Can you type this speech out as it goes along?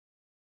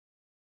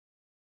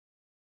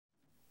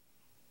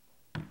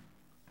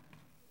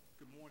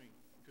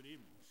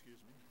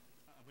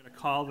I'm going to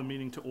call the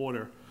meeting to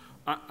order.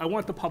 I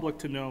want the public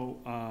to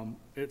know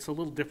it's a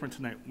little different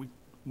tonight.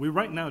 We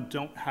right now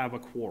don't have a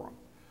quorum.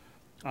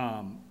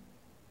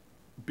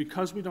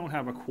 Because we don't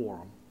have a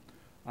quorum,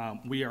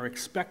 we are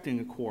expecting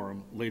a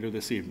quorum later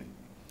this evening.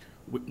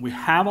 We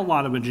have a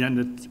lot of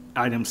agenda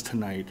items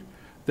tonight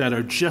that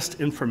are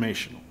just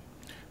informational.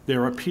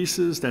 There are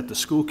pieces that the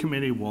school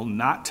committee will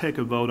not take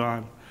a vote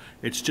on.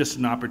 It's just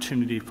an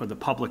opportunity for the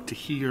public to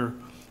hear.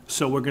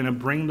 So we're going to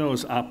bring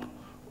those up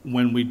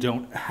when we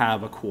don't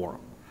have a quorum.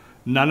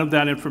 None of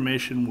that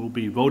information will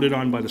be voted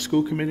on by the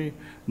school committee.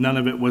 None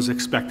of it was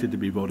expected to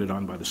be voted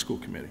on by the school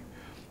committee.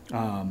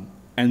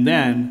 And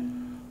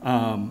then,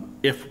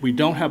 if we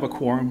don't have a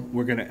quorum,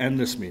 we're going to end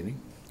this meeting.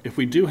 If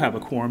we do have a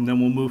quorum, then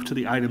we'll move to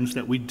the items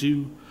that we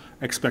do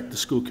expect the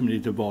school committee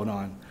to vote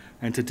on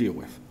and to deal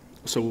with.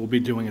 So we'll be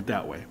doing it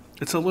that way.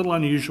 It's a little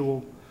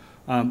unusual.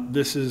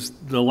 This is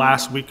the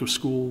last week of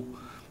school.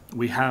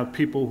 We have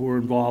people who are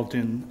involved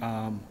in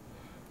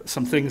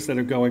some things that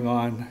are going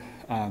on.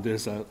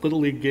 There's a Little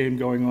League game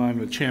going on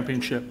with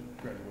championship,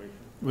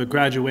 with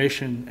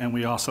graduation, and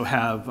we also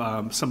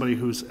have somebody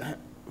whose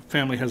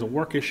family has a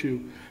work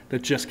issue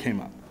that just came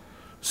up.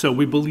 So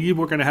we believe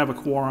we're going to have a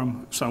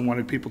quorum, so I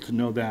wanted people to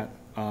know that.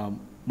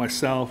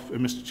 Myself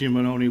and Mr.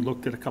 Giannone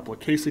looked at a couple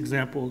of case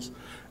examples,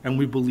 and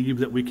we believe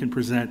that we can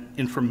present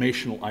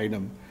informational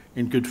item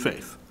in good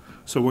faith.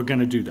 So we're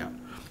going to do that.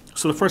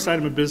 So the first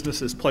item of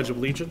business is Pledge of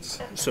Allegiance.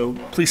 So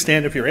please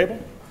stand if you're able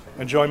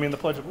and join me in the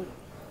Pledge of Allegiance.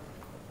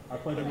 I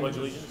pledge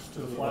allegiance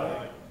to the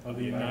flag of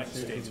the United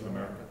States of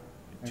America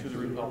and to the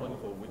republic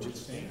for which it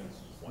stands,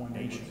 one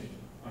nation,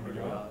 under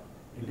God,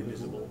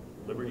 indivisible,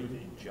 liberty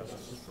and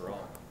justice for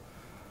all.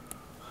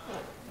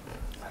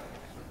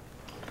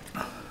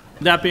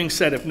 That being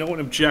said, if no one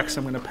objects,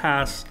 I'm going to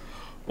pass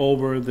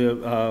over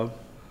the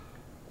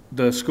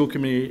school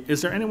committee.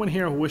 Is there anyone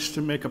here who wishes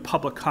to make a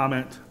public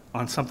comment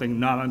on something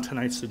not on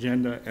tonight's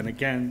agenda? And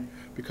again,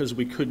 because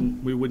we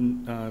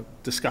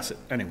wouldn't discuss it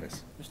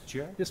anyways. Mr.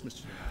 Chair? Yes,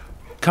 Mr. Chair.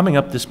 Coming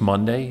up this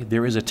Monday,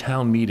 there is a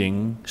town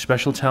meeting,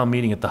 special town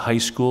meeting at the high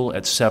school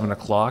at 7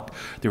 o'clock.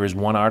 There is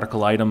one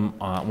item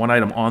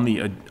on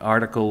the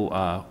article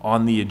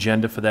on the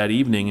agenda for that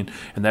evening,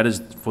 and that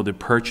is for the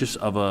purchase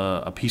of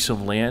a piece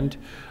of land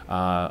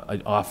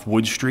off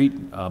Wood Street,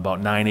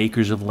 about 9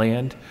 acres of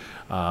land.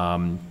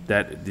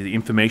 That the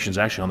information is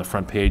actually on the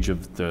front page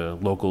of the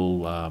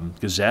local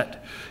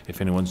Gazette, if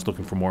anyone's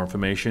looking for more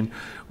information.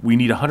 We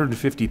need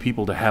 150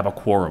 people to have a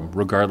quorum,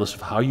 regardless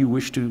of how you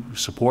wish to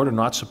support or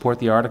not support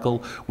the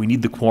article. We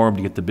need the quorum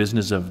to get the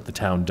business of the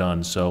town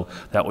done. So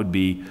that would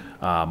be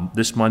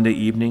this Monday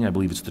evening, I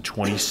believe it's the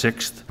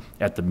 26th,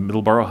 at the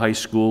Middleborough High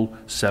School,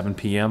 7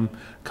 p.m.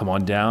 Come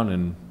on down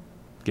and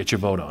get your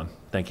vote on.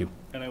 Thank you.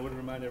 And I would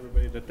remind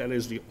everybody that that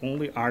is the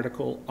only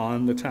article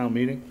on the town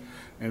meeting.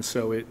 And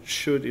so it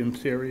should, in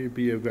theory,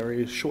 be a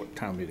very short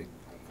town meeting.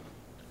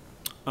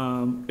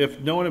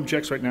 If no one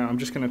objects right now, I'm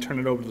just going to turn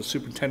it over to the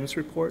superintendent's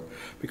report,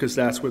 because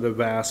that's where the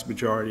vast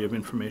majority of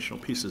informational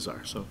pieces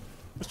are. So,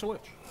 Mr.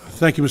 Lynch.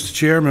 Thank you, Mr.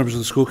 Chair, members of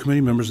the school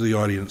committee, members of the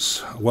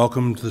audience.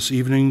 Welcome this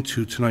evening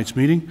to tonight's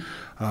meeting.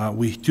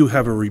 We do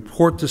have a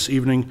report this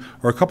evening,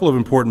 or a couple of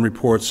important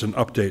reports and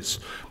updates.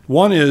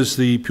 One is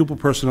the Pupil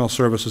Personnel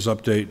Services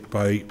update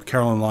by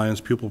Carolyn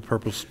Lyons, Pupil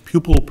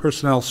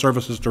Personnel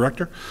Services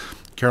Director.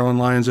 Carolyn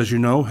Lyons, as you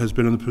know, has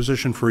been in the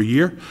position for a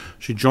year.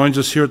 She joins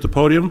us here at the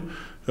podium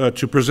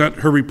to present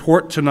her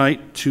report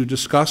tonight to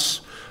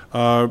discuss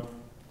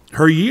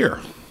her year,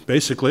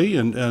 basically,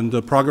 and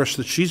the progress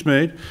that she's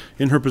made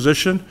in her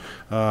position.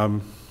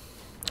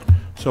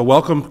 So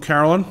welcome,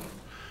 Carolyn.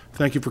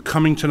 Thank you for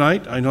coming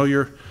tonight. I know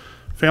your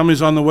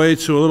family's on the way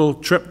to a little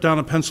trip down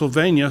to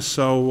Pennsylvania,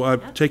 so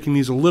I'm taking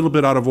these a little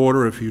bit out of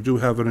order if you do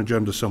have an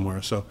agenda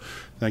somewhere. So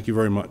thank you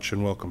very much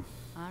and welcome.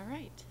 All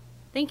right.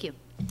 Thank you.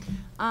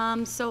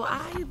 So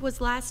I was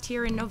last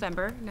here in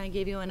November, and I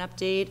gave you an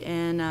update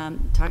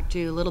and talked to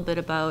you a little bit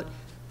about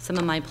some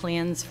of my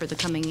plans for the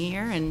coming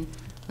year, and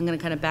I'm going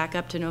to kind of back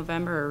up to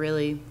November, or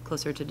really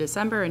closer to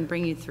December, and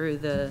bring you through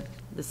the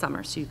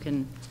summer so you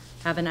can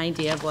have an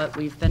idea of what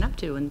we've been up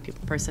to in the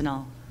Pupil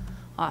Personnel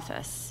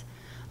Office.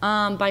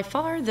 By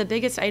far, the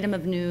biggest item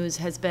of news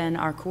has been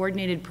our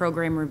coordinated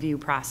program review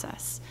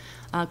process.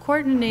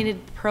 Coordinated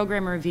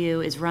program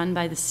review is run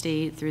by the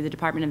state through the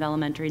Department of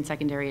Elementary and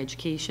Secondary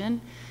Education.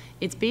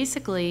 It's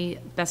basically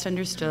best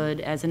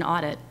understood as an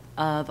audit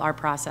of our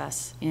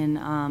process in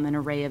an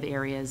array of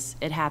areas.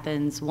 It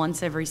happens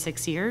once every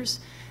 6 years,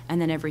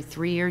 and then every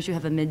 3 years you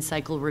have a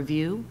mid-cycle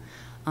review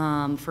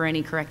for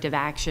any corrective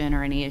action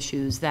or any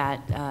issues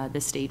that the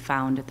state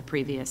found at the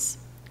previous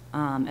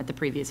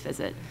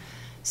visit.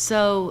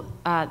 So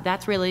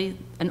that's really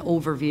an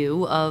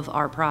overview of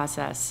our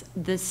process.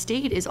 The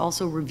state is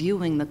also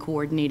reviewing the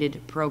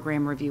coordinated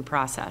program review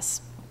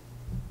process.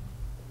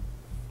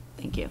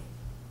 Thank you.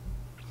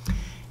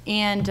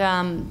 And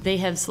they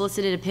have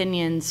solicited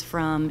opinions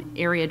from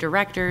area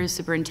directors,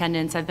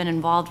 superintendents. I've been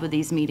involved with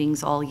these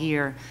meetings all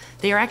year.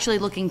 They are actually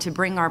looking to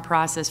bring our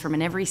process from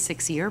an every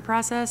 6 year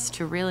process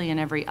to really an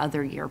every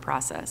other year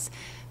process.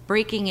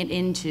 breaking it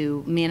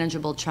into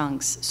manageable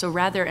chunks. So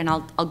rather, and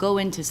I'll go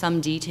into some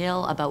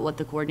detail about what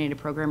the coordinated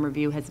program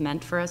review has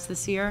meant for us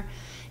this year,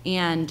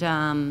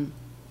 and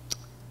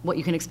what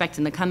you can expect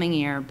in the coming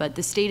year, but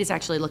the state is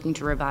actually looking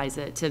to revise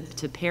it,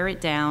 to pare it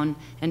down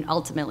and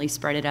ultimately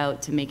spread it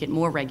out to make it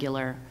more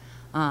regular,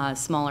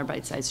 smaller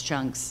bite-sized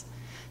chunks.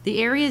 The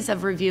areas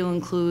of review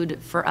include,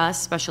 for us,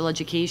 special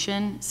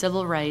education,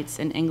 civil rights,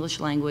 and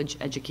English language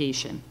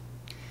education.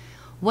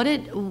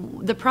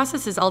 The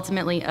process is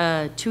ultimately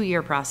a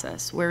 2-year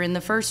process, where in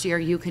the first year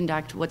you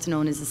conduct what's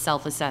known as a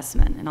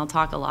self-assessment, and I'll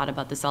talk a lot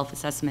about the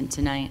self-assessment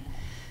tonight.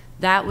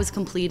 That was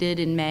completed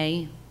in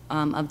May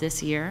of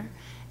this year,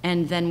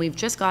 and then we've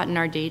just gotten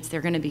our dates.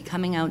 They're going to be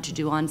coming out to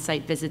do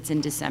on-site visits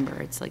in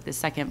December. It's like the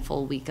second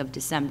full week of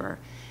December.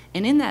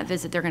 And in that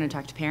visit, they're going to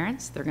talk to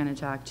parents, they're going to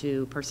talk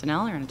to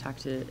personnel, they're going to talk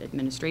to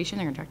administration,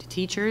 they're going to talk to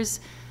teachers,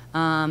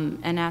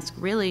 and ask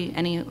really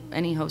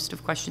any host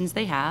of questions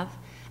they have.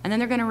 And then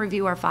they're going to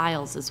review our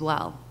files as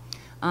well.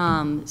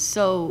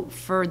 So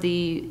for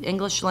the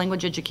English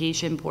language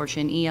education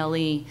portion,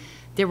 ELE,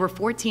 there were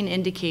 14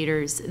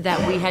 indicators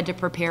that we had to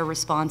prepare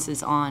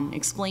responses on,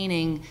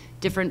 explaining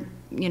different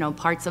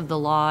parts of the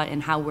law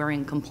and how we're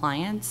in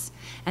compliance.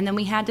 And then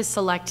we had to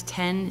select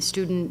 10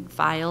 student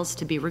files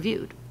to be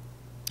reviewed.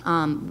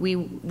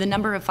 The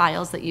number of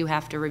files that you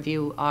have to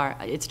review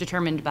it's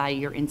determined by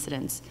your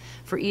incidence.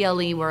 For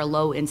ELE, we're a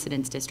low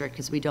incidence district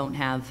because we don't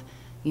have,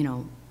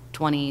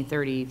 20,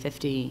 30,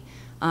 50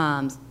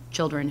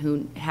 children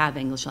who have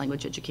English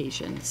language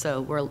education.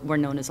 So we're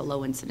known as a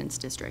low incidence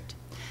district.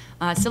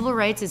 Civil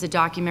rights is a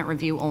document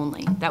review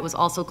only. That was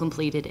also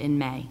completed in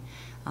May.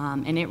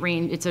 And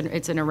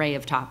it's an array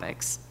of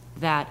topics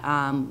that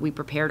we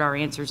prepared our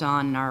answers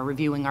on and are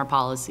reviewing our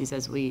policies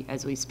as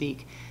we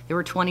speak. There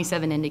were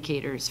 27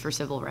 indicators for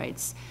civil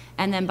rights.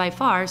 And then by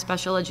far,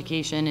 special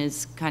education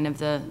is kind of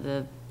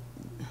the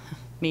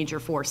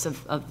major force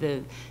of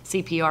the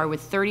CPR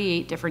with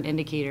 38 different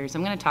indicators.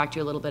 I'm going to talk to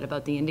you a little bit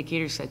about the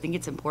indicators because I think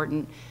it's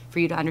important for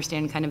you to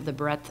understand kind of the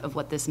breadth of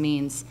what this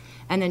means.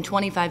 And then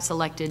 25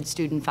 selected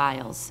student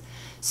files.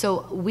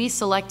 So we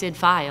selected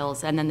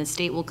files, and then the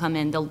state will come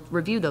in, they'll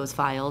review those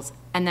files,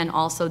 and then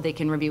also they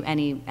can review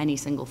any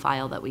single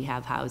file that we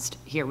have housed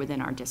here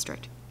within our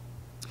district.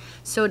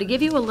 So to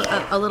give you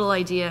a little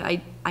idea,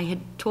 I had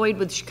toyed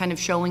with kind of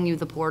showing you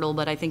the portal,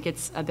 but I think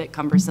it's a bit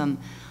cumbersome.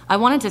 I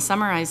wanted to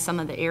summarize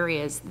some of the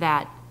areas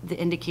that the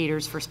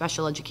indicators for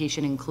special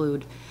education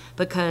include,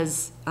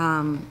 because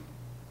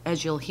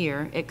as you'll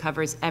hear, it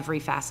covers every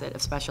facet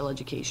of special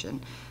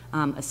education.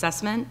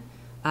 Assessment,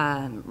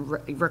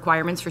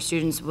 requirements for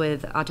students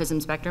with autism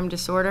spectrum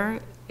disorder.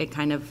 It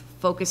kind of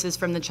focuses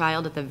from the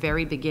child at the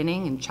very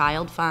beginning and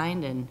child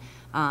find and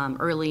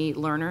early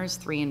learners,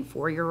 3- and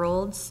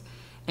 4-year-olds.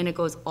 And it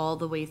goes all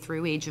the way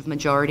through age of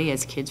majority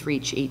as kids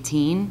reach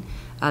 18.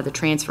 The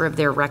transfer of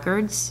their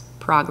records,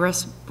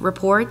 progress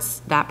reports,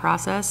 that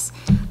process,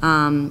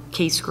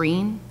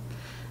 K-screen,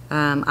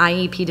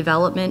 IEP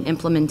development,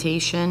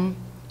 implementation,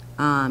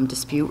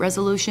 dispute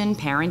resolution,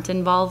 parent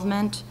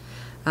involvement,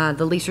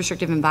 the least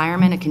restrictive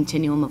environment, a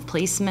continuum of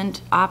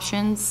placement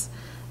options,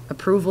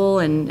 approval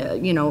and,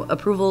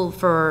 approval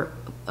for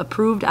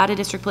approved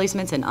out-of-district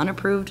placements and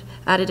unapproved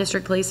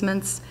out-of-district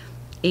placements,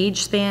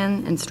 age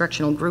span,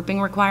 instructional grouping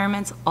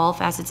requirements, all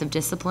facets of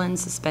discipline,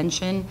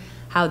 suspension,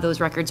 how those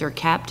records are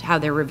kept, how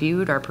they're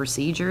reviewed, our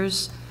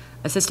procedures,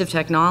 assistive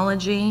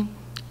technology,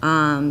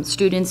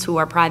 students who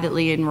are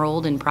privately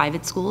enrolled in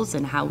private schools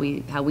and how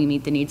we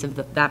meet the needs of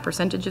that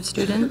percentage of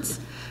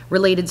students,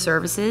 related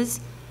services,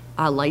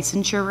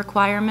 licensure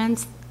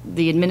requirements,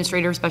 the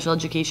administrator of special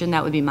education,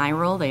 that would be my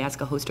role. They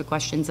ask a host of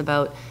questions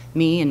about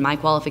me and my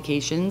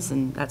qualifications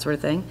and that sort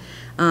of thing.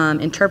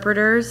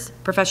 Interpreters,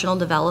 professional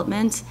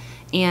development,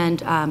 and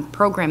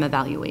program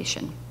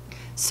evaluation.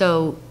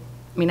 So,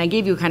 I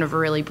gave you kind of a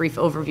really brief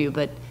overview,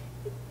 but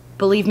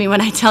believe me when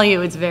I tell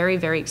you it's very,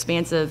 very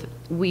expansive.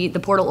 The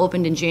portal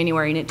opened in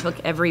January and it took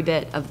every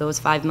bit of those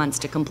 5 months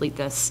to complete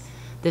this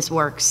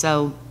work.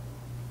 So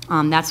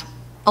that's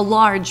a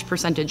large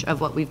percentage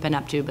of what we've been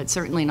up to, but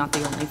certainly not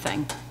the only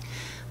thing.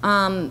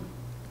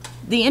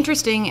 The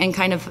interesting and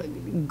kind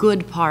of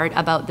good part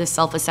about this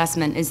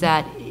self-assessment is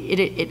that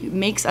it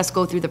makes us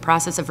go through the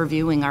process of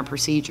reviewing our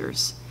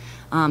procedures,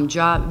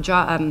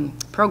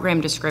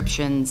 program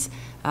descriptions,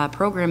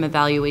 program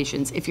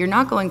evaluations. If you're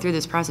not going through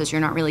this process,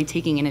 you're not really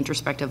taking an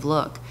introspective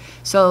look.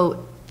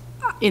 So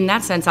in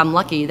that sense, I'm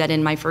lucky that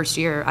in my first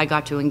year, I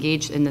got to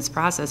engage in this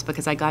process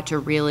because I got to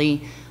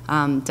really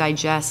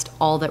digest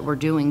all that we're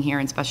doing here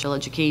in special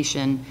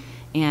education.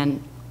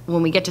 And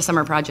when we get to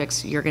summer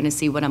projects, you're going to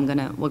see what I'm going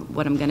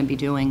to be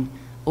doing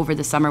over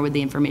the summer with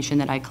the information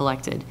that I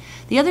collected.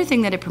 The other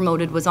thing that it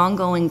promoted was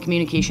ongoing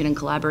communication and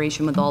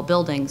collaboration with all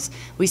buildings.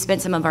 We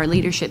spent some of our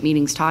leadership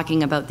meetings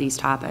talking about these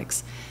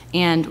topics,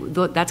 and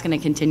that's going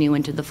to continue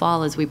into the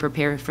fall as we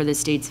prepare for the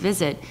state's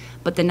visit.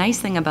 But the nice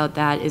thing about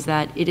that is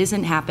that it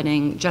isn't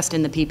happening just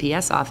in the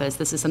PPS office.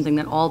 This is something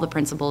that all the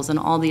principals and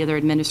all the other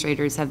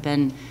administrators have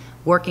been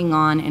working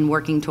on and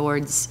working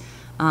towards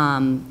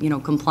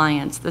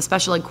compliance. The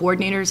special ed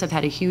coordinators have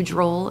had a huge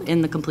role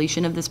in the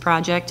completion of this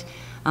project.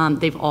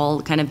 They've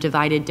all kind of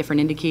divided different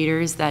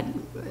indicators that,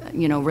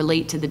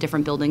 relate to the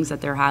different buildings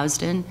that they're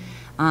housed in.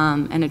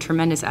 And a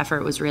tremendous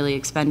effort was really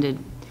expended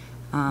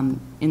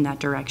in that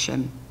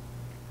direction.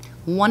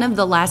 One of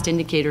the last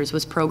indicators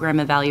was program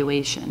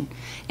evaluation,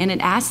 and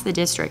it asked the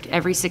district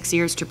every 6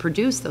 years to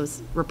produce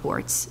those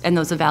reports and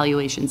those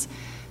evaluations.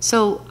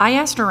 So I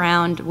asked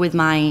around with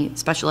my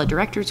special ed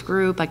directors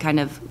group. I kind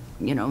of,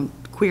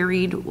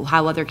 queried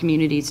how other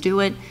communities do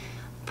it.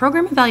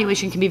 Program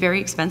evaluation can be very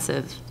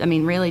expensive. I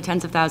mean, really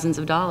tens of thousands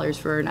of dollars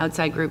for an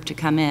outside group to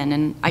come in.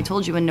 And I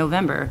told you in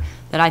November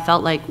that I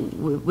felt like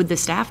with the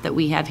staff that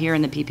we have here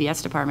in the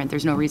PPS department,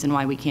 there's no reason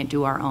why we can't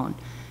do our own.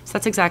 So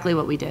that's exactly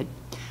what we did.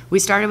 We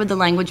started with the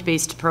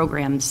language-based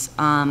programs,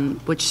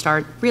 which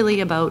start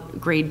really about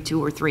grade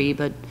 2 or 3,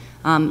 but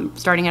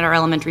starting at our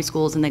elementary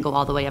schools, and they go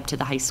all the way up to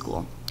the high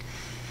school.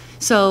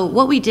 So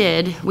what we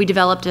did, we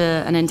developed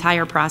an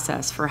entire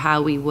process for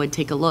how we would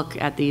take a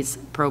look at these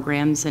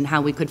programs and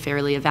how we could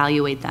fairly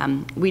evaluate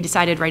them. We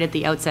decided right at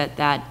the outset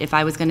that if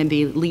I was going to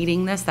be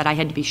leading this, that I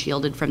had to be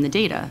shielded from the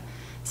data.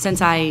 Since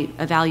I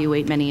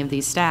evaluate many of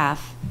these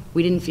staff,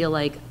 we didn't feel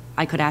like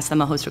I could ask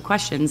them a host of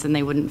questions and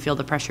they wouldn't feel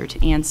the pressure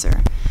to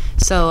answer.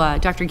 So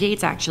Dr.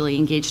 Gates actually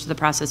engaged the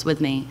process with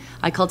me.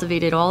 I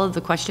cultivated all of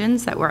the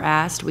questions that were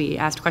asked. We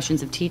asked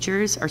questions of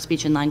teachers, our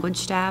speech and language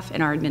staff,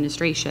 and our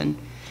administration.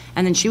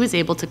 And then she was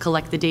able to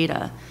collect the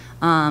data.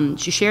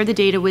 She shared the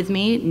data with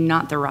me,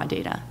 not the raw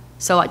data.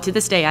 So to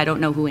this day, I don't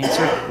know who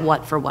answered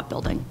what for what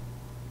building.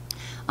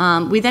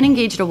 We then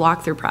engaged a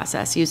walkthrough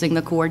process using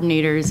the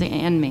coordinators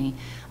and me,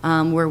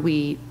 where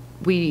we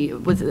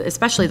with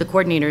especially the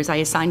coordinators, I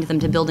assigned them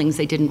to buildings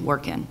they didn't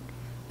work in.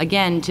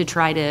 Again, to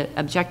try to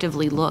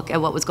objectively look at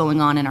what was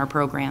going on in our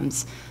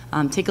programs,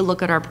 take a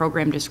look at our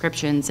program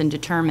descriptions and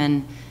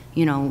determine,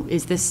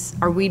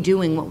 are we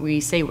doing what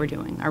we say we're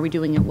doing? Are we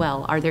doing it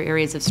well? Are there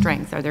areas of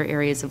strength? Are there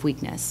areas of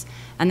weakness?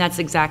 And that's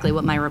exactly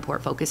what my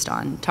report focused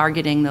on,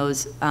 targeting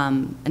those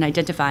and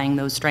identifying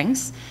those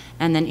strengths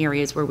and then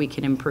areas where we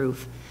can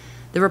improve.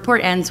 The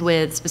report ends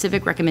with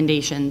specific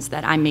recommendations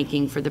that I'm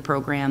making for the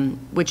program,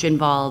 which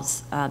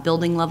involves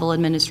building level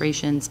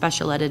administration,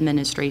 special ed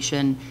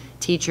administration,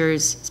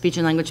 teachers, speech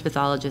and language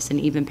pathologists, and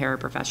even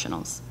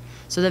paraprofessionals.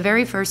 So the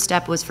very first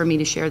step was for me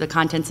to share the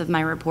contents of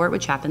my report,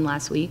 which happened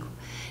last week.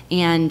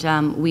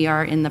 And we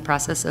are in the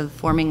process of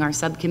forming our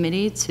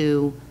subcommittee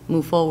to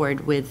move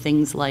forward with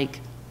things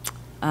like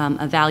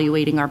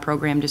evaluating our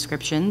program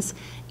descriptions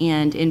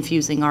and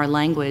infusing our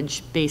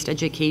language-based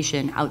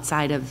education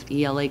outside of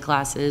ELA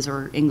classes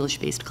or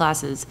English-based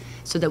classes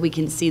so that we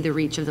can see the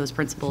reach of those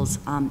principles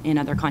in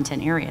other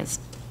content areas.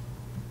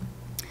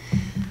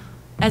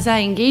 As I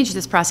engaged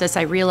this process,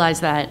 I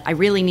realized that I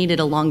really needed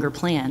a longer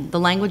plan. The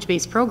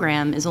language-based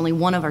program is only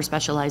one of our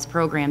specialized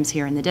programs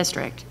here in the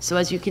district. So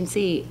as you can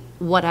see,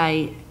 what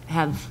I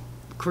have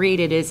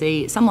created is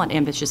a somewhat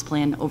ambitious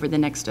plan over the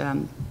next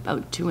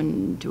about two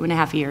and a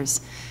half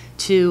years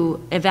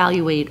to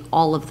evaluate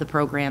all of the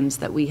programs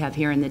that we have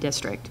here in the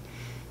district.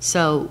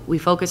 So we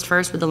focused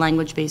first with the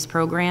language-based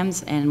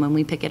programs, and when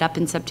we pick it up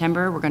in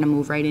September, we're going to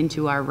move right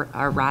into our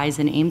RISE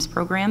and AIMS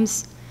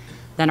programs,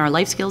 then our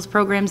life skills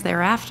programs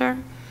thereafter,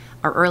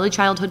 our early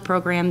childhood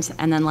programs,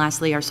 and then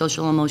lastly, our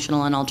social,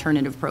 emotional, and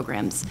alternative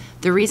programs.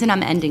 The reason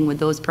I'm ending with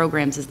those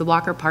programs is the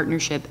Walker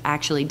Partnership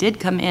actually did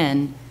come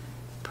in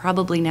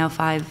probably now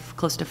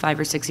close to 5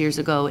 or 6 years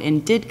ago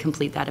and did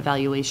complete that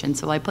evaluation.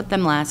 So I put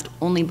them last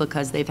only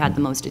because they've had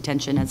the most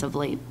attention as of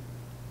late.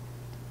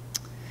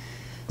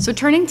 So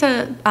turning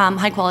to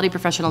high quality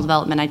professional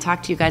development, I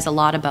talked to you guys a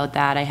lot about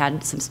that. I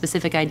had some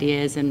specific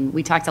ideas, and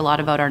we talked a lot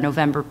about our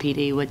November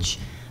PD, which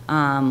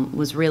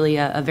was really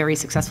a very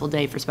successful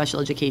day for special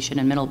education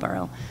in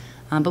Middleborough.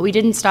 But we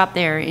didn't stop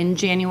there. In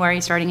January,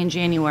 starting in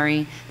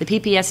January, the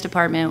PPS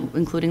department,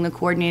 including the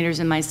coordinators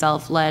and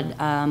myself, led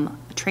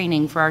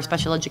training for our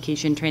special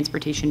education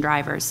transportation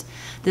drivers.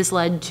 This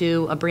led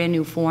to a brand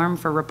new form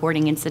for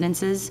reporting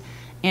incidences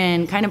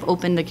and kind of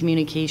opened the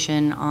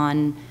communication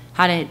on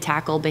how to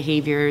tackle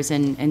behaviors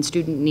and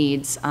student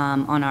needs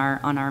on our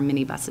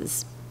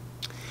minibuses.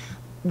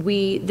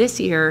 We, this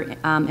year,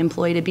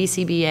 employed a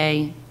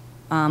BCBA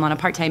on a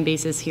part-time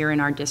basis here in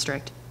our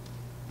district.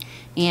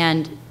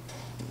 And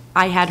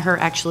I had her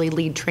actually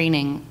lead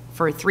training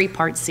for a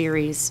 3-part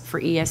series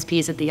for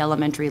ESPs at the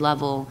elementary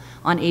level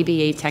on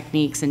ABA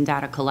techniques and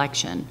data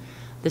collection.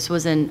 This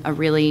was a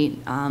really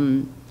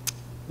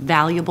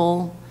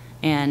valuable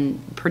and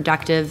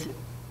productive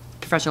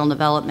professional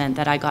development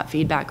that I got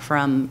feedback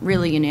from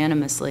really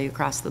unanimously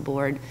across the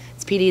board.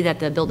 It's PD that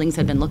the buildings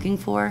had been looking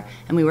for,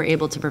 and we were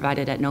able to provide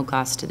it at no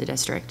cost to the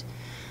district.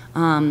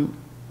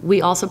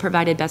 We also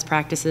provided best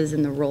practices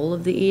in the role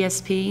of the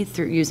ESP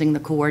through using the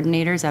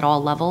coordinators at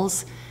all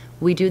levels.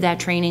 We do that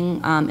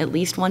training at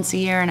least once a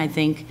year, and I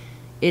think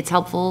it's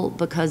helpful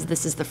because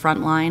this is the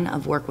front line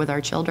of work with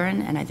our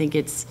children, and I think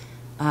it's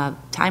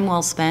time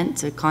well spent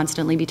to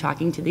constantly be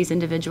talking to these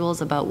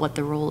individuals about what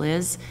the role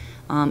is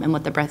and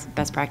what the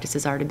best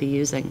practices are to be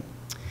using.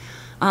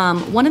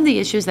 One of the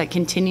issues that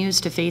continues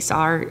to face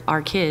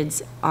our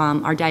kids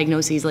are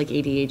diagnoses like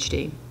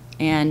ADHD.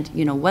 And,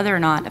 you know, whether or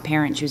not a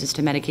parent chooses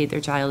to medicate their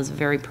child is a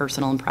very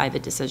personal and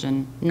private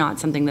decision, not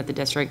something that the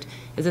district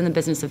is in the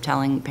business of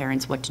telling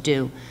parents what to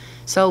do.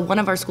 So one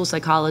of our school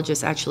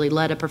psychologists actually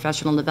led a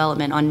professional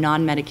development on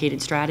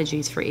non-medicated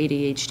strategies for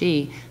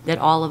ADHD that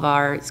all of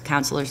our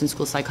counselors and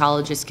school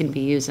psychologists can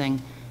be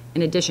using,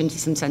 in addition to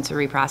some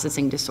sensory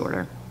processing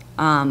disorder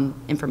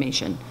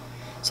information.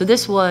 So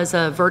this was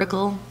a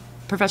vertical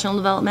professional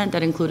development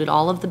that included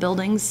all of the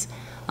buildings,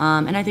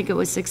 and I think it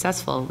was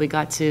successful. We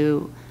got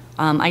to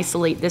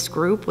isolate this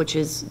group, which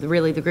is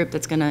really the group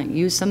that's going to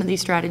use some of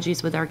these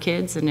strategies with our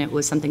kids, and it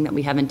was something that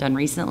we haven't done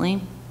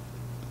recently.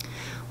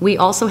 We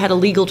also had a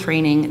legal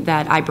training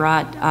that I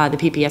brought the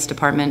PPS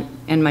department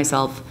and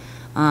myself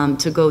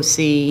to go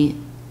see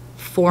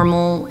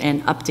formal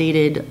and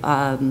updated,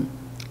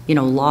 you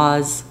know,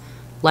 laws,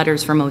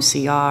 letters from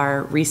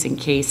OCR, recent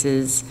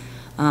cases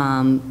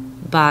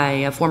by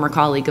a former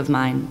colleague of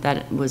mine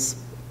that was,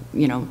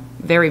 you know,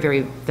 very,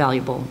 very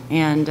valuable.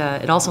 And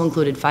it also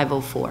included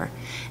 504.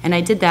 And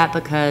I did that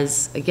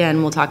because,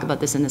 again, we'll talk about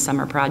this in the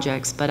summer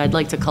projects, but I'd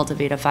like to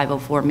cultivate a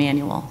 504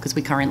 manual because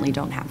we currently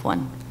don't have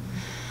one.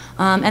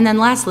 And then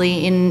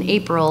lastly, in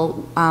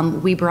April,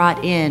 we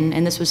brought in,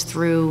 and this was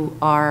through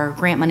our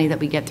grant money that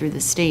we get through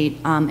the state,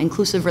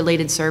 inclusive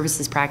related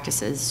services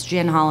practices.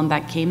 Jan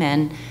Hollenbeck came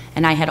in,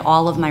 and I had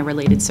all of my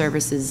related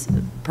services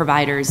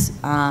providers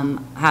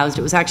housed.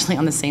 It was actually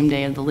on the same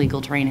day of the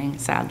legal training,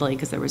 sadly,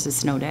 because there was a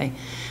snow day.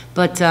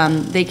 But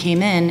they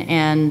came in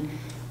and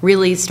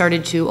really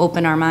started to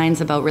open our minds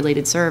about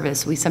related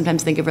service. We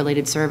sometimes think of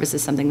related service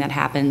as something that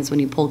happens when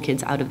you pull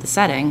kids out of the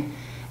setting.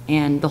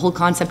 And the whole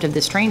concept of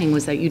this training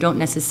was that you don't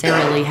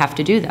necessarily have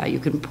to do that. You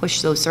can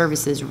push those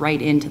services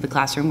right into the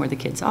classroom where the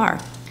kids are.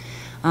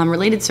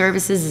 Related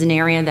services is an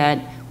area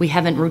that we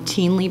haven't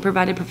routinely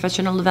provided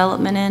professional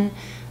development in.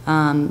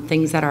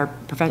 Things that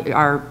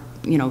our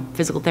you know,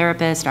 physical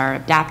therapist, our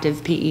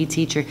adaptive PE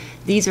teacher,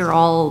 these are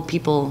all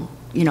people,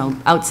 you know,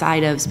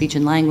 outside of speech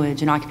and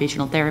language and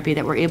occupational therapy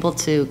that we're able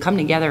to come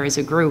together as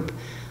a group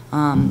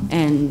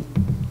and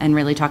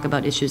really talk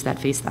about issues that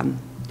face them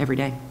every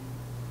day.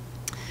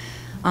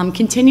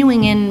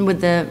 Continuing in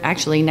with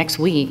actually next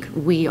week,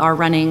 we are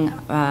running,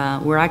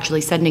 we're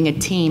actually sending a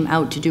team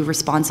out to do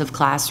responsive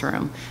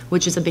classroom,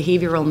 which is a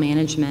behavioral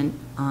management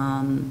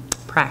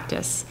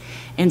practice.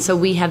 And so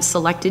we have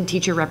selected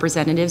teacher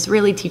representatives,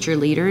 really teacher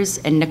leaders,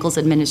 and Nichols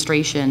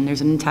administration.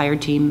 There's an entire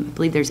team, I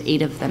believe there's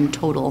 8 of them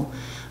total,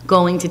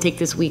 going to take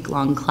this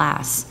week-long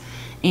class.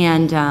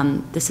 And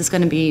this is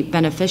going to be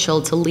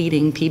beneficial to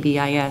leading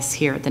PBIS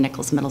here at the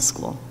Nichols Middle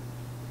School.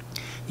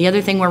 The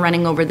other thing we're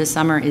running over the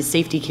summer is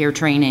safety care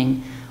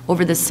training.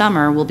 Over the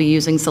summer, we'll be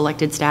using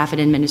selected staff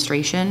and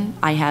administration.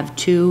 I have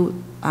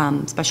 2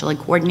 special ed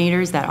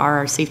coordinators that are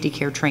our safety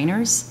care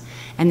trainers,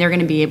 and they're going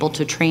to be able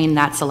to train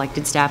that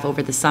selected staff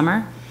over the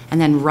summer. And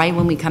then right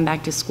when we come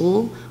back to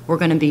school, we're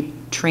going to be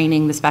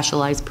training the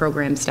specialized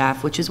program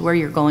staff, which is where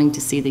you're going to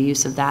see the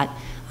use of that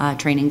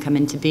training come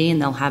into be, and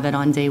they'll have it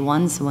on day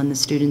 1, so when the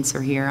students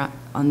are here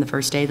on the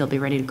first day, they'll be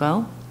ready to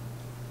go.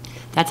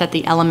 That's at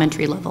the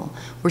elementary level.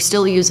 We're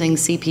still using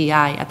CPI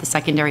at the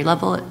secondary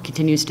level. It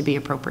continues to be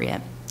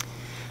appropriate.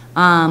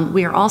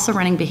 We are also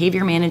running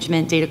behavior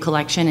management, data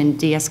collection, and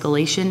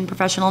de-escalation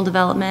professional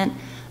development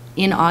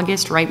in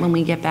August, right when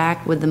we get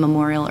back with the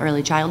Memorial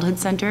Early Childhood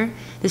Center.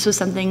 This was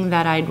something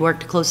that I'd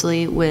worked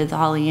closely with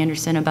Holly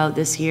Anderson about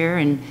this year,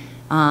 and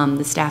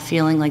the staff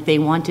feeling like they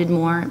wanted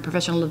more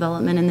professional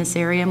development in this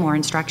area, more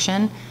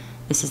instruction.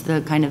 This is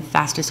the kind of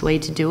fastest way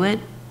to do it.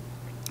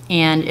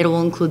 And it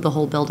will include the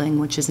whole building,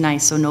 which is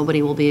nice, so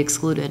nobody will be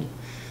excluded.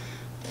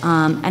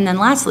 And then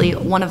lastly,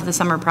 one of the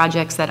summer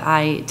projects that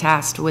I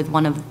tasked with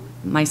one of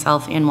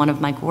myself and one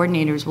of my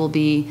coordinators will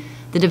be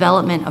the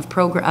development of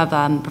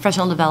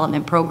professional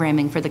development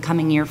programming for the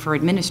coming year for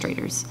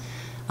administrators.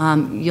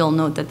 You'll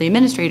note that the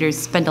administrators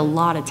spend a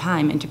lot of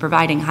time into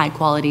providing high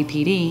quality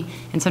PD,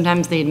 and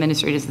sometimes the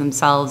administrators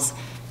themselves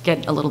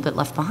get a little bit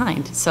left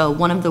behind. So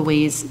one of the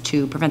ways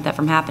to prevent that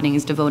from happening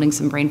is devoting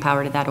some brain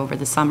power to that over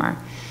the summer.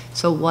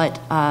 So what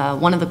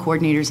one of the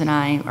coordinators and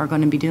I are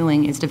going to be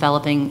doing is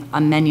developing a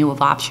menu of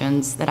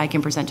options that I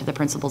can present to the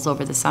principals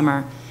over the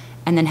summer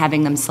and then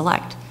having them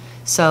select.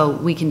 So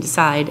we can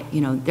decide, you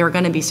know, there are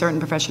going to be certain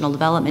professional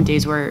development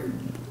days where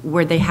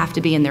they have to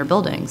be in their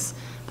buildings,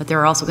 but there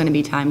are also going to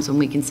be times when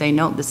we can say,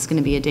 no, this is going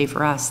to be a day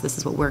for us. This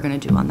is what we're going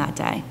to do on that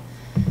day.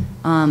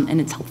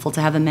 And it's helpful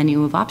to have a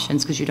menu of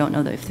options because you don't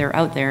know that if they're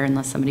out there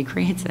unless somebody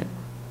creates it.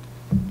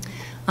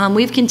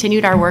 We've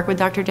continued our work with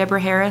Dr. Deborah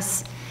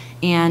Harris.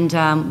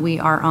 And we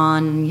are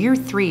on year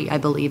 3, I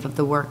believe, of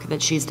the work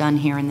that she's done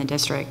here in the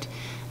district.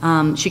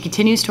 She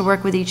continues to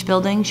work with each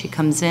building. She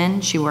comes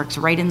in, she works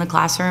right in the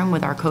classroom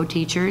with our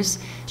co-teachers.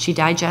 She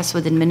digests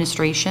with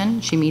administration.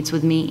 She meets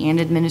with me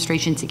and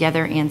administration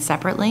together and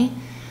separately.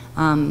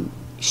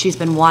 She's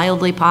been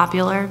wildly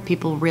popular.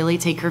 People really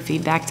take her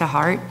feedback to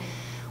heart.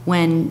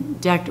 When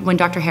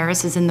Dr.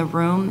 Harris is in the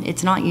room,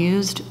 it's not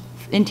used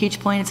in Teach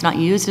Point. It's not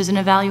used as an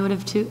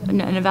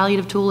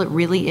evaluative tool. It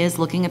really is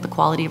looking at the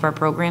quality of our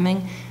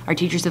programming. Our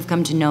teachers have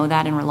come to know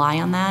that and rely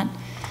on that.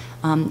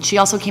 She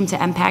also came to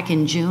MPAC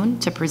in June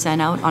to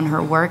present out on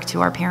her work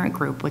to our parent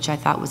group, which I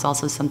thought was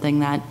also something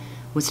that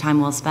was time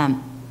well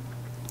spent.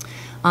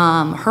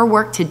 Her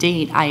work to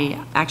date,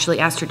 I actually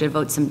asked her to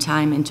devote some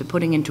time into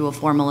putting into a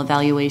formal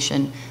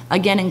evaluation,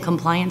 again in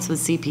compliance with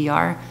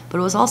CPR, but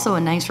it was also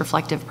a nice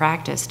reflective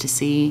practice to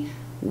see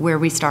where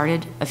we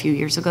started a few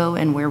years ago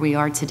and where we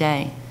are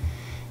today.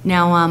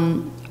 Now,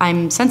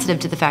 I'm sensitive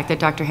to the fact that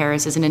Dr.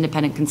 Harris is an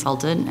independent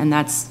consultant, and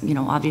that's, you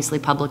know, obviously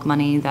public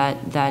money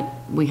that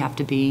we have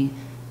to be,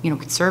 you know,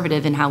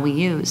 conservative in how we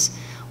use.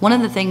 One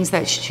of the things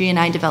that she and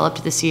I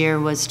developed this year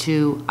was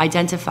to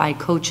identify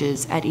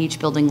coaches at each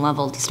building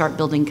level to start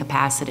building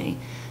capacity,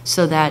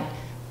 so that,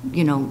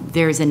 you know,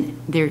 there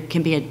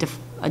can be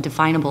a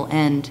definable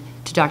end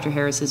to Dr.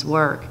 Harris's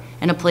work,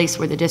 and a place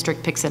where the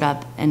district picks it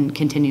up and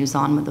continues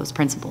on with those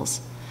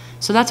principles.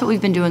 So that's what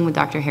we've been doing with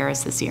Dr.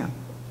 Harris this year.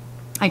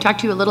 I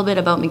talked to you a little bit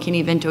about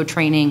McKinney-Vento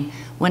training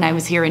when I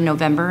was here in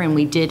November, and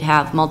we did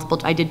have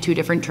I did 2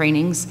 different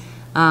trainings,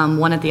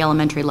 one at the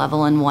elementary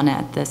level and one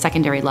at the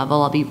secondary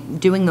level. I'll be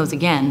doing those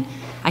again.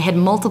 I had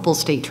multiple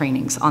state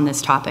trainings on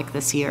this topic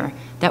this year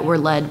that were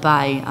led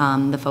by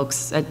the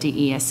folks at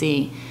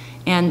DESE.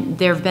 And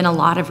there have been a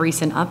lot of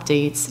recent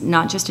updates,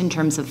 not just in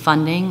terms of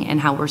funding and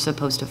how we're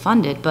supposed to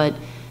fund it, but,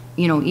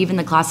 you know, even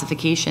the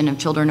classification of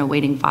children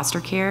awaiting foster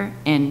care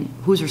and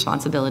whose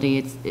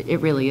responsibility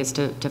it really is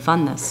to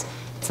fund this.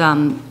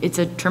 It's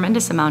a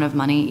tremendous amount of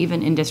money,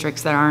 even in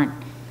districts that aren't,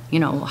 you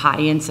know,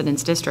 high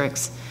incidence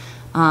districts.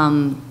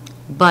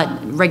 But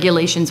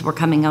regulations were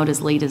coming out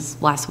as late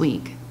as last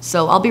week.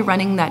 So I'll be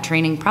running that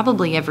training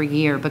probably every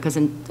year, because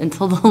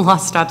until the law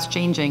stops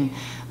changing,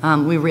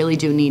 we really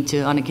do need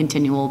to, on a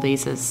continual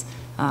basis,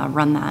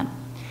 run that.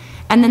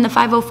 And then the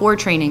 504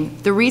 training.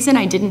 The reason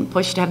I didn't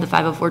push to have the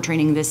 504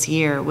 training this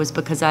year was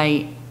because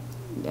I,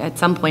 at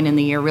some point in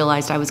the year,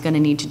 realized I was going to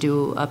need to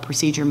do a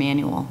procedure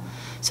manual.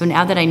 So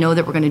now that I know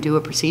that we're going to do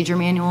a procedure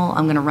manual,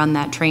 I'm going to run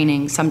that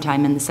training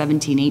sometime in the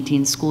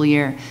 17-18 school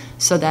year,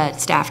 so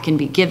that staff can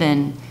be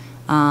given,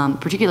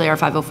 particularly our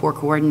 504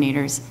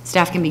 coordinators,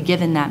 staff can be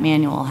given that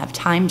manual, have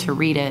time to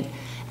read it,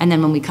 and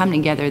then when we come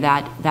together,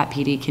 that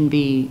PD can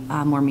be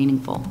more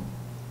meaningful.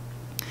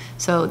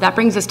 So that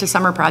brings us to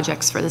summer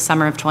projects for the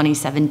summer of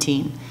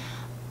 2017.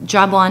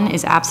 Job 1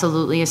 is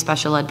absolutely a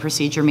special ed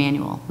procedure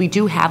manual. We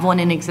do have one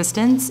in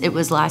existence. It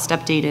was last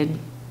updated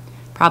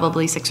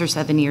probably 6 or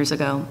 7 years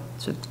ago.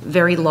 It's a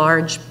very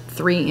large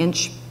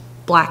 3-inch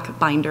black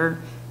binder.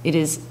 It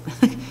is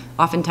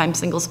oftentimes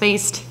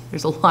single-spaced.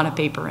 There's a lot of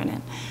paper in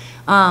it.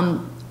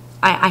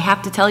 I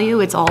have to tell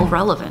you, it's all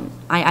relevant.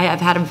 I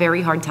have had a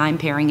very hard time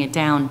paring it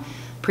down.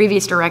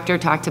 Previous director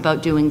talked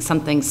about doing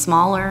something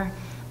smaller.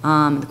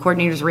 The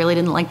coordinators really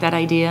didn't like that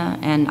idea,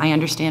 and I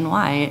understand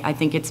why. I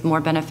think it's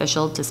more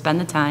beneficial to spend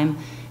the time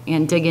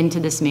and dig into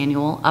this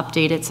manual,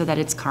 update it so that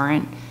it's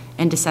current,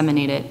 and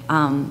disseminate it.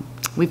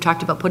 We've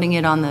talked about putting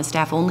it on the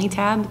staff-only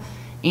tab,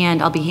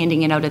 and I'll be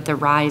handing it out at the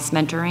RISE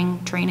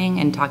mentoring training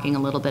and talking a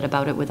little bit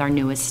about it with our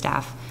newest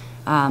staff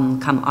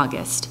come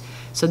August.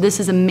 So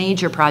this is a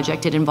major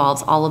project. It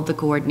involves all of the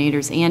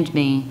coordinators and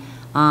me,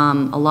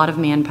 a lot of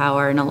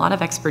manpower and a lot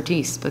of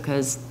expertise,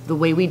 because the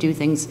way we do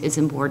things is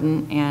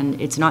important, and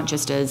it's not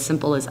just as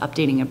simple as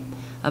updating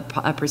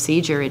a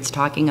procedure. It's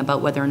talking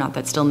about whether or not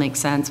that still makes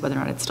sense, whether or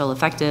not it's still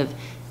effective,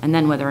 and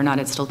then whether or not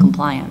it's still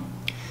compliant.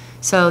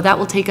 So that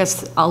will take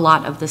us a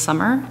lot of the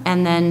summer.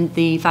 And then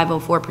the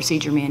 504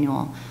 procedure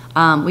manual.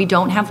 We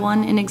don't have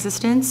one in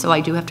existence, so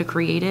I do have to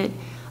create it.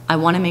 I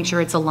want to make sure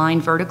it's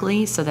aligned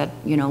vertically so that,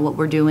 you know, what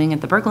we're doing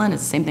at the Berkland is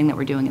the same thing that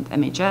we're doing at the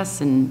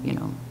MHS and, you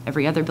know,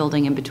 every other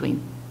building in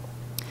between.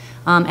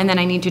 And then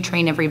I need to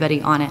train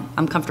everybody on it.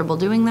 I'm comfortable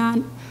doing that.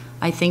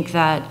 I think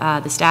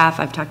that the staff,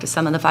 I've talked to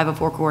some of the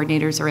 504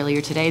 coordinators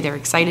earlier today, they're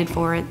excited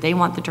for it. They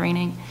want the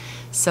training.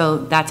 So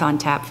that's on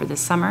tap for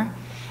this summer.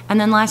 And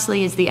then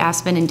lastly is the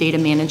Aspen and data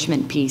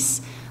management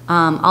piece.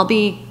 I'll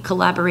be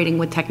collaborating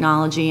with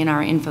technology and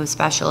our info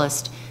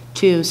specialist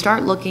to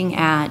start looking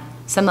at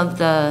some of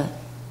the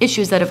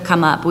issues that have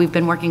come up. We've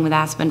been working with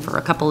Aspen for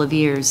a couple of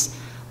years,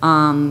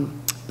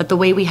 but the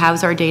way we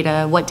house our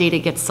data, what data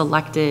gets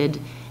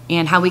selected,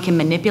 and how we can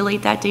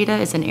manipulate that data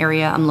is an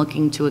area I'm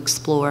looking to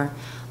explore,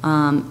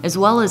 as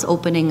well as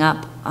opening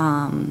up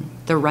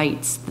the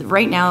rights.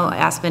 Right now,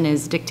 Aspen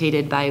is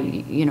dictated by,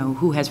 you know,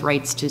 who has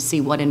rights to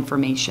see what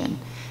information.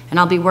 And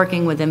I'll be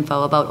working with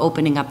info about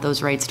opening up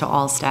those rights to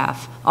all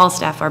staff. All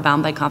staff are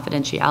bound by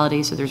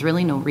confidentiality, so there's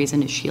really no reason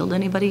to shield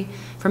anybody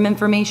from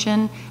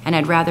information. And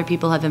I'd rather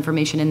people have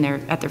information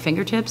at their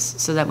fingertips,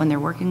 so that when they're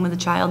working with a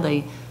child,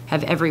 they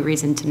have every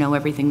reason to know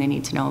everything they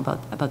need to know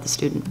about the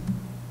student.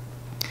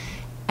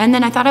 And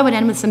then I thought I would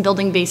end with some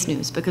building-based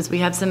news, because we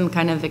have some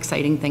kind of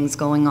exciting things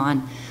going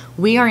on.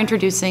 We are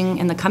introducing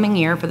in the coming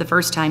year, for the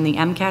first time, the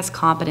MCAS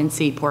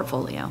competency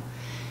portfolio.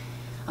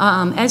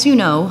 As you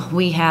know,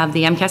 we have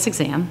the MCAS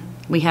exam,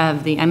 We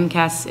have the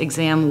MCAS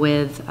exam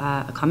with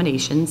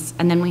accommodations,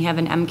 and then we have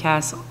an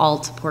MCAS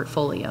alt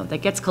portfolio that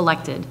gets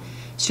collected.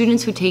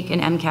 Students who take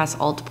an MCAS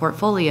alt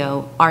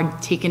portfolio are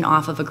taken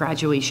off of a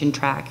graduation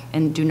track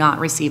and do not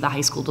receive a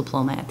high school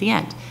diploma at the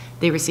end.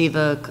 They receive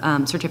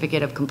a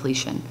certificate of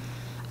completion.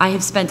 I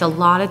have spent a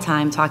lot of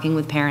time talking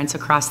with parents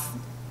across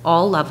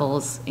all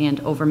levels and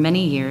over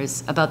many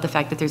years about the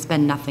fact that there's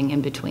been nothing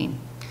in between.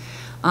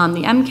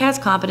 The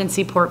MCAS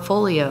competency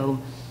portfolio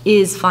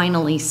is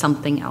finally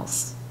something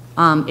else.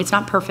 It's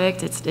not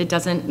perfect. It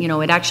doesn't,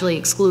 it actually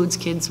excludes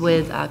kids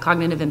with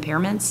cognitive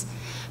impairments,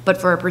 but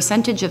for a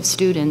percentage of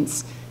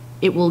students,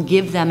 it will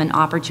give them an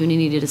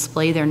opportunity to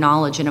display their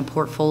knowledge in a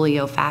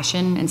portfolio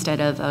fashion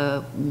instead of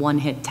a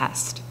one-hit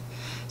test.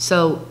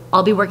 So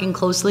I'll be working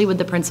closely with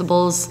the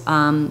principals,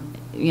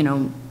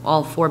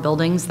 all 4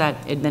 buildings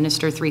that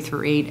administer 3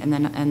 through 8 and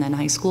then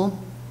high school.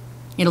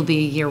 It'll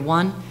be year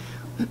 1.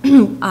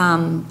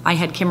 I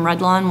had Kim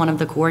Redlawn, one of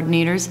the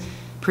coordinators,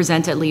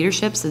 present at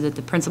leadership so that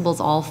the principals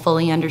all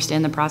fully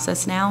understand the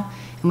process now.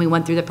 And we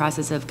went through the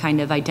process of kind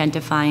of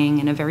identifying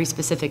in a very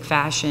specific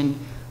fashion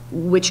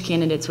which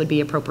candidates would be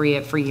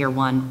appropriate for year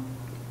 1,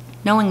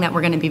 knowing that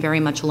we're going to be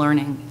very much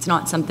learning. It's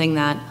not something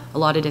that a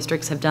lot of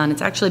districts have done.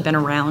 It's actually been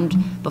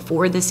around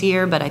before this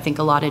year, but I think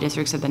a lot of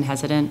districts have been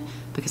hesitant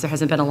because there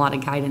hasn't been a lot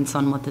of guidance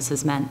on what this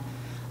has meant.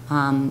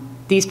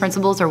 These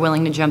principals are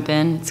willing to jump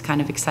in. It's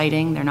kind of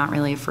exciting. They're not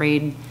really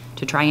afraid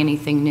to try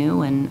anything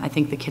new, and I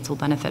think the kids will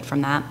benefit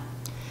from that.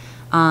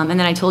 And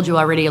then I told you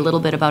already a little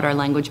bit about our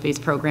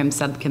language-based program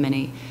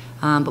subcommittee,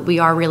 but we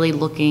are really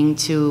looking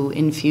to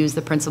infuse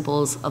the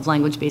principles of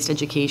language-based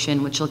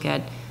education, which look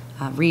at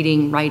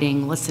reading,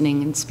 writing,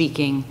 listening, and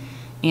speaking,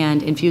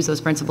 and infuse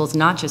those principles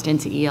not just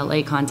into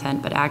ELA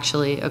content, but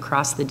actually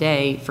across the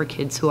day for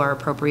kids who are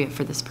appropriate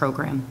for this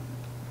program.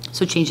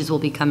 So changes will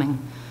be coming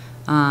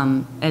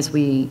as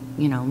we,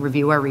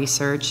 review our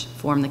research,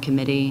 form the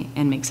committee,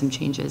 and make some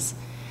changes.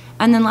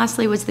 And then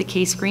lastly was the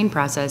K-screen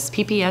process.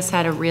 PPS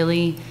had a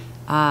really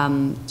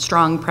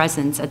strong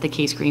presence at the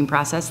K-screen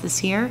process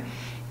this year,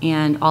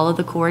 and all of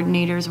the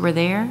coordinators were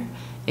there,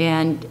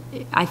 and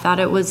I thought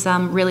it was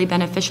really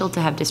beneficial to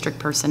have district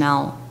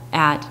personnel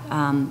at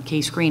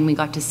K-screen. We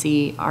got to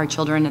see our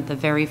children at the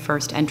very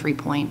first entry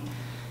point.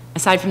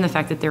 Aside from the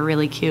fact that they're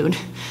really cute,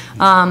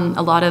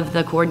 a lot of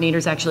the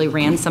coordinators actually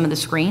ran some of the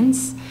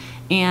screens,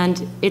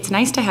 and it's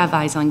nice to have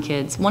eyes on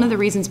kids. One of the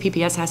reasons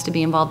PPS has to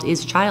be involved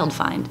is child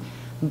find.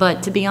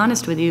 But to be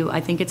honest with you, I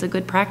think it's a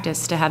good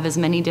practice to have as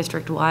many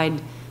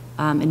district-wide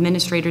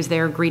administrators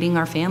there greeting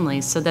our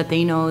families so that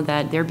they know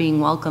that they're being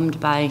welcomed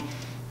by,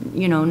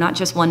 not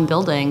just one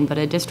building, but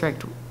a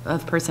district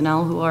of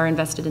personnel who are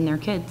invested in their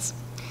kids.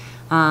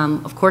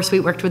 Of course, we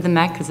worked with the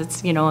MEC because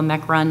it's, a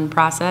MEC-run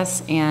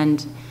process,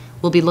 and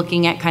we'll be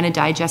looking at kind of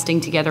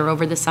digesting together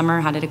over the summer,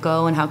 how did it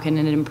go and how can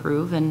it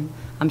improve, and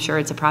I'm sure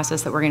it's a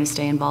process that we're going to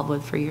stay involved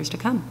with for years to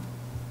come.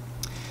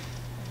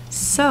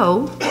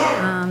 So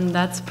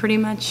that's pretty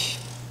much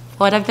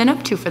what I've been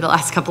up to for the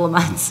last couple of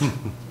months.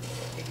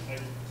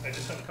 I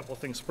just have a couple of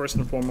things. First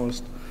and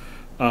foremost,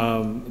 the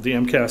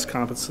MCAS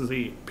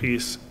competency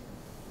piece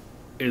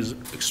is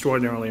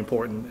extraordinarily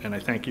important, and I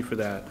thank you for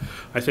that.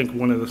 I think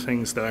one of the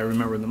things that I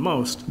remember the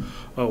most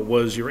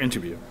was your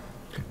interview.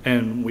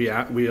 And we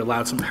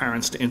allowed some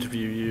parents to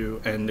interview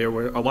you, and there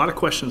were a lot of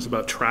questions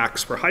about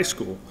tracks for high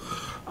school.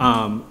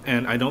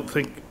 And I don't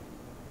think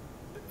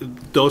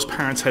those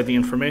parents had the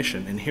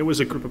information. And here was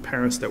a group of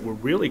parents that were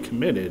really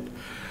committed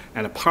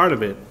and a part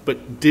of it,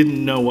 but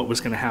didn't know what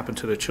was going to happen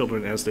to their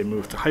children as they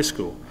moved to high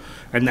school.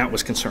 And that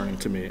was concerning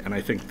to me. And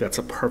I think that's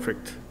a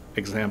perfect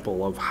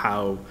example of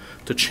how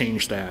to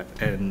change that.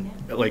 And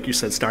like you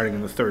said, starting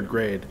in the 3rd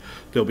grade,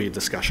 there'll be a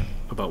discussion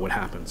about what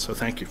happened. So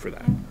thank you for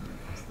that.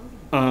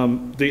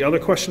 The other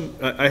question,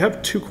 I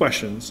have 2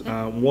 questions.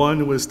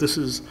 One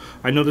was,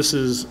 I know this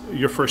is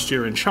your first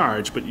year in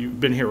charge, but you've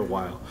been here a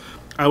while.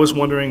 I was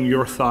wondering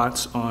your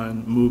thoughts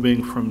on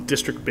moving from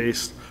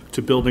district-based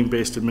to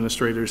building-based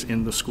administrators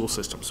in the school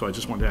system. So I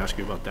just wanted to ask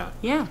you about that.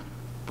 Yeah.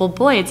 Well,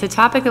 boy, it's a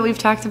topic that we've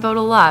talked about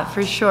a lot,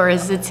 for sure,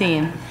 as a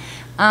team.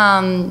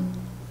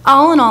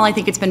 All in all, I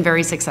think it's been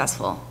very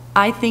successful.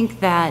 I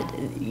think that,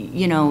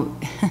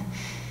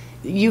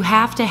 you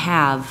have to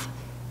have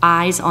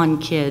eyes on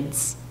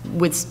kids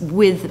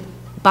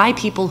by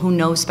people who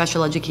know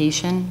special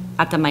education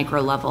at the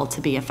micro level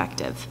to be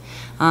effective.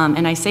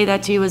 And I say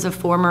that to you as a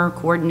former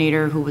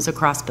coordinator who was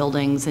across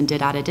buildings and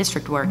did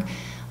out-of-district work.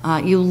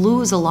 You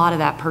lose a lot of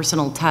that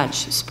personal touch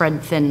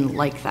spread thin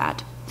like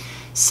that.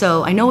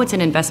 So I know it's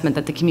an investment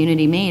that the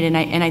community made,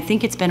 and I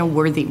think it's been a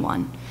worthy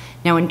one.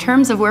 Now, in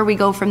terms of where we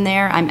go from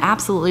there, I'm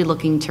absolutely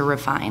looking to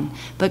refine,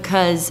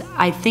 because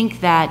I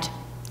think that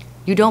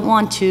you don't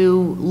want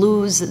to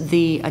lose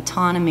the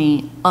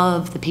autonomy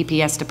of the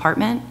PPS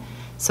department.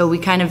 So we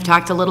kind of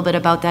talked a little bit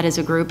about that as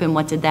a group and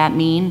what did that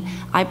mean.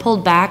 I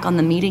pulled back on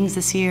the meetings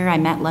this year. I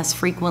met less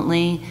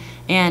frequently,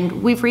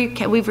 and we've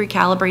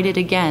recalibrated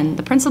again.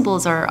 The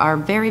principals are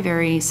very,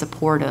 very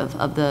supportive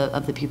of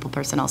the People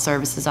Personnel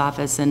Services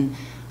Office, and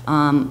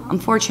I'm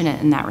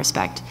fortunate in that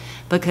respect,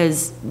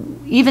 because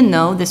even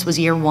though this was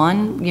year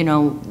one, you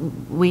know,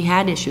 we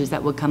had issues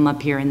that would come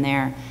up here and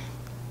there,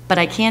 but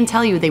I can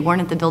tell you they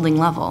weren't at the building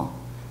level.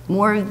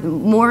 More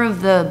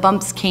of the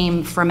bumps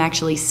came from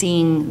actually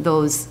seeing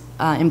those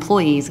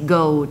employees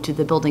go to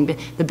the building.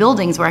 The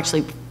buildings were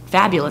actually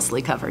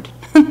fabulously covered.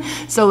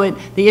 So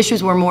the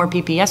issues were more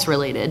PPS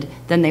related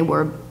than they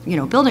were, you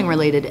know, building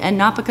related, and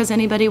not because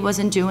anybody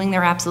wasn't doing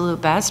their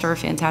absolute best or a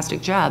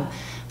fantastic job.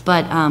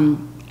 But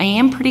I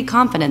am pretty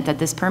confident that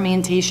this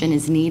permeation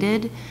is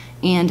needed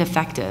and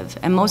effective.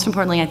 And most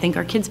importantly, I think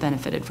our kids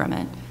benefited from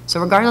it.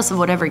 So regardless of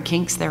whatever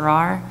kinks there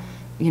are,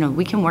 you know,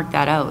 we can work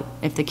that out.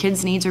 If the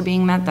kids' needs are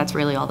being met, that's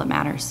really all that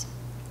matters.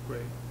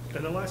 Great.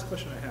 And the last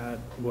question I had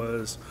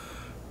was,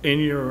 in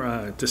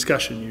your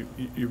discussion,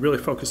 you really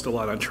focused a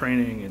lot on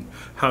training and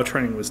how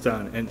training was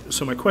done. And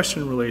so my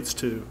question relates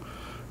to,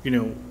 you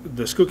know,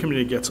 the school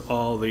committee gets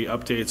all the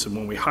updates and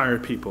when we hire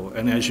people.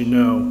 And as you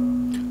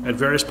know, at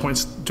various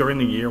points during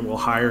the year, we'll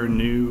hire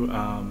new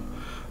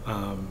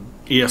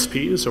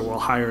ESPs or we'll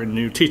hire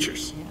new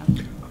teachers.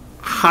 Yeah.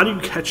 How do you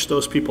catch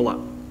those people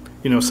up?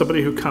 You know,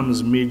 somebody who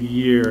comes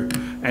mid-year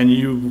and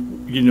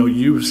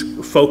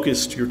you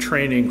focused your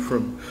training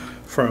from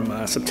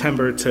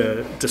September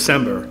to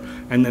December,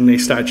 and then they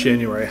start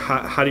January.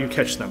 How do you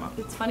catch them up?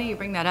 It's funny you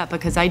bring that up,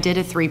 because I did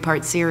a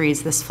 3-part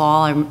series this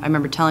fall. I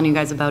remember telling you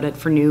guys about it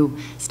for new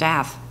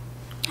staff.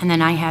 And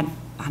then I had,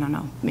 I don't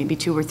know, maybe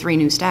 2 or 3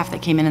 new staff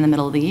that came in the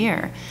middle of the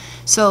year.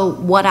 So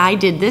what I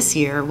did this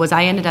year was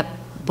I ended up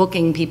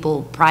booking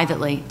people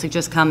privately to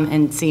just come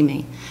and see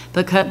me.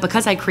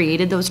 Because I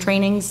created those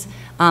trainings,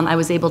 I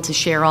was able to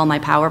share all my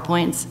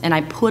PowerPoints, and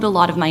I put a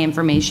lot of my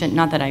information,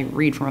 not that I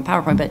read from a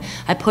PowerPoint, but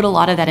I put a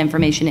lot of that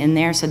information in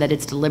there so that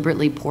it's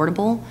deliberately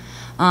portable.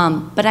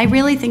 But I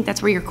really think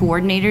that's where your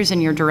coordinators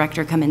and your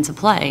director come into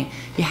play.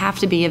 You have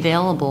to be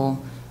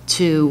available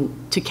to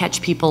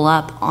catch people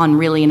up on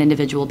really an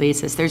individual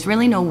basis. There's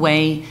really no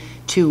way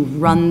to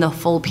run the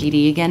full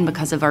PD again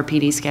because of our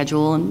PD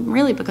schedule, and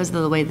really because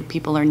of the way that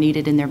people are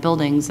needed in their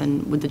buildings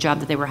and with the job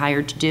that they were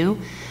hired to do.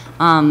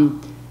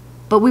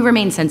 But we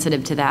remain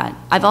sensitive to that.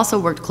 I've also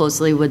worked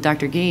closely with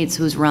Dr. Gates,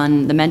 who's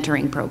run the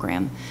mentoring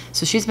program.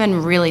 So she's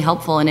been really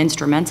helpful and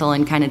instrumental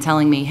in kind of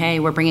telling me, hey,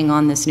 we're bringing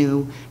on this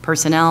new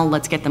personnel,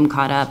 let's get them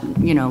caught up,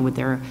 you know, with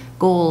their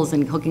goals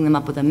and hooking them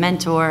up with a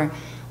mentor.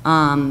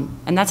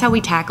 And that's how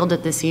we tackled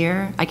it this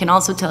year. I can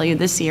also tell you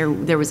this year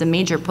there was a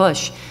major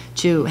push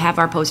to have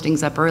our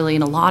postings up early,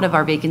 and a lot of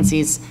our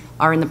vacancies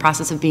are in the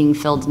process of being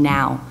filled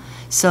now.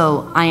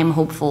 So I am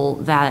hopeful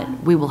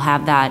that we will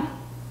have that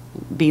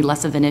be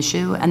less of an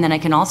issue. And then I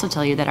can also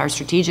tell you that our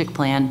strategic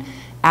plan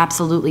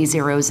absolutely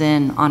zeroes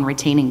in on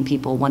retaining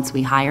people once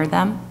we hire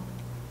them.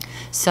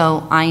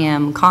 So I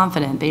am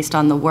confident, based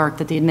on the work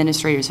that the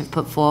administrators have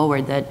put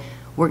forward, that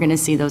we're going to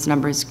see those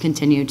numbers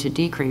continue to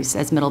decrease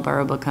as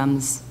Middleborough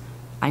becomes,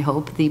 I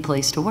hope, the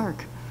place to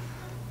work.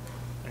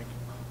 Thank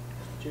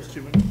you. Just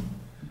 2 minutes.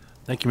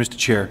 Thank you, Mr.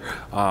 Chair.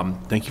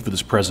 Thank you for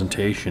this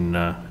presentation.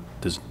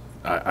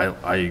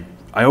 I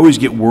always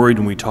get worried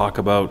when we talk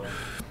about,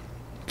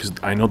 because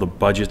I know the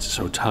budget's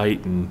so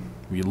tight and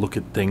we look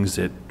at things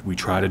that we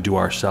try to do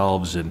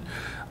ourselves, and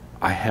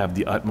I have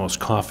the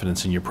utmost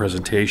confidence in your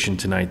presentation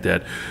tonight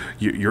that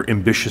your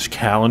ambitious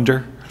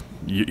calendar,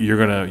 you're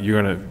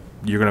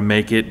gonna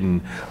make it.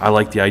 And I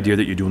like the idea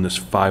that you're doing this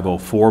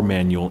 504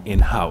 manual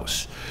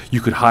in-house. You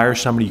could hire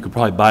somebody, you could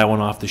probably buy one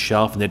off the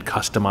shelf and they'd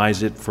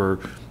customize it for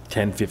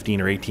 10,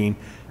 15, or 18.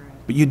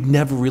 But you'd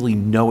never really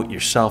know it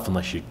yourself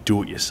unless you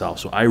do it yourself.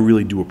 So I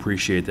really do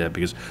appreciate that,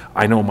 because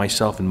I know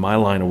myself in my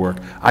line of work,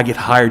 I get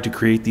hired to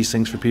create these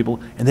things for people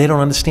and they don't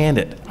understand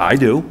it. I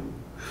do.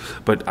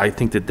 But I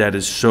think that that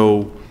is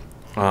so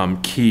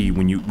key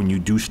when you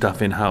do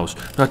stuff in-house.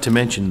 Not to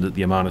mention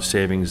the amount of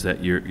savings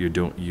that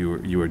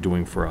you are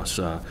doing for us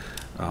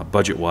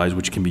budget-wise,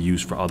 which can be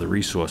used for other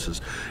resources.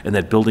 And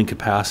that building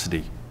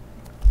capacity,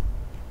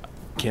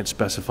 can't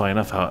specify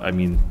enough how, I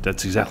mean,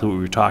 that's exactly what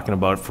we were talking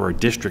about for a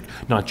district,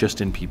 not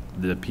just in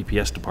the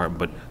PPS department,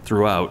 but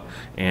throughout.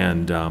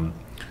 And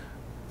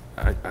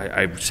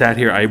I sat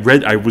here,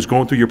 I was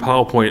going through your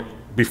PowerPoint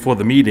before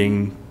the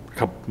meeting,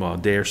 a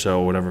day or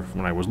so, whatever,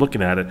 when I was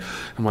looking at it.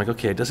 I'm like,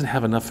 okay, it doesn't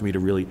have enough for me to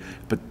really,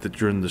 but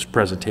during this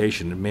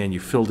presentation, man, you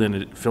filled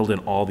in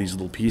all these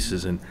little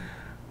pieces, and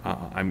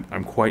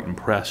I'm quite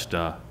impressed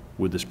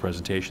with this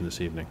presentation this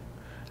evening.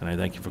 And I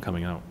thank you for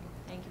coming out.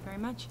 Thank you very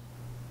much.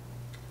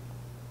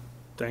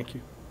 Thank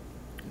you.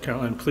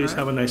 Caroline, please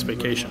have a nice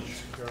vacation.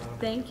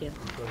 Thank you.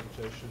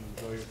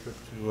 Enjoy your trip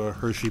to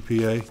Hershey,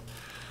 PA.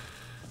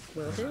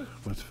 Will do.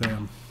 With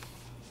fam.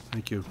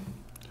 Thank you.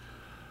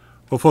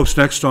 Well, folks,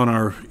 next on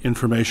our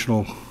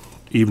informational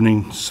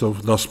evening so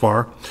thus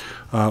far,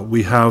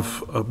 we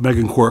have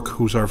Megan Quirk,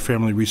 who's our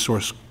Family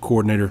Resource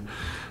Coordinator,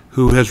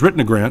 who has written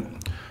a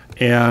grant,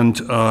 and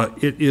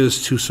it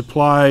is to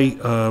supply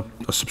a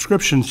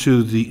subscription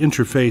to the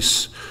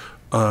interface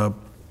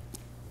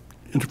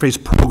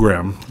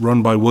program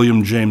run by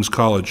William James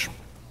College.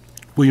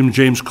 William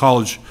James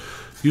College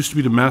used to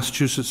be the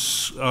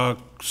Massachusetts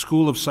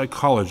School of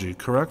Psychology,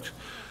 correct?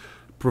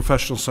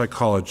 Professional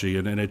Psychology,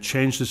 and it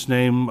changed its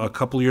name a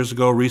couple years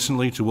ago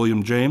recently to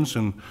William James,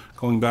 and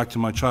going back to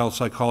my child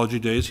psychology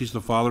days, he's the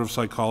father of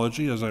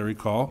psychology, as I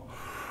recall.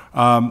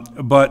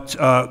 But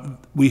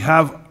we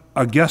have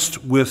a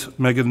guest with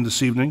Megan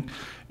this evening,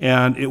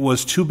 and it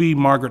was to be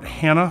Margaret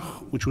Hanna,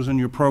 which was in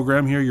your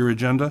program here, your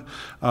agenda,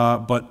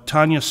 but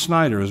Tanya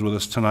Snyder is with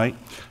us tonight,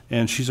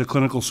 and she's a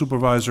clinical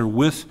supervisor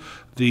with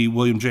the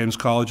William James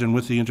College and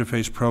with the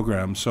Interface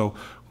program. So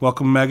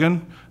welcome,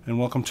 Megan, and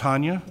welcome,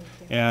 Tanya.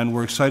 And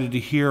we're excited to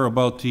hear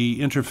about the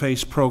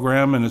Interface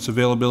program and its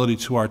availability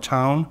to our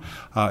town.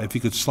 If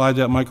you could slide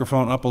that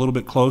microphone up a little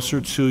bit closer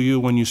to you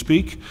when you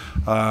speak,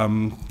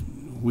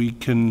 we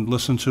can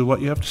listen to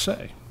what you have to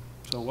say.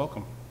 So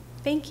welcome.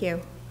 Thank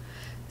you.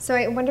 So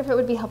I wonder if it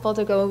would be helpful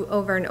to go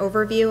over an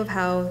overview of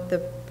how the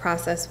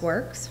process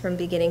works from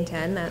beginning to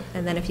end,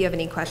 and then if you have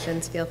any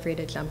questions, feel free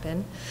to jump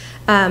in.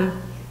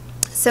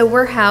 So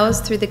we're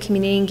housed through the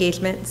Community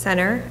Engagement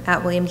Center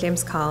at William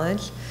James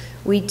College.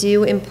 We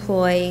do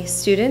employ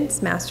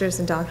students, master's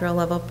and doctoral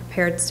level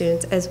prepared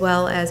students, as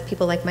well as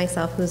people like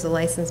myself, who's a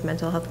licensed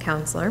mental health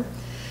counselor.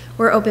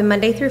 We're open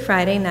Monday through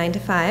Friday, 9 to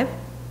 5.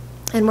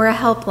 And we're a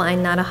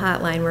helpline, not a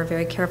hotline. We're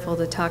very careful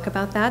to talk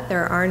about that.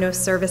 There are no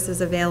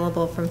services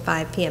available from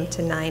 5 p.m.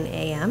 to 9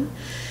 a.m.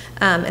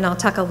 And I'll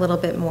talk a little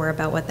bit more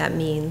about what that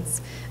means.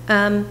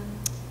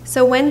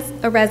 So when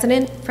a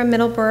resident from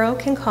Middleborough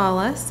can call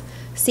us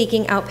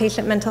seeking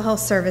outpatient mental health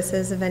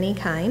services of any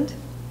kind,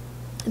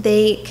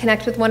 they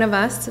connect with one of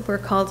us. We're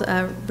called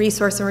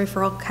resource and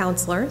referral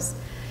counselors.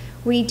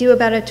 We do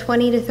about a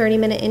 20 to 30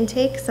 minute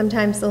intake,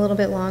 sometimes a little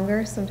bit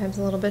longer, sometimes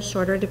a little bit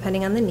shorter,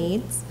 depending on the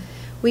needs.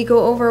 We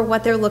go over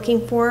what they're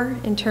looking for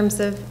in terms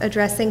of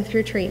addressing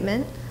through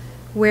treatment,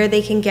 where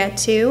they can get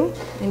to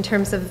in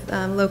terms of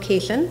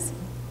locations,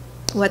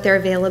 what their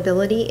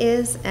availability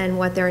is, and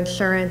what their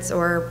insurance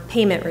or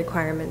payment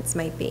requirements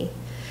might be.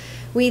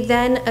 We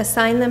then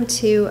assign them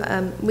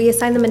to, we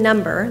assign them a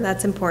number,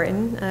 that's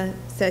important,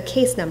 it's a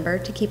case number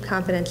to keep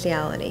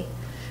confidentiality.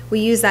 We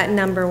use that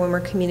number when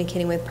we're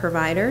communicating with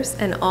providers,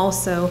 and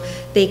also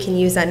they can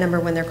use that number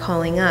when they're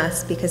calling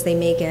us because they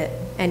may get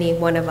any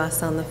one of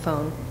us on the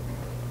phone.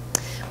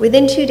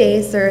 Within 2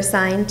 days, they're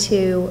assigned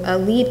to a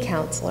lead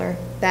counselor.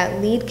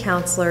 That lead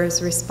counselor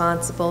is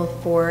responsible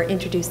for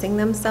introducing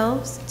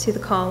themselves to the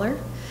caller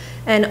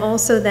and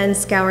also then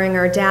scouring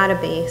our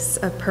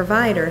database of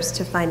providers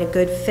to find a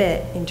good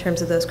fit in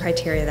terms of those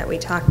criteria that we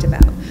talked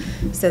about.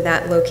 So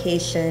that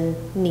location,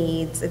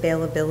 needs,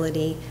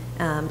 availability,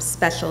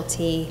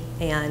 specialty,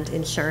 and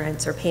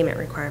insurance or payment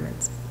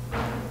requirements.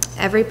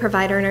 Every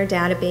provider in our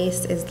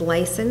database is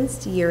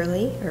licensed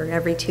yearly or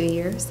every 2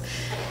 years,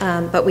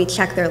 but we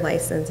check their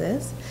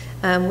licenses.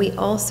 We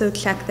also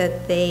check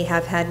that they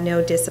have had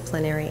no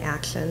disciplinary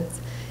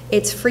actions.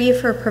 It's free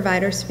for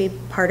providers to be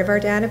part of our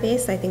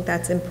database. I think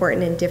that's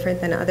important and different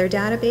than other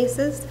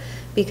databases,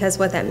 because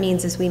what that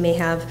means is we may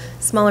have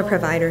smaller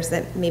providers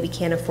that maybe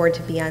can't afford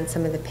to be on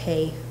some of the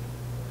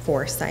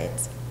pay-for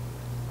sites.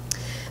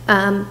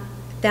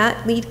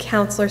 That lead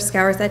counselor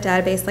scours that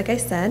database, like I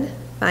said,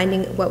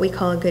 finding what we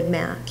call a good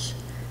match.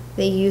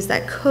 They use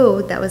that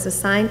code that was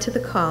assigned to the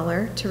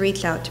caller to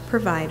reach out to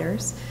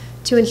providers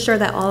to ensure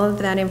that all of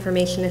that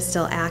information is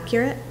still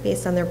accurate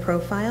based on their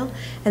profile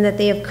and that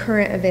they have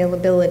current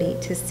availability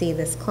to see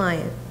this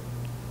client.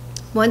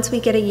 Once we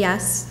get a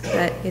yes,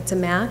 that it's a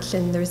match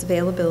and there's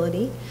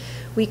availability,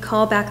 we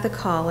call back the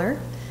caller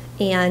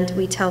and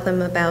we tell them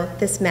about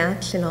this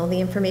match and all the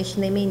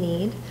information they may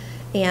need,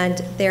 and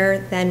they're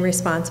then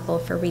responsible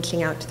for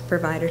reaching out to the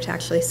provider to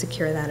actually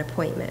secure that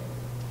appointment.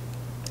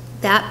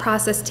 That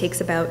process takes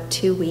about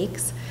 2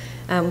 weeks.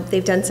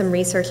 They've done some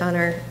research on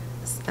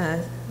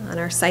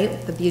our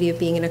site. The beauty of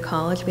being in a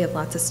college, we have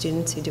lots of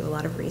students who do a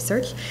lot of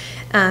research.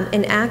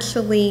 And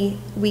actually,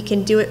 we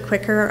can do it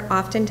quicker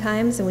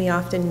oftentimes, and we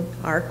often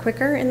are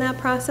quicker in that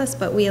process,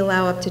 but we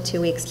allow up to 2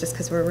 weeks just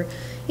because we're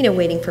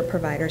waiting for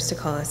providers to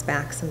call us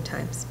back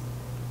sometimes.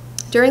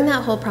 During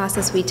that whole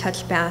process, we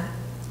touch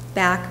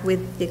back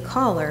with the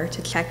caller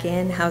to check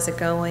in, how's it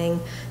going,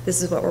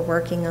 this is what we're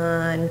working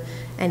on,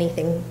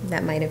 anything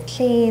that might have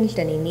changed,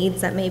 any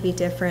needs that may be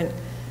different.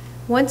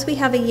 Once we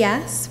have a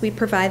yes, we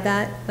provide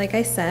that, like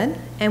I said,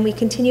 and we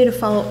continue to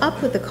follow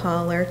up with the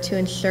caller to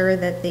ensure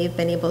that they've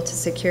been able to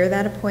secure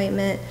that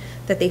appointment,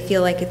 that they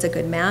feel like it's a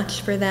good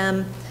match for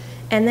them.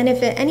 And then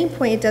if at any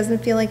point it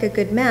doesn't feel like a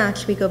good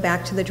match, we go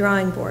back to the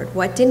drawing board.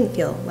 What didn't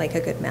feel like a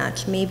good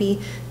match?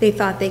 Maybe they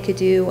thought they could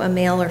do a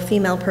male or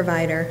female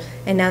provider,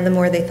 and now the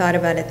more they thought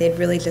about it, they'd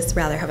really just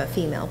rather have a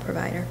female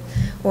provider.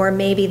 Or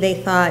maybe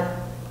they thought,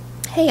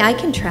 hey, I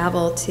can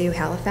travel to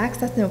Halifax,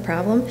 that's no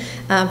problem,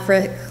 for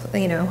a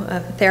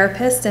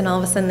therapist, and all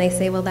of a sudden they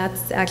say, well,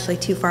 that's actually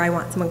too far, I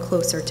want someone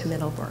closer to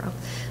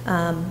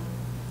Middleborough.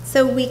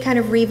 So we kind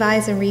of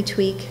revise and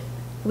retweak.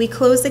 We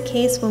close the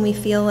case when we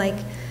feel like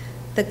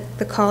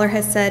the caller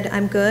has said,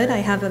 I'm good, I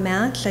have a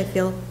match, I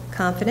feel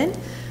confident.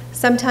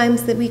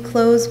 Sometimes that we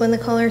close when the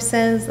caller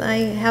says, I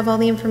have all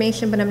the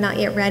information, but I'm not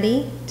yet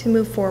ready to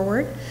move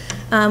forward.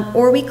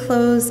 Or we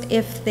close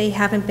if they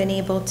haven't been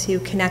able to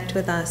connect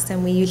with us,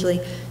 and we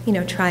usually,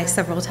 try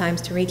several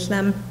times to reach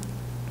them.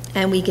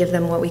 And we give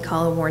them what we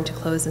call a warrant to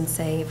close and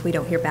say, if we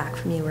don't hear back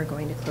from you, we're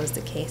going to close the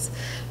case.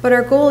 But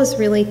our goal is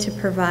really to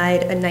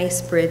provide a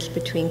nice bridge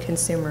between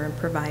consumer and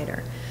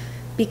provider.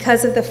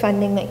 Because of the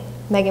funding that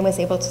Megan was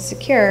able to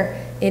secure,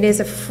 it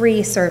is a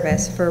free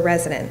service for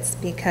residents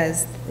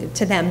because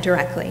to them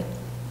directly.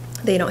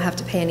 They don't have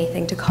to pay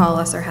anything to call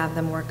us or have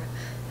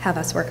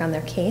us work on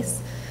their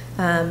case.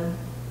 And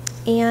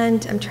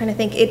I'm trying to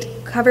think,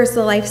 it covers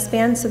the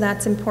lifespan, so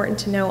that's important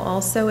to know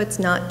also. It's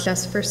not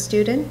just for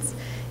students.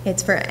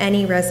 It's for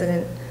any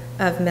resident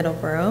of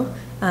Middleborough.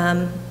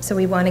 So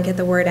we want to get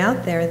the word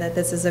out there that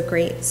this is a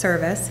great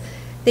service.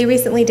 They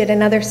recently did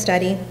another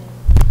study,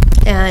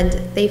 and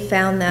they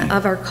found that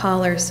of our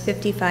callers,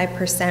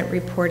 55%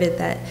 reported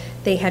that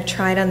they had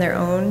tried on their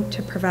own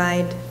to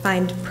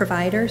find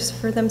providers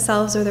for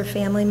themselves or their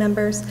family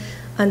members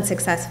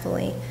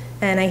unsuccessfully.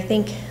 And I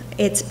think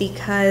it's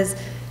because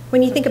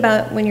when you think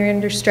about when you're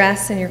under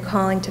stress and you're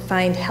calling to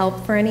find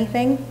help for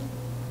anything,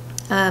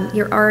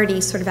 you're already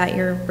sort of at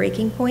your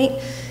breaking point.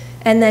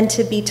 And then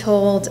to be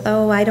told,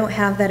 oh, I don't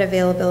have that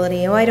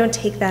availability, oh, I don't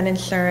take that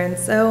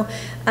insurance, oh,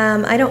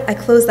 I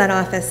closed that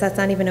office, that's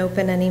not even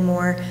open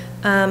anymore.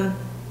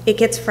 It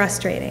gets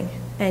frustrating,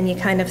 and you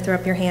kind of throw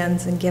up your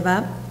hands and give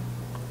up.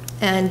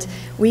 And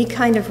we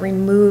kind of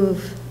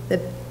remove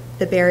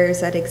the barriers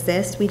that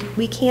exist.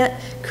 We can't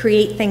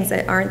create things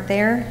that aren't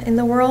there in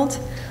the world,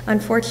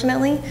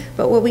 unfortunately,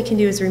 but what we can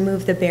do is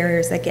remove the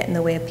barriers that get in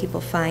the way of people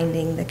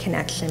finding the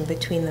connection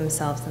between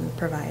themselves and the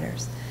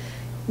providers.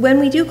 When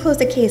we do close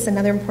a case,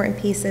 another important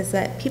piece is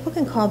that people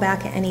can call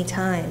back at any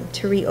time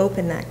to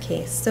reopen that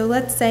case. So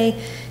let's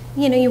say,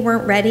 you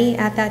weren't ready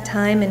at that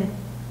time and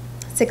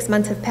 6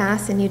 months have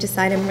passed and you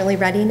decide I'm really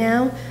ready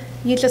now,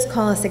 you just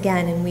call us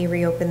again and we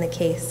reopen the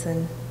case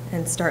and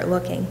start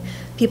looking.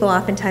 People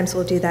oftentimes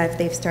will do that if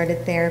they've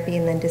started therapy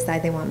and then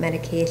decide they want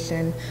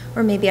medication,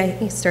 or maybe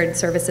I started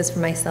services for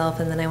myself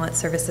and then I want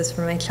services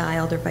for my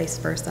child, or vice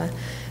versa.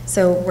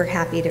 So we're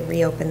happy to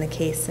reopen the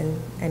case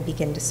and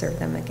begin to serve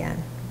them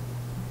again.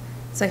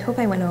 So I hope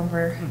I went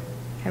over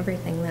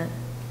everything that.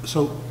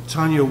 So,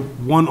 Tanya,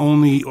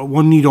 one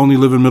need only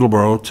live in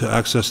Middleborough to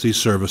access these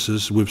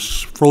services. We've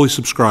fully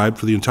subscribed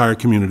for the entire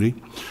community.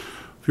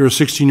 If you're a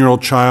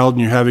 16-year-old child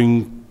and you're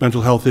having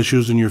mental health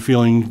issues and you're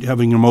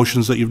having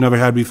emotions that you've never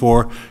had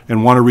before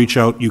and want to reach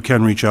out, you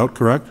can reach out,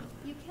 correct?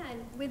 You can.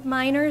 With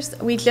minors,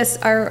 we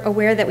just are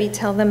aware that we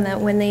tell them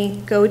that when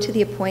they go to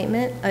the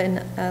appointment,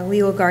 a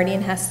legal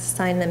guardian has to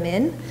sign them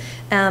in.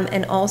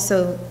 And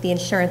also the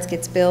insurance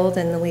gets billed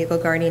and the legal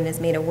guardian is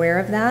made aware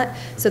of that.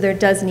 So there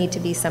does need to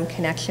be some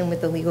connection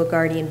with the legal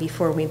guardian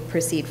before we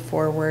proceed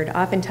forward.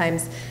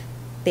 Oftentimes,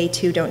 they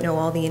too don't know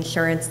all the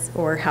insurance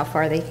or how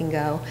far they can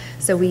go.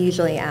 So we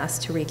usually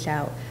ask to reach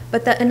out.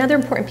 But another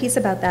important piece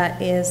about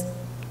that is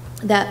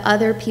that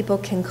other people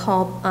can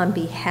call on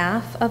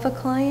behalf of a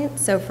client.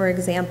 So for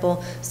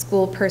example,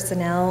 school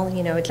personnel,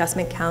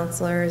 adjustment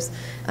counselors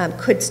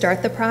could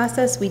start the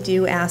process. We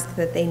do ask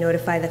that they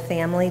notify the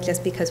family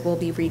just because we'll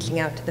be reaching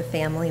out to the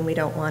family and we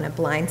don't want to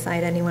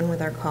blindside anyone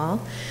with our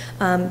call.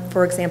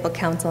 For example,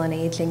 Council on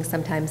Aging,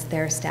 sometimes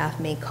their staff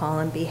may call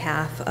on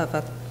behalf of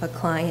a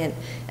client,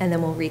 and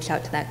then we'll reach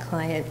out to that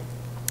client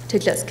to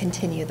just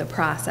continue the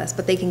process,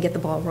 but they can get the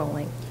ball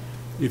rolling.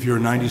 If you're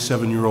a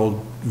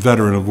 97-year-old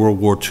veteran of World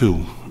War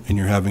II and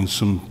you're having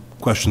some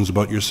questions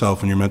about yourself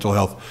and your mental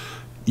health,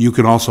 you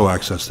can also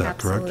access that,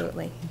 correct?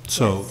 Absolutely.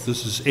 So yes.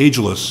 This is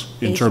ageless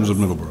in terms of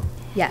Middleborough.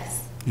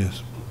 Yes.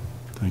 Yes.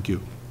 Thank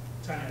you.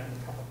 I have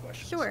a couple of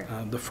questions. Sure.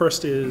 The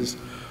first is,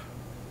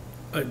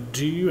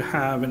 do you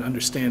have an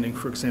understanding,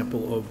 for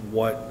example, of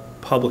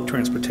what public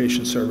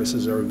transportation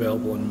services are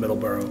available in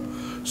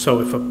Middleborough?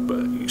 So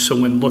so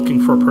when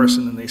looking for a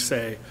person and they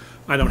say,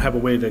 I don't have a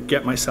way to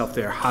get myself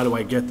there, how do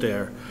I get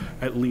there?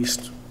 At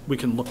least we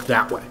can look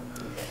that way.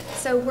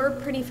 So we're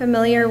pretty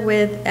familiar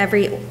with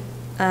every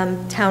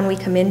town we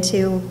come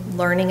into,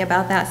 learning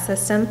about that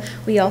system.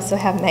 We also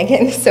have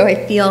Megan, so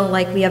I feel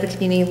like we have a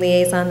community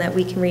liaison that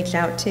we can reach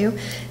out to.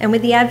 And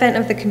with the advent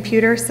of the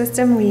computer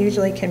system, we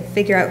usually can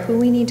figure out who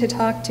we need to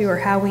talk to or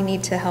how we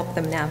need to help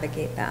them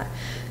navigate that.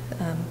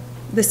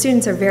 The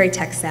students are very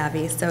tech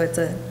savvy, so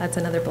that's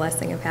another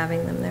blessing of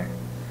having them there.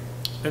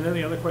 And then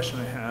the other question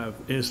I have,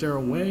 is there a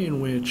way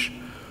in which,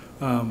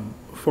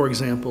 for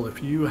example,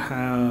 if you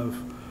have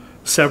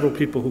several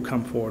people who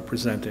come forward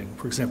presenting,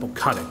 for example,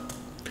 cutting,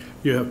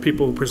 you have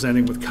people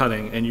presenting with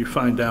cutting and you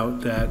find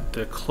out that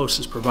the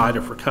closest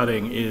provider for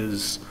cutting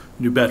is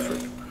New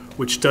Bedford,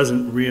 which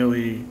doesn't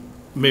really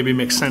maybe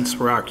make sense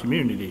for our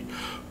community,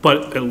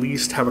 but at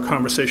least have a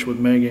conversation with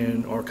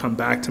Megan or come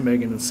back to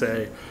Megan and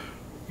say,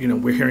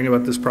 we're hearing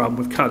about this problem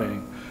with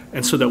cutting.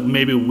 And so that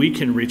maybe we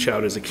can reach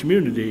out as a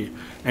community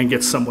and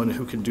get someone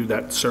who can do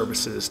that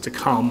services to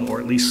come, or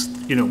at least,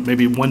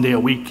 maybe one day a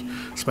week,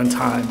 spend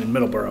time in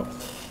Middleborough.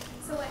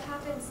 So what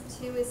happens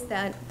too is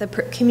that the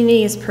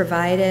community is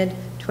provided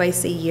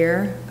twice a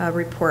year a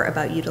report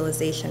about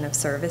utilization of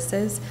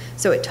services.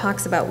 So it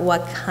talks about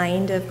what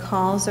kind of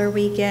calls are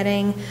we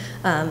getting,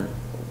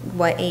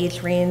 what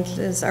age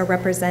ranges are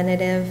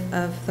representative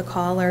of the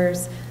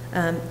callers.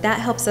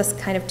 That helps us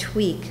kind of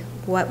tweak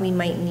what we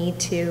might need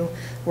to,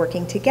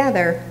 working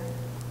together.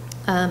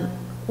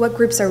 What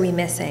groups are we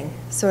missing?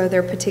 So are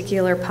there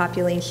particular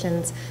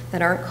populations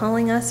that aren't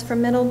calling us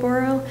from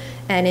Middleborough?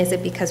 And is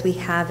it because we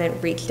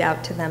haven't reached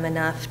out to them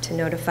enough to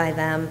notify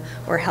them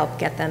or help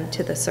get them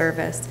to the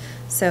service?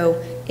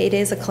 So it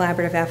is a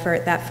collaborative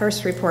effort. That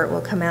first report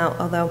will come out,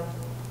 although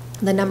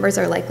the numbers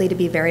are likely to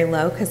be very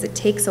low because it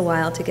takes a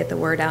while to get the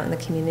word out in the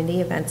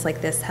community. Events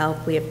like this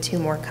help. We have 2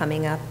 more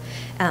coming up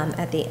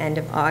at the end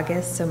of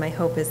August, so my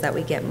hope is that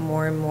we get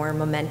more and more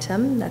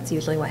momentum. That's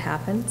usually what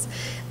happens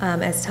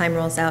as time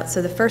rolls out.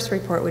 So the first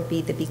report would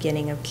be the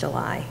beginning of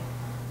July.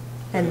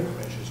 And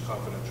information is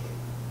confidential.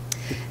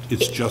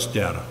 It's just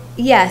data.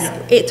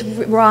 yes, it's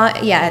raw.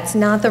 Yeah, it's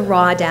not the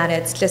raw data.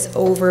 It's just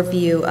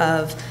overview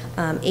of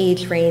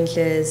age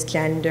ranges,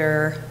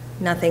 gender,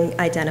 nothing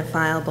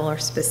identifiable or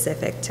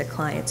specific to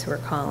clients who are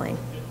calling.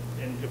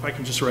 And if I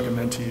can just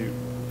recommend to you,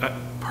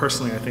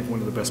 personally, I think one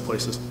of the best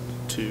places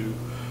to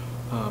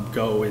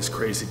go is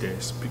Crazy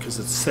Days, because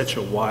it's such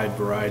a wide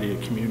variety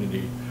of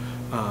community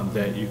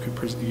that you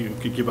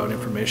could give out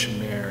information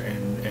there,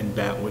 and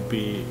that would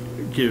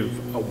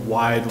give a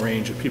wide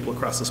range of people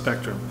across the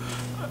spectrum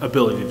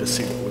ability to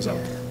see what was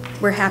out there.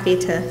 We're happy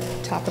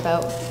to talk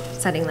about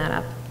setting that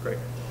up. Great.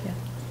 Yeah.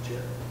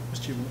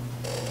 Mr.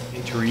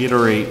 And to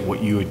reiterate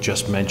what you had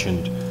just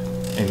mentioned,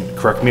 and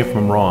correct me if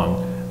I'm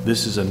wrong,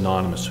 this is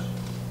anonymous.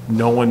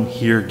 No one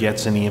here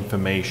gets any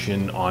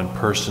information on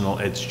personal,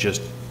 it's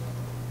just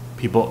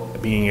people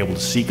being able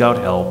to seek out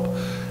help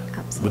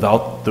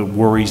without the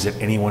worries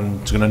that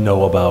anyone's going to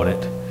know about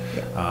it.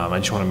 I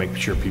just want to make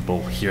sure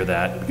people hear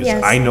that, because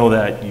Yes. I know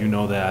that, you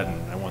know that,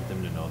 and I want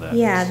them to know that.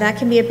 Yeah, that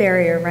can be a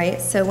barrier, right?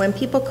 So when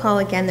people call,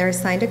 again, they're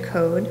assigned a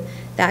code.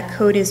 That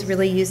code is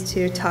really used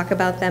to talk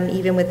about them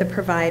even with the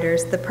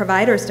providers. The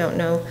providers don't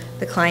know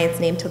the client's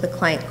name till the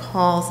client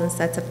calls and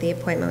sets up the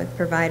appointment with the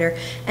provider.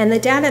 And the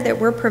data that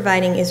we're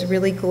providing is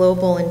really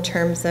global in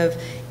terms of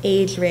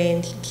age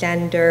range,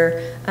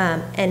 gender,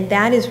 and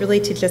that is really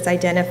to just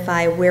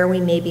identify where we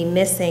may be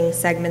missing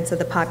segments of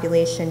the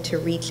population to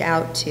reach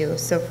out to.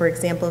 So for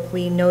example, if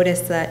we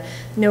notice that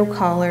no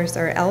callers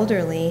are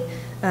elderly,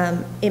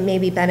 it may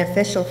be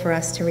beneficial for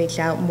us to reach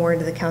out more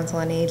to the Council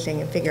on Aging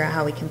and figure out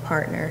how we can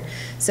partner.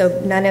 So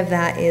none of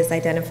that is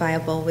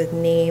identifiable with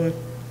name,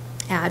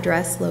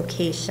 address,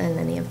 location,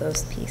 any of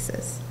those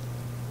pieces.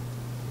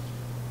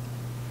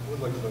 I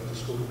would like to let the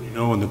school committee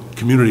know and the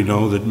community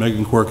know that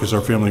Megan Quirk is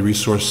our Family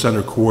Resource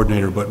Center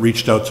coordinator, but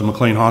reached out to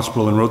McLean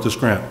Hospital and wrote this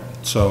grant.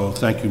 So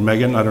thank you,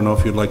 Megan. I don't know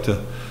if you'd like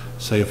to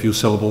say a few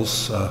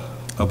syllables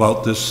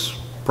about this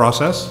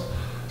process?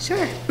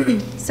 Sure.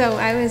 So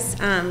I was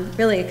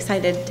really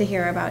excited to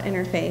hear about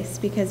Interface,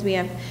 because we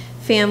have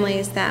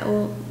families that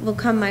will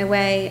come my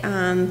way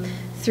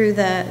through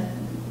the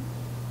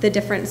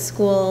different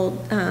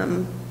school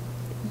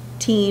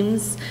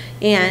teams,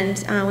 and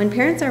when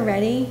parents are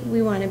ready,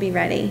 we want to be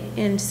ready.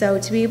 And so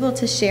to be able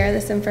to share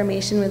this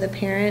information with a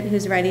parent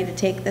who's ready to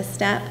take this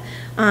step,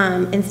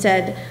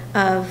 instead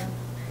of,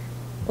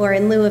 or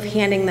in lieu of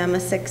handing them a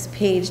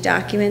 6-page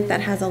document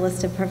that has a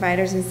list of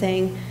providers and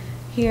saying,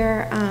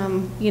 here,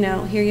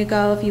 here you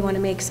go if you want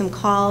to make some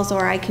calls,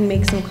 or I can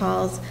make some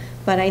calls,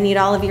 but I need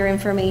all of your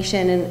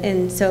information.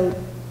 And so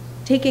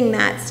taking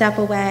that step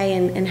away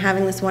and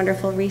having this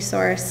wonderful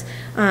resource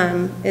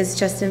is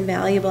just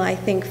invaluable, I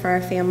think, for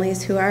our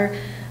families who are,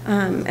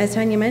 as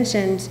Tanya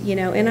mentioned, in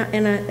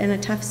a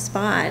tough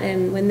spot.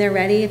 And when they're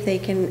ready, if they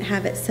can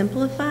have it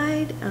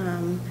simplified,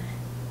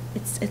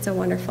 it's a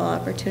wonderful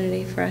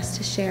opportunity for us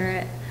to share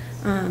it.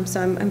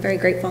 So I'm very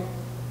grateful.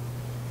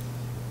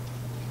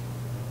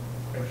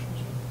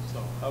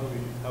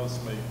 How does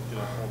somebody get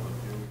a hold of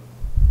you?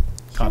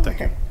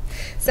 Contact you.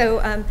 So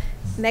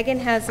Megan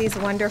has these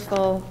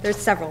wonderful, there's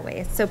several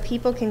ways. So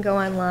people can go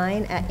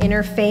online at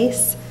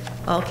interface,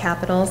 all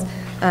capitals,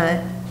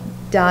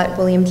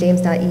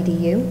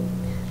 .williamjames.edu.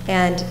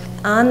 And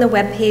on the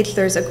webpage,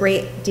 there's a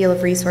great deal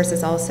of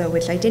resources also,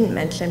 which I didn't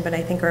mention, but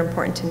I think are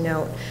important to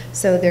note.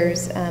 So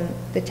there's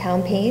the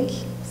town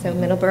page. So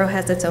Middleborough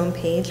has its own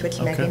page, which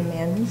Megan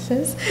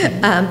manages.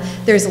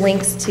 There's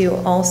links to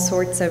all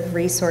sorts of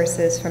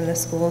resources, from the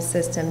school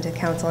system to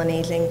Council on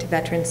Aging to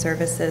Veteran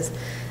Services,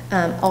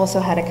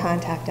 also how to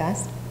contact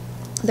us.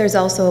 There's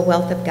also a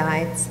wealth of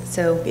guides.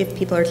 So if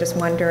people are just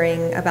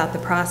wondering about the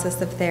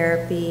process of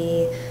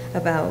therapy,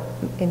 about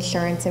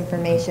insurance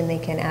information, they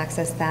can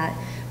access that.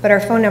 But our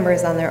phone number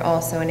is on there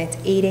also, and it's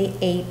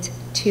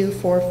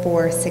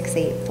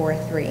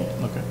 888-244-6843.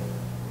 Okay.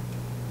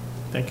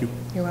 Thank you.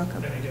 You're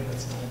welcome. And again,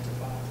 that's 9 to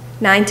 5.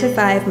 9 to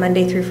 5,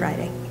 Monday through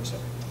Friday.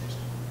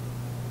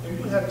 Have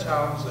you had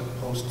towns that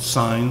post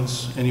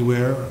signs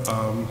anywhere,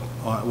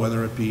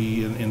 whether it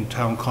be in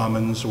town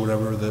commons or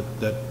whatever,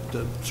 that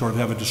to sort of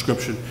have a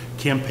description,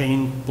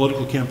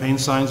 political campaign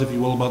signs, if you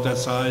will, about that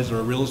size, or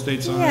a real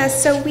estate sign? Yeah,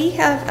 so we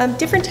have,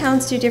 different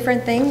towns do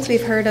different things.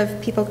 We've heard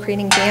of people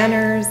creating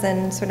banners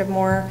and sort of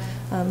more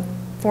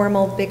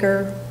formal,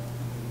 bigger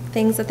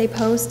things that they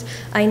post.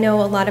 I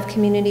know a lot of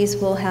communities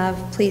will have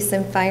police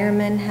and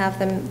firemen have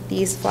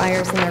these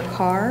flyers in their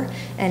car,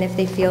 and if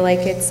they feel like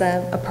it's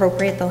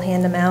appropriate, they'll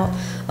hand them out.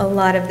 A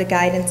lot of the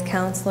guidance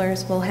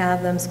counselors will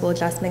have them, school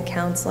adjustment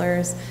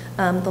counselors.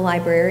 The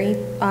library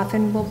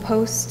often will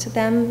post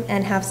them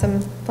and have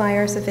some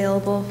flyers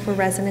available for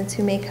residents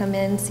who may come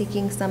in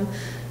seeking some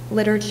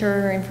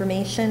literature or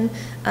information.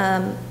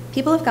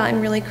 People have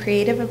gotten really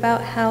creative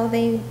about how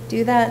they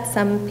do that.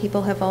 Some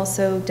people have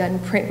also done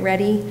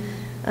print-ready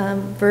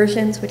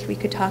versions, which we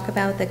could talk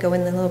about, that go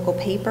in the local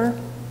paper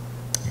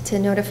to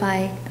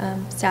notify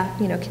staff,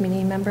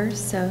 community members.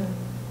 So,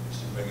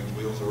 Megan's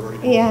wheels are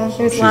already. yeah,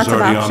 there's She's lots of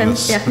already on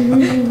options. this.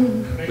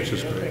 Yeah. Which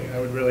is The great. thing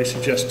I would really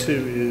suggest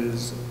too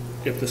is,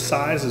 if the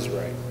size is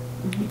right,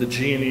 the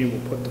G&E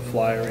will put the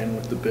flyer in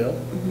with the bill,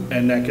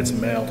 and that gets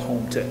mailed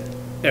home to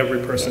every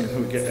person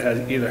who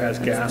either has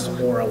gas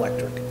or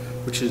electric,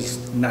 which is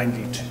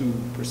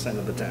 92%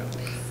 of the town.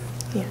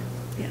 Yeah.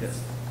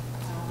 Yes.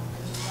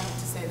 I just wanted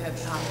to say that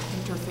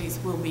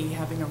Interface will be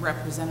having a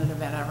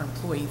representative at our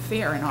employee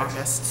fair in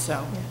August,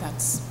 so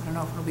that's, I don't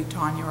know if it'll be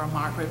Tanya or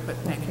Margaret,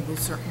 but Megan will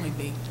certainly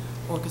be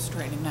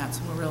orchestrating that,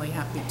 so we're really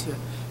happy to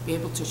be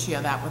able to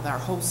share that with our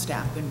whole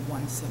staff in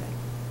one sitting.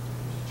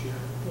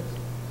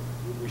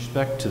 With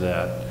respect to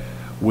that,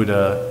 would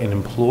an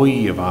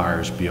employee of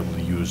ours be able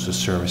to use the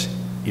service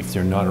if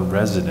they're not a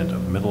resident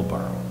of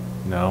Middleborough?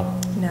 No?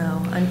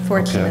 No,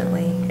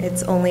 unfortunately,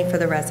 it's only for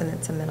the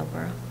residents of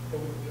Middleborough.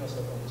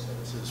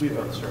 We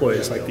have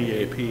employees like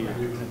the AP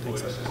and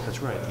things like that. That's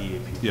right, the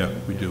EAP. Yeah,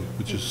 we do,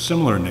 which is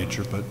similar in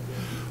nature, but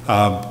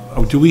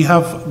do we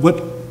have,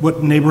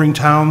 what neighboring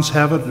towns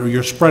have it, or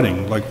you're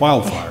spreading like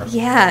wildfire?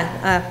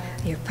 Yeah,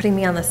 you're putting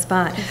me on the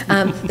spot.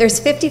 There's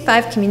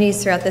 55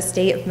 communities throughout the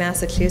state of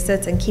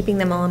Massachusetts, and keeping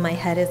them all in my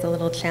head is a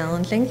little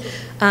challenging.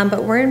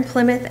 But we're in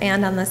Plymouth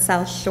and on the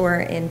South Shore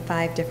in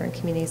 5 different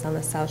communities on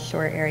the South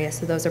Shore area,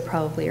 so those are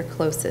probably your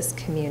closest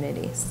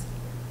communities.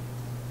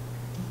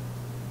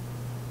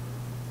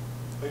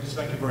 Ladies,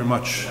 thank you very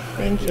much.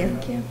 Thank you.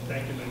 Thank you,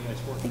 Megan.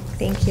 Nice work.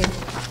 Thank you.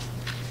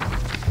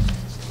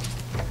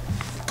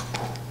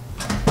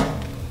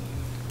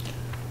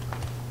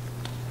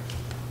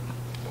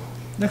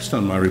 Next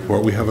on my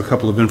report, we have a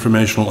couple of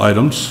informational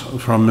items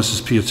from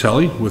Mrs.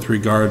 Piatelli with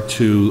regard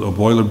to a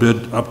boiler bid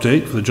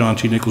update for the John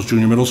T. Nichols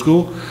Junior Middle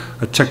School,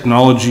 a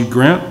technology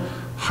grant,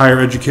 higher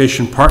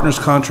education partners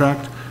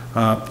contract,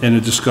 and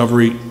a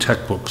Discovery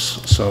Tech Books.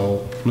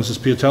 So, Mrs.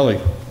 Piatelli.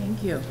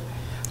 Thank you.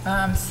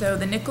 So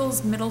the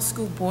Nichols Middle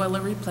School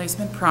Boiler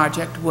Replacement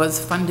Project was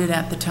funded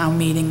at the town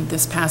meeting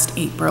this past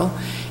April,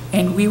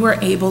 and we were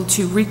able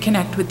to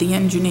reconnect with the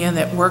engineer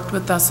that worked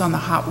with us on the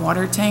hot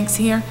water tanks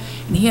here,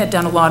 and he had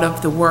done a lot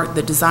of the work,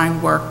 the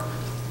design work,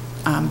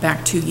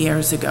 back 2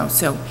 years ago.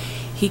 So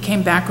he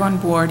came back on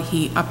board,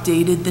 he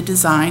updated the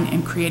design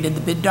and created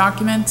the bid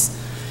documents,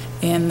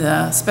 and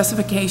the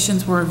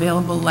specifications were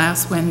available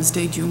last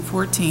Wednesday, June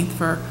 14th,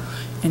 for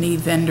any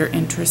vendor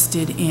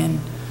interested in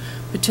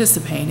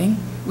participating.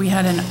 We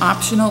had an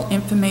optional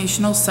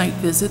informational site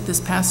visit this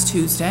past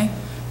Tuesday,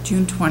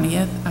 June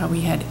 20th.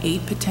 We had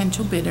 8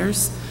 potential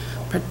bidders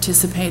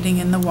participating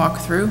in the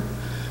walkthrough.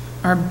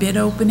 Our bid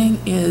opening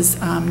is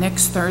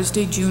next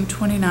Thursday, June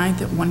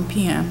 29th at 1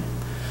 p.m.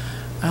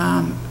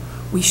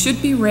 We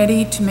should be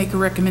ready to make a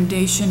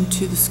recommendation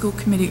to the school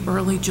committee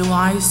early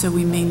July, so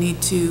we may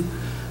need to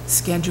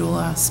schedule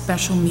a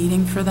special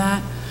meeting for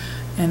that.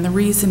 And the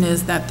reason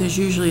is that there's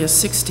usually a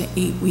 6 to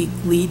 8 week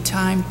lead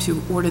time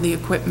to order the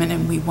equipment,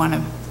 and we want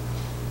to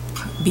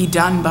be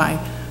done by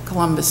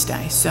Columbus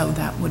Day, so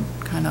that would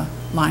kind of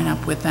line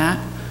up with that.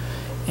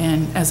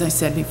 And as I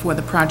said before,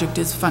 the project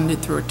is funded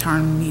through a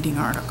town meeting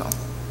article.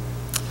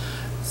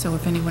 So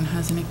if anyone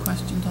has any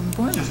questions on the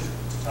boiler.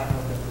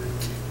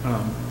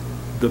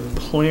 The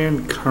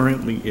plan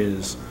currently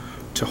is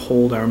to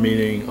hold our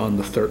meeting on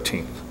the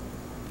 13th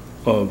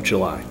of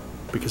July,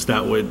 because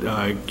that would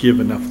give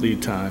enough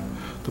lead time.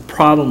 The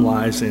problem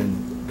lies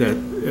in that,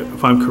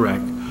 if I'm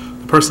correct,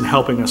 the person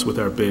helping us with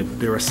our bid,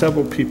 there are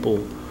several people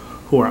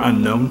who are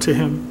unknown to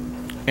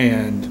him,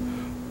 and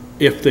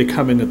if they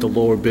come in at the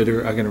lower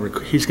bidder,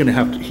 he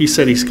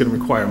said he's going to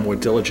require more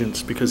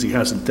diligence because he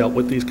hasn't dealt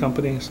with these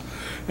companies,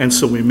 and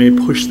so we may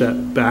push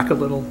that back a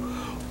little,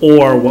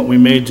 or what we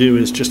may do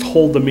is just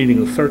hold the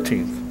meeting the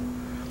 13th,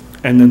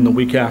 and then the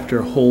week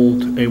after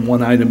hold a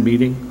one-item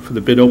meeting for the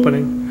bid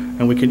opening,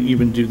 and we can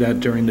even do that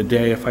during the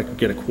day if I could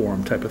get a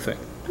quorum type of thing.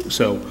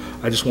 So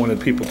I just wanted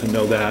people to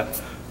know that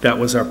that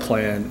was our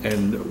plan,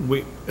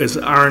 and it's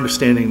our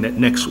understanding that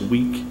next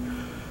week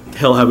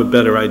he'll have a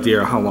better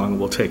idea how long it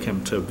will take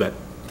him to vet.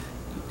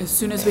 As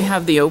soon as we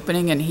have the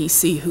opening and he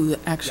see who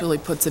actually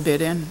puts a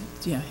bid in,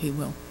 yeah, he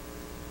will.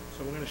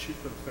 So we're going to shoot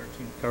for the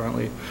 13th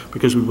currently,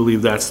 because we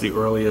believe that's the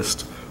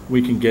earliest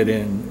we can get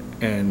in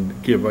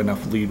and give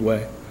enough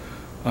leadway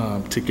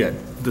to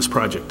get this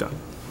project done.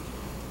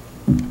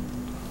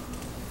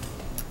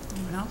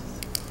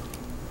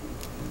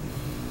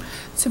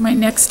 So my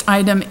next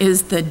item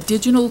is the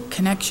Digital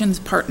Connections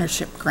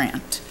Partnership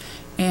Grant.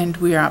 And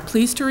we are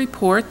pleased to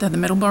report that the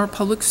Middleborough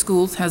Public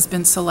Schools has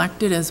been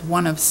selected as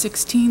one of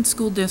 16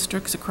 school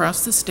districts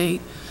across the state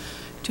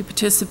to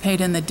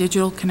participate in the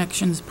Digital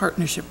Connections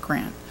Partnership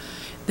Grant.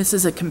 This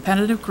is a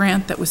competitive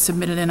grant that was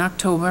submitted in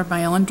October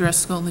by Ellen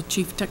Driscoll, the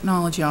Chief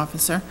Technology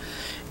Officer,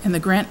 and the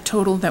grant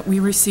total that we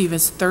receive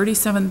is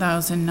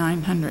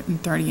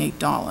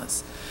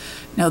 $37,938.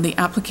 Now, the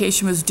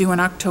application was due in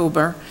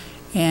October,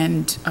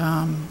 and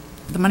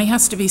the money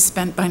has to be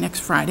spent by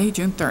next Friday,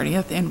 June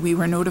 30th, and we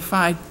were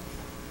notified,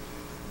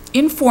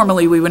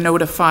 informally, we were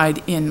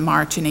notified in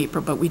March and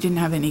April, but we didn't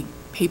have any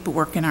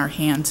paperwork in our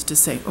hands to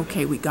say,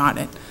 okay, we got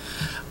it.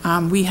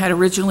 We had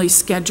originally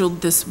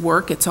scheduled this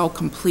work, it's all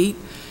complete,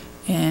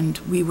 and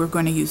we were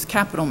going to use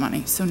capital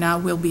money. So now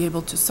we'll be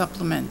able to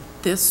supplement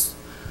this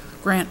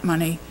grant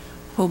money,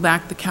 pull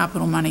back the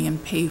capital money,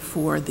 and pay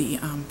for the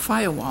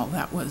firewall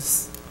that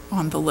was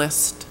on the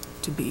list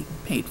to be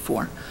paid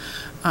for.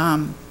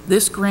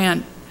 This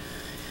grant,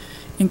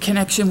 in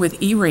connection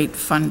with E-rate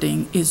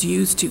funding, is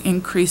used to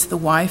increase the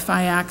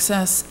Wi-Fi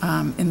access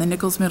in the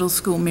Nichols Middle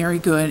School, Mary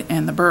Good,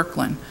 and the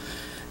Berkland.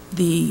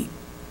 The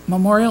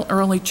Memorial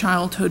Early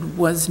Childhood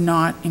was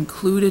not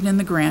included in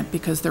the grant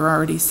because they're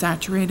already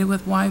saturated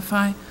with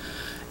Wi-Fi.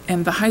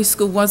 And the high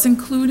school was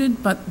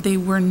included, but they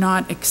were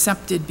not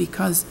accepted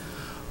because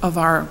of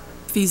our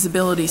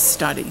feasibility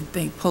study.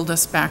 They pulled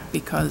us back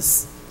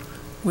because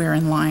we're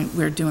in line,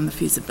 we're doing the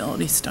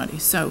feasibility study.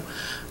 So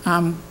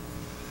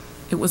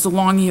it was a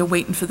long year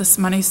waiting for this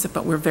money,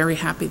 but we're very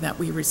happy that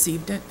we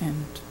received it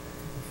and it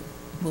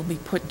will be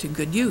put to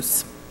good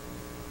use.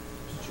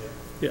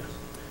 Yes.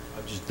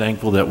 I'm just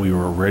thankful that we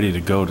were ready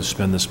to go to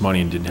spend this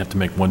money and didn't have to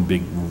make one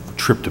big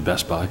trip to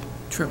Best Buy.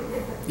 True.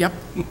 Yep.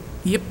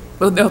 Yep.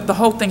 Well, the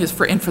whole thing is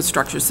for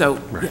infrastructure, so,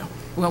 Right. yeah.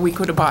 Well, we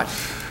could have bought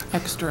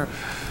extra,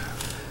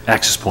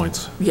 Access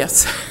points.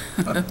 yes.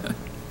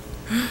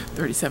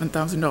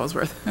 $37,000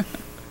 worth.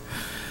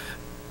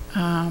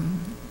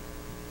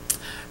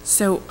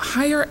 So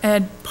higher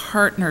ed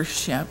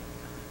partnership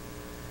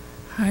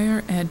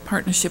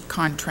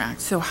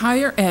contract. So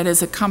Higher Ed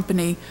is a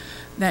company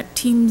that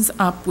teams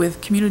up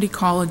with community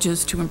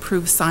colleges to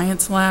improve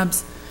science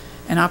labs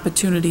and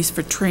opportunities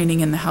for training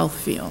in the health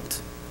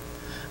field.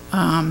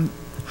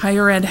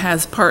 Higher Ed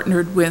has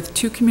partnered with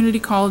 2 community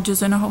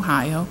colleges in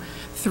Ohio,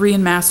 3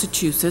 in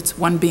Massachusetts,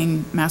 one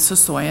being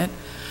Massasoit.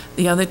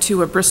 The other 2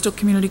 are Bristol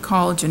Community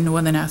College and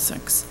Northern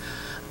Essex.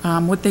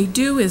 What they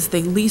do is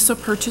they lease or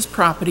purchase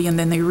property and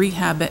then they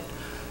rehab it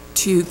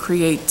to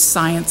create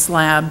science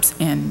labs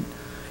in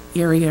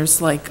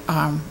areas like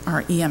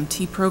our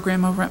EMT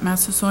program over at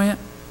Massasoit,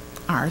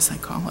 ours I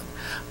call it.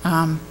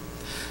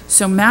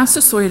 So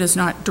Massasoit is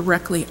not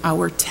directly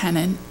our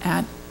tenant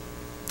at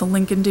the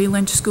Lincoln D.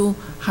 Lynch School.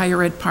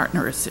 Higher Ed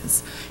Partners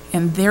is,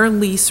 and their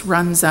lease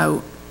runs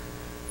out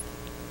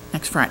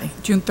next Friday,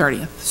 June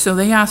 30th. So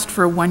they asked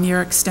for a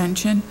 1-year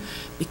extension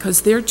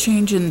because they're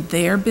changing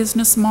their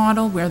business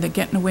model where they're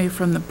getting away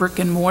from the brick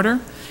and mortar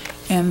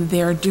and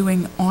they're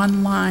doing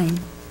online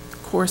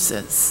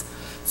courses.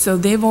 So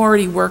they've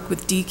already worked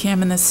with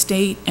DCAM in the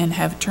state and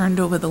have turned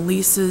over the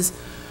leases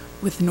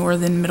with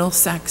Northern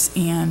Middlesex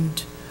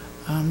and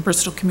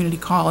Bristol Community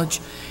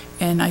College.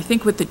 And I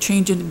think with the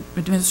change in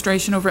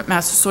administration over at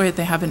Massasoit,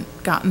 they haven't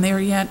gotten there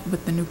yet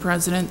with the new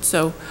president.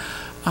 So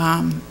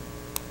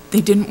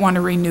they didn't want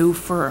to renew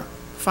for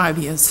 5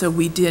 years. So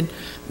we did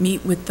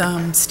meet with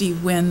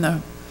Steve Wynn,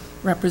 the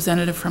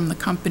representative from the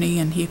company,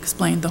 and he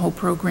explained the whole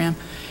program.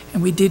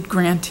 And we did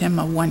grant him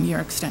a 1-year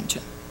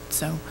extension.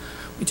 So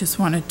we just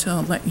wanted to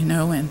let you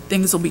know, and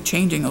things will be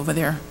changing over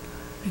there,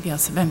 I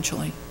guess,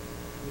 eventually.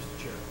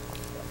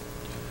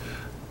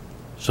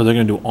 So they're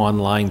going to do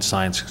online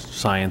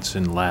science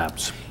in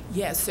labs.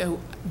 Yeah, so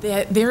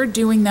they're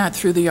doing that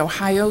through the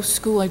Ohio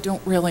school. I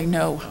don't really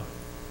know.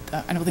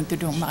 I don't think they're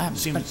doing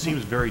labs. It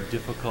seems very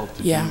difficult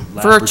to yeah, do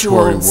laboratory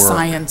virtual work.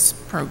 science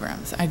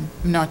programs. I'm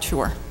not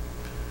sure.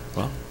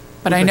 Well,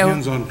 but I know.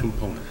 Hands-on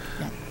component.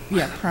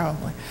 Yeah,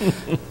 probably.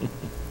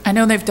 I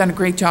know they've done a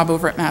great job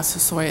over at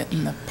Massasoit,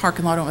 and the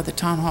parking lot over at the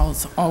town hall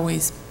is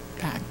always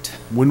packed.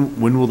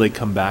 when will they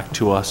come back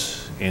to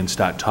us and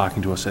start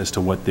talking to us as to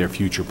what their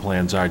future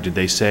plans are? Did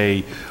they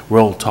say,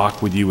 we'll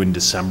talk with you in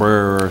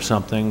December or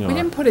something? We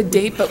didn't put a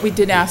date, but we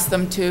did ask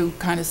them to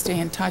kind of stay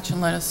in touch and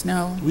let us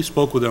know. We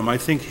spoke with him. I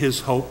think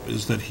his hope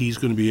is that he's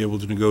going to be able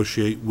to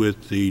negotiate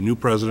with the new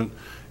president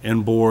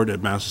and board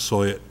at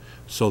Massasoit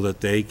so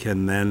that they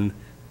can then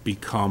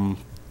become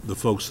the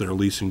folks that are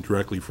leasing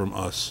directly from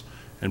us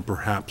and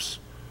perhaps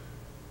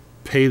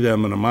pay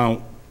them an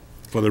amount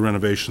for the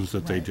renovations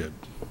that they did.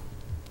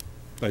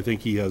 I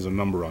think he has a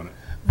number on it.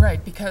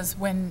 Right, because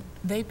when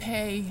they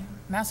pay,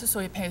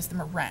 Massasoit pays them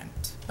a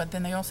rent, but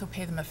then they also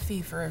pay them a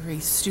fee for every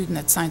student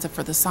that signs up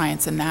for the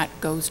science, and that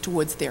goes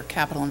towards their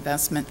capital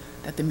investment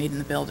that they made in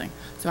the building.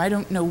 So I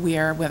don't know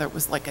whether it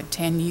was like a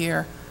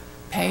 10-year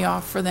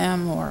payoff for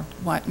them or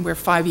what. We're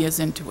 5 years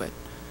into it.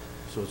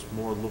 So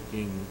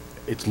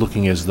it's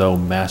looking as though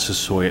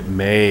Massasoit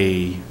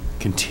may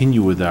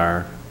continue with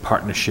our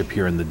partnership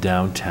here in the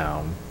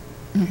downtown,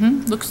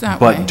 Looks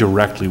that way. but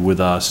directly with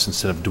us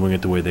instead of doing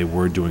it the way they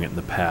were doing it in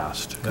the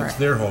past. That's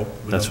their hope.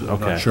 That's- I'm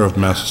okay. not sure if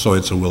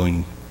Massasoit's a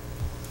willing,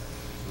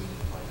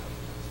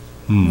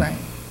 Right.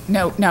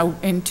 Now,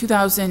 in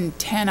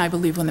 2010, I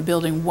believe, when the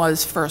building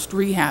was first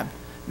rehabbed,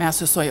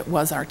 Massasoit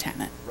was our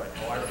tenant.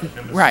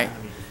 Right.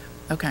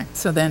 Okay,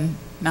 so then,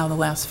 now the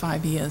last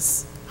 5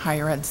 years,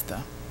 higher ed's the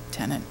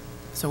tenant.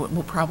 So it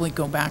will probably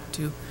go back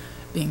to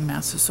being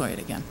Massasoit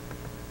again.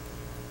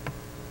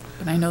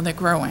 But I know they're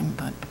growing,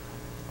 but,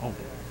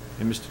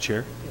 Hey, Mr.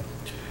 Chair?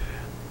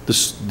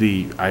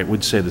 I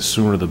would say the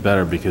sooner the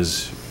better,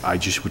 because I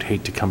just would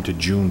hate to come to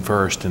June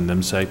 1st and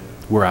them say,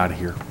 we're out of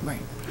here. right.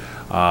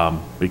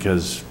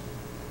 Because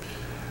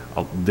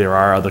there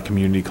are other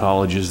community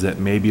colleges that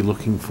may be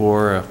looking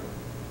for a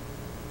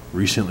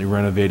recently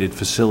renovated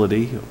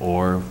facility,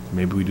 or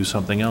maybe we do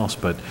something else,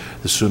 but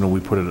the sooner we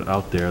put it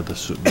out there,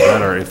 the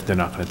better, if they're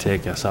not going to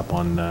take us up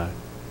on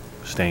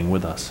staying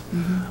with us.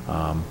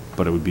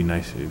 But it would be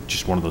nice,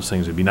 just one of those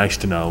things, it'd be nice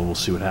to know, we'll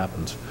see what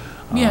happens.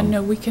 Yeah,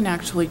 no, we can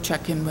actually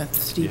check in with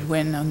Steve Yeah.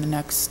 Wynn on the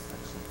next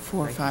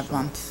 4 or 5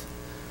 months.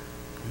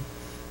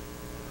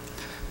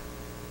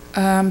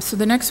 So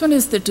the next one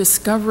is the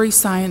Discovery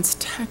Science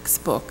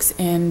textbooks,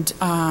 and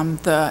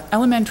the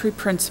elementary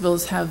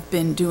principals have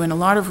been doing a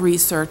lot of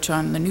research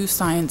on the new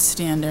science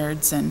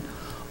standards and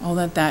all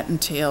that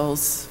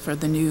entails for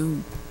the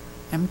new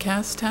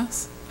MCAS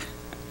test.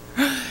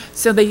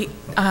 So the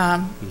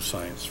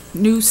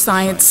new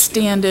science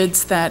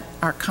standards that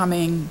are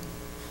coming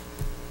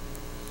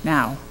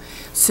now.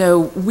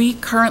 So we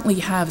currently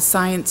have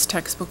science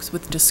textbooks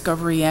with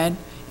Discovery Ed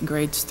in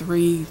grades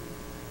 3,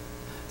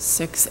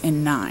 6,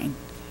 and 9.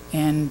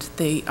 And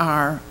they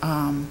are,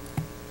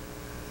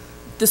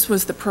 this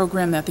was the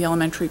program that the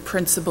elementary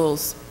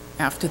principals,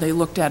 after they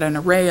looked at an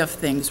array of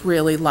things,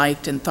 really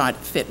liked and thought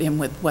fit in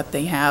with what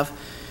they have.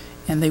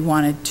 And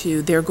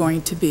they're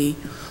going to be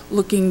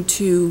looking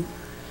to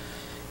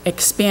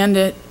expand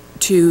it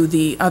to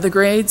the other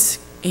grades,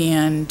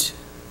 and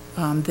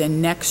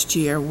then next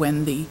year,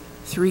 when the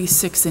 3,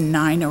 6, and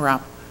 9 are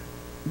up,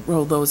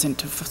 roll those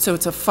into, so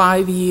it's a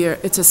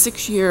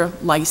 6-year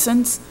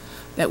license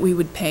that we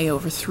would pay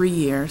over 3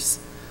 years.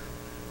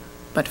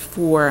 But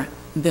for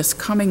this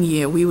coming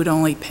year, we would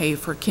only pay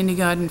for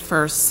kindergarten,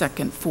 1st,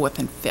 2nd, 4th,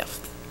 and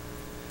 5th.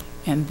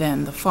 And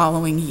then the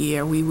following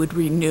year, we would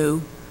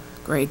renew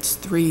grades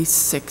 3,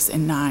 6,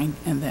 and 9,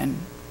 and then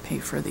pay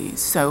for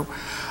these. So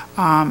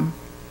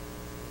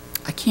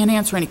I can't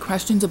answer any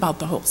questions about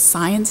the whole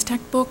science tech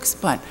books,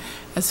 but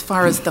as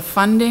far as the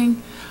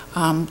funding,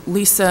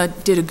 Lisa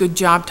did a good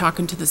job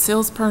talking to the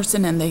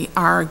salesperson, and they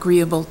are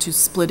agreeable to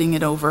splitting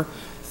it over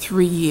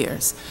 3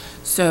 years.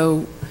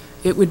 So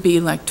it would be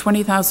like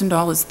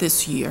 $20,000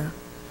 this year,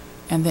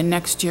 and then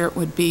next year it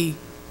would be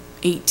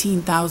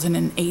 $18,000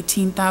 and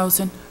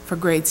 $18,000 for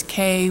grades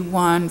K,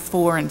 1,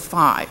 4, and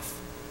 5.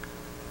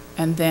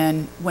 And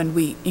then when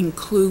we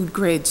include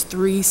grades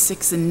 3,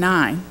 6, and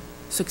 9,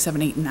 6,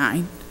 7, 8, and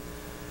 9,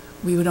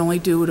 we would only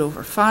do it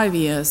over 5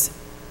 years,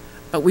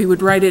 but we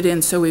would write it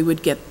in so we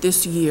would get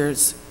this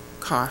year's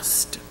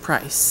cost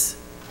price.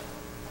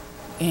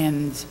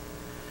 And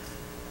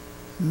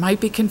might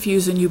be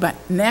confusing you, but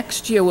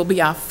next year will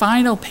be our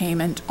final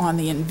payment on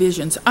the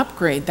Envisions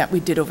upgrade that we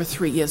did over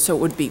 3 years, so it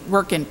would be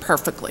working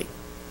perfectly,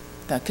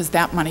 because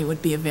that money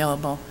would be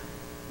available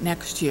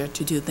next year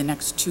to do the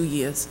next 2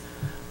 years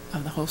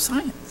of the whole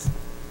science.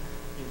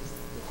 Is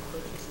the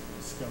purchase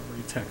of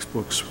Discovery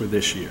textbooks for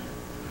this year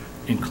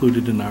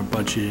included in our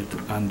budget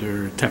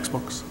under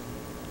textbooks?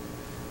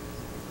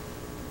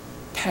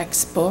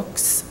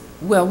 Textbooks,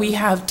 well, we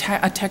have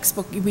a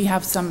textbook, we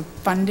have some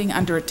funding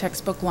under a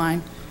textbook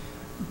line.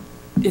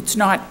 It's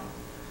not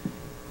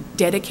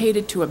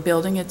dedicated to a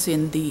building, it's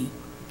in the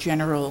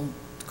general,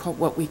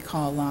 what we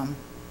call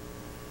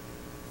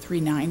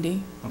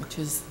 390, which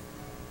is,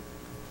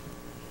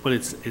 But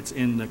it's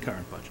in the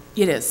current budget.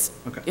 it is.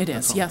 Okay, It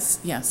that's is, all. yes,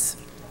 yes.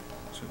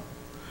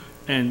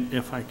 And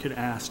if I could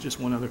ask just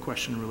one other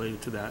question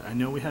related to that. I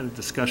know we had a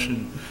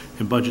discussion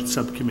in Budget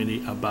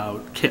Subcommittee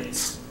about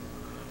kits.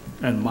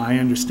 And my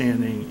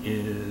understanding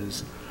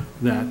is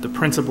that the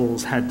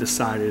principals had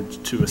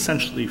decided to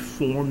essentially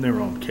form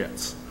their own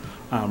kits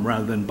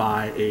rather than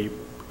buy a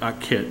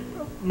kit,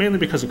 mainly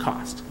because of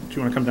cost. Do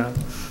you want to come down,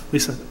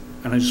 Lisa?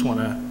 And I just want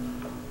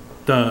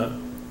the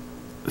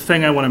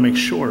thing I want to make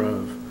sure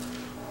of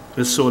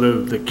is sort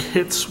of the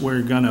kits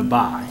we're going to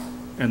buy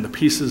and the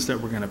pieces that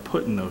we're going to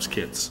put in those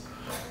kits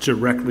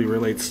directly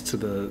relates to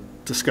the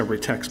Discovery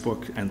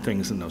textbook and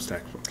things in those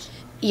textbooks.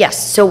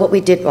 Yes, so what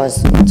we did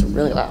was, it's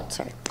really loud,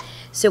 sorry.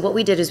 So what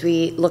we did is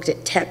we looked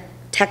at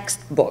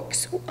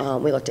textbooks.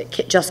 We looked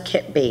at just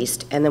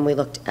kit-based, and then we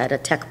looked at a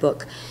tech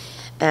book.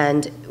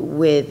 And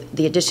with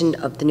the addition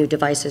of the new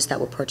devices that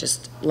were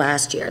purchased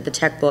last year, the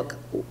tech book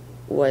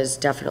was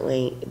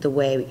definitely the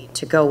way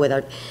to go with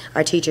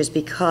our teachers,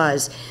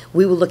 because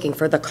we were looking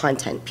for the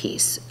content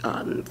piece,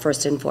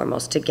 first and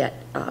foremost, to get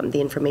the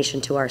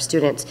information to our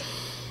students.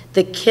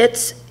 The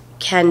kits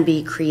can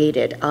be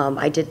created.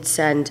 I did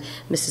send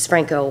Mrs.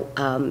 Franco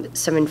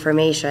some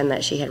information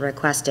that she had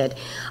requested,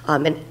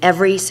 and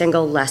every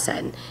single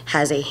lesson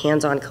has a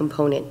hands-on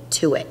component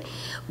to it.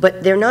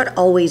 But they're not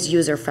always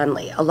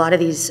user-friendly. A lot of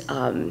these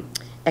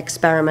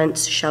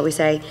experiments, shall we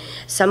say,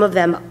 some of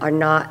them are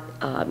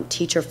not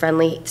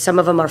teacher-friendly. Some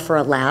of them are for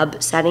a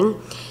lab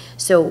setting.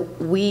 So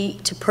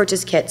to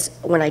purchase kits,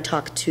 when I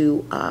talked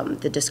to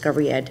the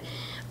Discovery Ed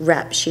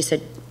rep, she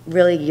said,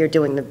 really, you're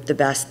doing the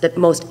best, the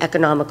most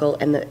economical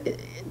and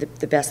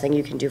the best thing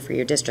you can do for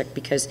your district,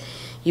 because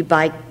you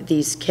buy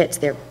these kits,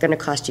 they're going to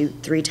cost you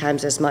 3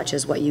 times as much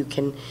as what you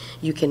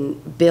can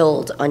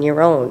build on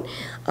your own.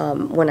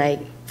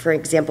 For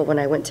example, when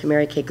I went to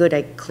Mary Kay Good,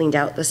 I cleaned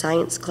out the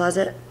science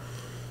closet.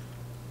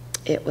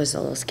 It was a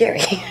little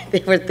scary.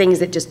 There were things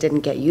that just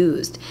didn't get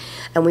used.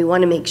 And we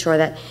want to make sure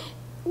that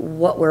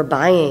what we're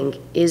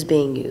buying is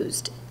being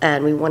used.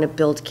 And we want to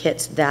build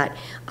kits that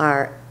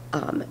are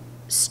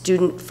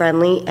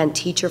student-friendly and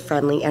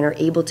teacher-friendly and are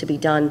able to be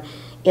done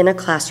in a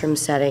classroom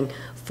setting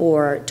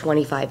for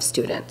 25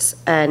 students.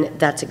 And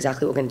that's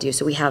exactly what we're going to do.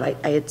 So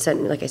I had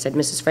sent, like I said,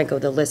 Mrs. Franco,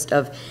 the list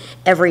of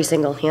every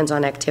single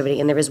hands-on activity,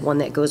 and there is one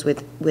that goes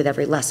with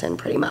every lesson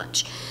pretty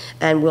much.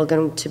 And we're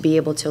going to be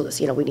able to,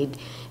 we need,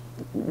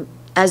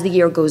 as the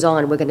year goes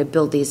on, we're going to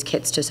build these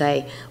kits to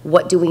say,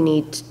 what do we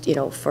need,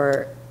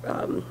 for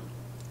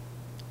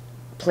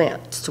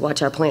plants, to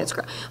watch our plants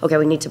grow. Okay,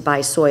 we need to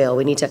buy soil.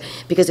 We need to,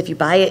 because if you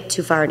buy it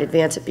too far in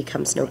advance, it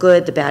becomes no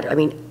good.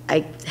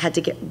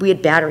 We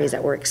had batteries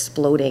that were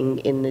exploding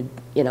in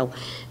the,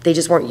 they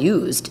just weren't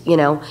used,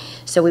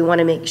 So we want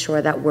to make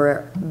sure that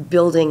we're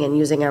building and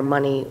using our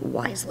money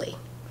wisely.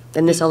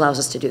 And this allows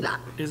us to do that.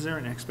 Is there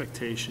an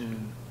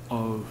expectation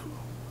of,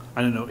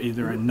 I don't know,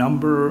 either a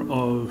number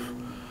of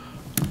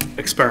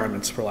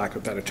experiments, for lack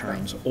of better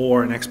terms,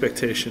 or an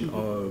expectation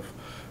of,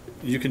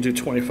 you can do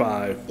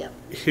 25, Yep.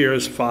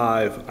 Here's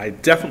 5 I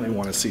definitely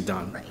want to see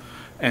done. Right.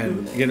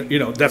 And,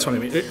 that's what I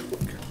mean.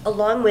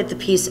 Along with the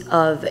piece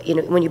of,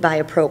 when you buy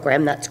a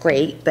program, that's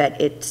great, but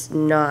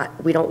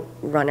we don't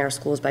run our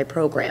schools by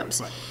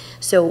programs. Right.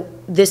 So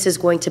this is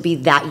going to be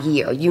that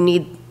year. You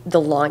need the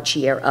launch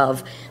year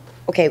of,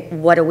 okay,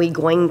 what are we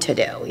going to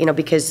do?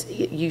 Because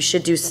you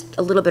should do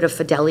a little bit of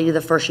fidelity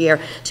the first year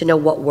to know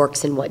what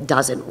works and what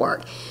doesn't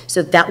work.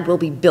 So that will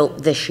be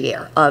built this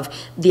year. Of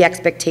the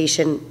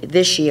expectation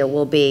this year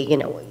will be,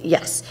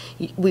 yes,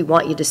 we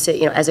want you to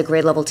sit, as a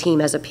grade level team,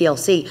 as a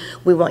PLC,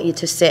 we want you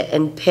to sit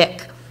and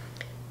pick,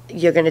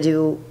 you're going to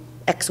do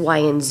X, Y,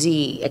 and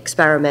Z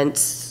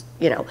experiments.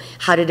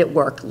 How did it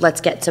work?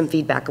 Let's get some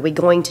feedback. Are we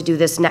going to do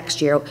this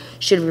next year?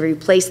 Should we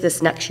replace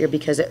this next year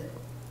because it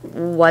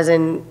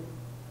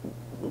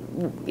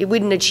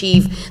wouldn't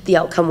achieve the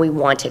outcome we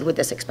wanted with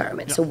this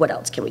experiment? Yeah. So what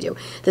else can we do?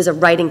 There's a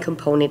writing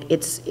component.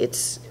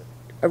 It's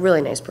a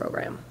really nice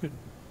program.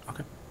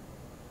 Okay.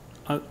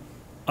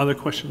 Other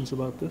questions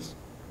about this?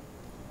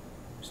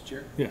 Mr.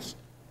 Chair? Yes.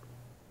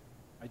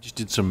 I just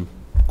did some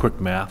quick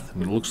math,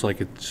 and it looks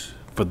like it's,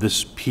 for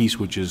this piece,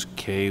 which is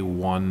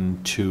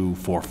K1, 2,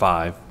 4,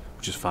 5,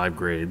 which is 5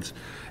 grades,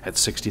 at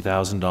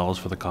 $60,000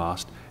 for the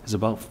cost, is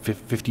about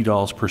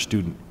 $50 per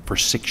student for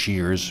 6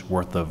 years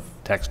worth of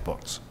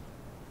textbooks.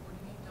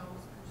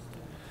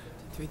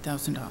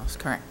 $3,000,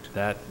 correct.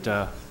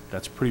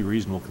 That's pretty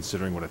reasonable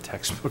considering what a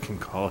textbook in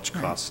college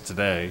costs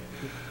today.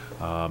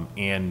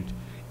 And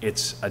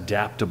it's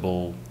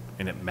adaptable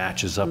and it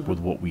matches up with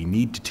what we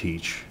need to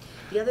teach.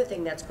 The other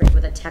thing that's great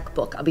with a tech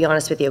book, I'll be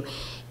honest with you,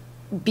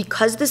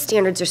 because the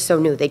standards are so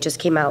new, they just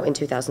came out in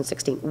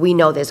 2016, we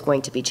know there's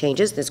going to be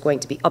changes, there's going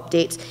to be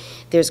updates,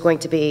 there's going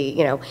to be,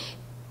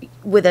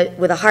 with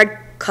a hard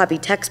copy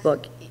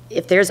textbook,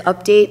 if there's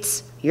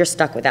updates, you're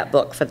stuck with that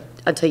book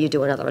until you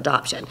do another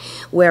adoption.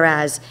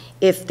 Whereas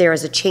if there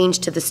is a change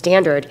to the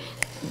standard,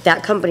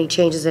 that company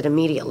changes it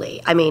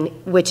immediately.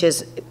 Which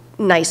is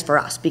nice for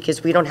us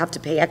because we don't have to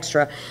pay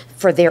extra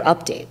for their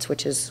updates,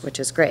 which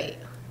is great.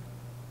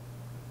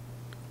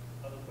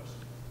 Other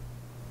questions?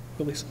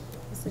 Elisa?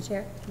 Mr.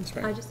 Chair, That's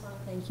right. I just want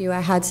to thank you. I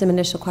had some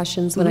initial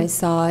questions when I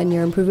saw in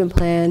your improvement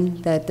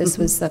plan that this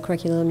was the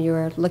curriculum you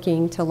were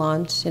looking to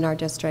launch in our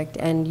district,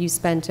 and you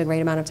spent a great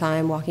amount of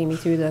time walking me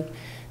through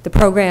the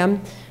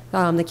program,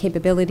 the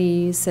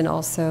capabilities, and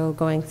also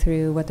going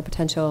through what the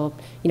potential,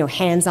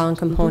 hands-on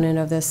component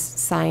of this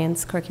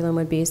science curriculum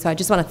would be. So I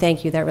just want to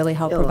thank you. That really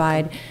helped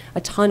provide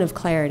a ton of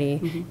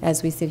clarity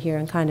as we sit here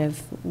and kind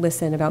of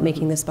listen about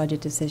making this budget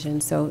decision.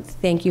 So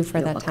thank you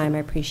for that time. I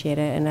appreciate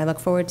it. And I look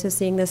forward to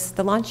seeing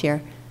the launch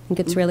year. I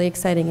think it's really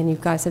exciting, and you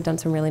guys have done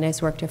some really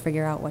nice work to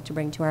figure out what to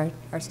bring to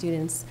our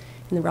students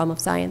in the realm of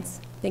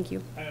science. Thank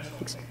you. I just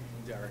want to thank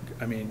you,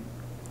 Derek.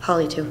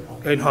 Holly, too.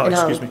 And Holly,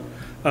 excuse me.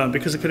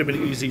 Because it could have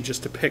been easy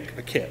just to pick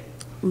a kit.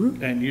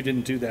 And you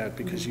didn't do that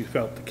because you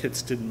felt the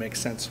kits didn't make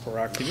sense for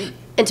our community.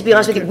 And to be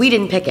honest with you, we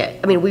didn't pick it.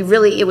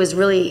 It was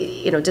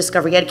really,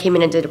 Discovery Ed came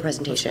in and did a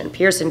presentation.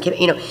 Pearson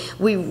came,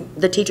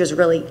 the teachers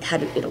really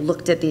had,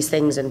 looked at these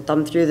things and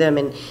thumbed through them,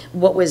 and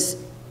what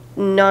was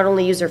not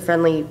only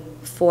user-friendly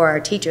for our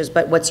teachers,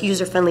 but what's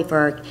user-friendly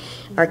for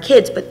our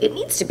kids, but it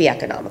needs to be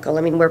economical.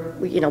 I mean,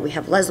 we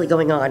have Leslie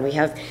going on, we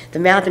have the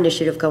math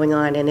initiative going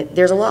on, and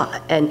there's a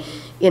lot. And,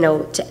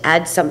 to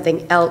add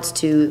something else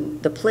to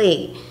the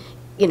plate,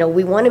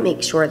 we want to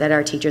make sure that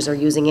our teachers are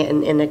using it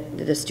and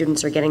the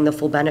students are getting the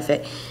full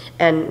benefit.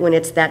 And when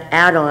it's that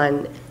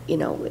add-on,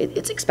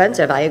 it's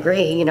expensive, I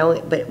agree,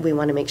 but we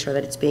want to make sure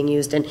that it's being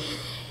used. And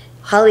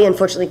Holly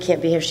unfortunately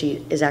can't be here.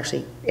 She is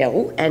actually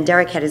ill, and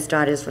Derek had his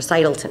daughter's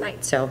recital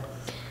tonight, so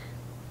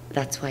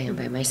that's why I'm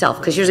by myself,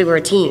 because usually we're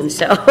a team,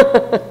 so.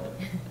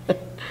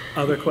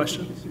 Other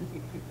questions?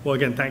 Well,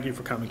 again, thank you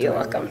for coming tonight. You're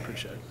welcome. I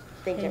appreciate it.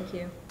 Thank you. Thank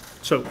you.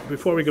 So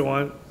before we go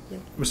on,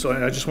 Mr.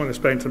 Lane, I just want to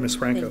explain to Ms.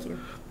 Franco Thank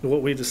you.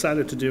 what we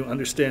decided to do,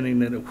 understanding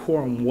that a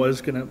quorum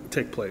was going to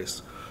take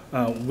place.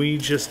 We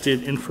just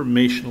did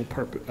informational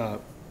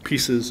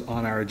pieces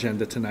on our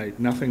agenda tonight,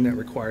 nothing that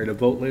required a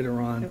vote later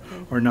on,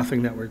 or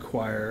nothing that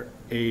require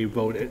a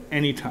vote at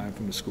any time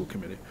from the school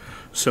committee.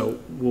 So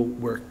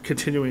we're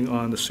continuing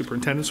on the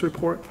superintendent's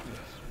report,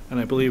 and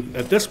I believe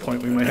at this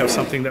point we might have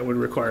something that would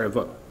require a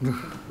vote.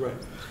 Right.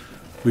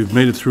 We've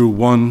made it through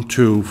 1,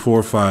 2,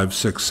 4, 5,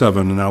 6,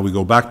 7, and now we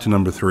go back to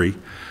number 3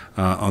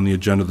 on the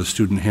agenda, the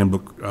student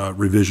handbook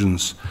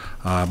revisions.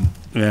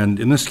 And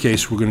in this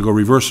case, we're going to go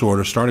reverse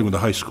order, starting with the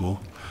high school,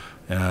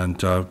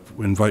 and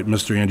we invite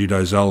Mr. Andy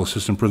Dizell,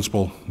 Assistant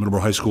Principal,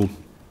 Middleborough High School,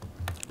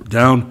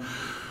 down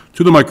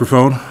to the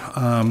microphone,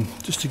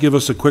 just to give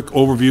us a quick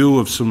overview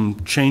of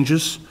some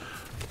changes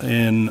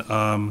in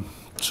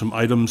some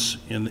items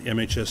in the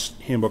MHS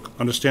handbook,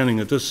 understanding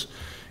that this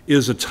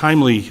is a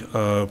timely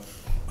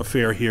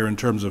affair here in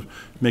terms of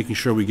making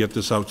sure we get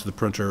this out to the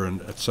printer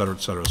and et cetera, et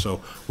cetera. So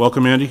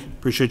welcome, Andy.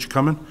 Appreciate you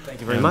coming.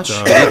 Thank you very much.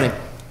 Good evening.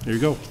 There you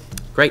go.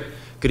 Great.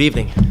 Good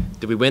evening.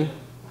 Did we win?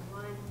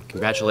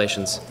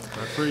 Congratulations.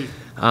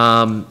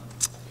 I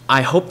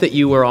hope that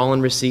you were all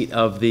in receipt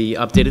of the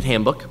updated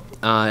handbook,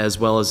 as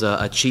well as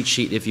a cheat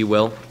sheet, if you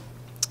will,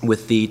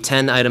 with the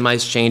 10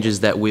 itemized changes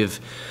that we've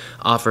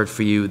offered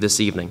for you this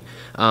evening.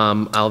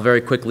 I'll very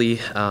quickly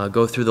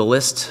go through the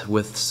list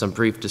with some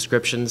brief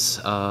descriptions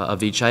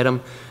of each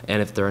item,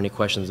 and if there are any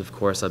questions, of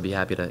course, I'll be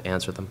happy to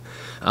answer them.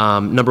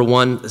 Number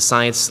 1,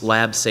 science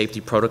lab safety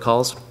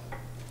protocols.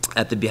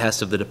 At the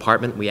behest of the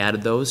department, we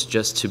added those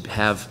just to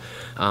have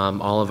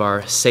all of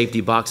our safety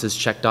boxes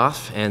checked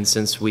off, and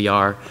since we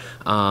are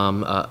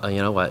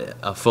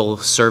a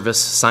full-service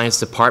science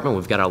department,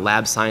 we've got our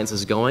lab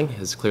sciences going.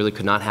 This clearly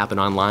could not happen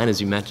online,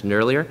 as you mentioned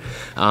earlier.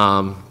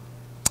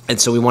 And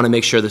so we want to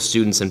make sure the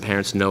students and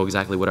parents know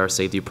exactly what our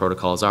safety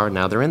protocols are.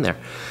 Now they're in there.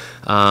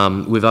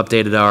 We've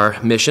updated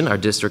our mission, our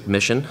district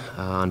mission,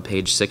 on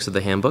page 6 of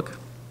the handbook.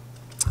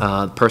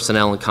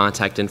 Personnel and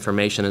contact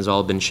information has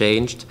all been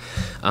changed,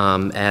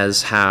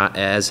 as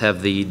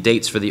have the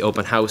dates for the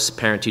open house,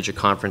 parent-teacher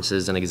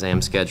conferences, and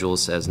exam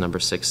schedules, as number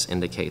 6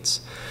 indicates.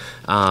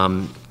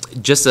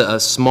 Just a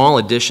small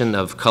addition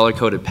of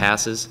color-coded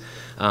passes.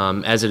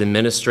 As an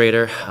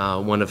administrator,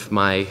 one of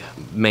my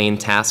main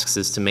tasks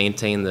is to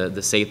maintain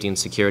the safety and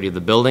security of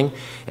the building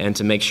and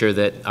to make sure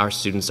that our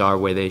students are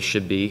where they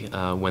should be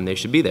when they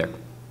should be there.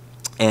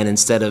 And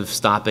instead of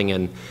stopping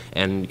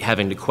and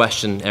having to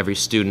question every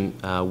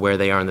student where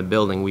they are in the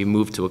building, we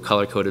moved to a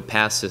color-coded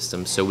pass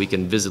system so we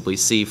can visibly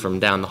see from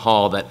down the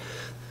hall that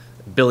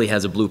Billy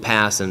has a blue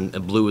pass, and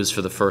blue is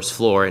for the first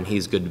floor, and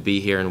he's good to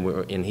be here,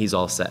 and he's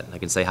all set. I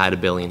can say hi to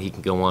Billy, and he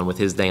can go on with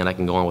his day, and I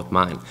can go on with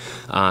mine.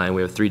 And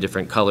we have 3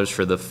 different colors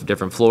for the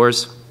different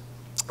floors,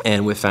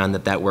 and we found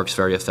that that works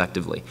very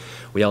effectively.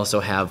 We also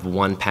have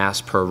 1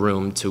 pass per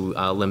room to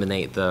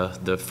eliminate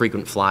the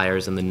frequent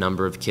flyers and the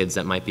number of kids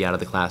that might be out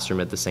of the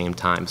classroom at the same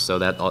time, so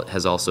that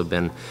has also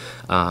been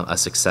a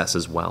success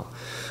as well.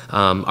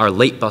 Our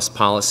late bus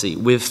policy,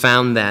 we've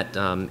found that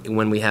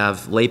when we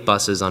have late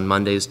buses on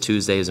Mondays,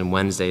 Tuesdays, and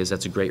Wednesdays,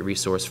 that's a great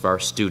resource for our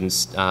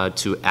students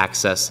to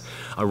access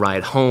a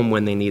ride home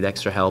when they need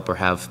extra help or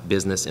have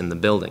business in the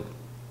building.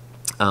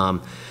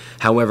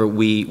 However,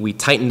 we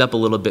tightened up a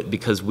little bit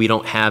because we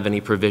don't have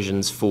any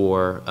provisions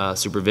for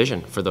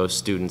supervision for those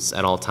students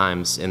at all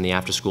times in the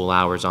after-school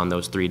hours on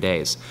those 3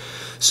 days.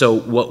 So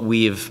what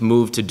we've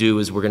moved to do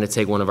is we're going to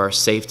take one of our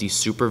safety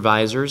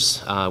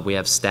supervisors. We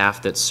have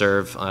staff that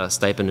serve a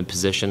stipended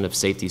position of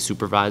safety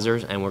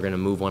supervisors, and we're going to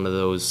move one of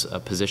those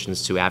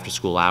positions to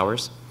after-school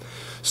hours,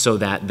 so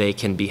that they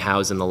can be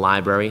housed in the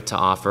library to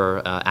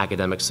offer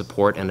academic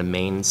support and a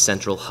main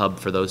central hub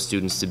for those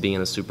students to be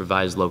in a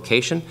supervised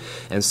location.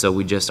 And so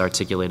we just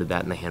articulated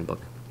that in the handbook.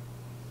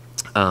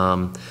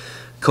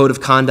 Code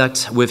of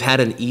conduct, we've had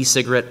an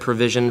e-cigarette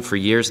provision for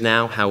years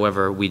now.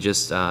 However, we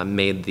just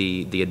made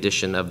the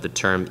addition of the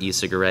term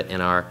e-cigarette in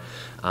our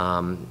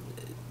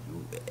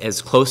as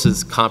close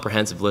as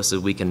comprehensive list as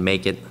we can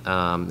make it,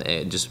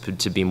 just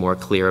to be more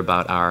clear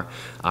about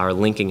our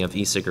linking of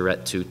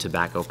e-cigarette to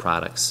tobacco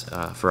products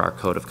for our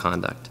code of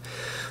conduct.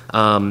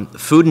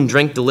 Food and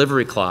drink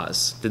delivery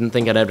clause. Didn't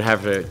think I'd ever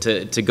have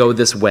to go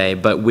this way,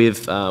 but we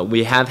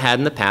have had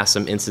in the past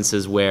some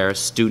instances where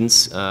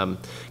students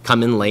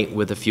come in late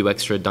with a few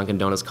extra Dunkin'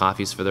 Donuts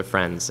coffees for their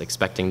friends,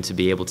 expecting to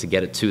be able to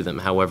get it to them.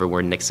 However,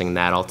 we're nixing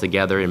that all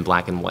together in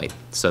black and white,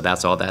 so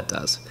that's all that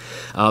does.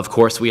 Of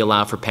course, we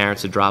allow for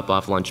parents to drop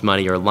off lunch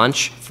money or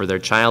lunch for their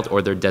child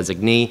or their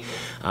designee.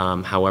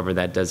 However,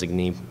 that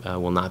designee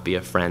will not be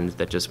a friend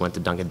that just went to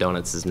Dunkin'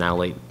 Donuts, is now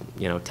late,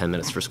 10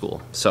 minutes for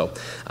school. So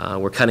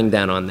we're cutting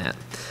down on that.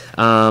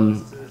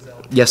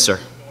 Yes, sir.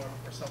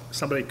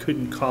 Somebody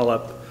couldn't call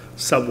up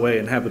Subway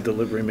and have a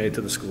delivery made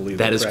to the school either.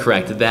 That is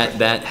correct.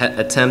 That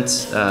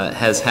attempt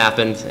has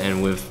happened,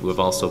 and we've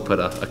also put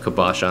a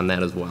kibosh on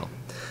that as well.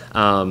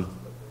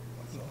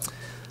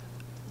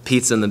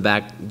 Pizza in the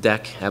back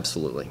deck,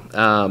 absolutely.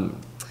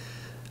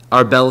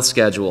 Our bell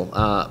schedule,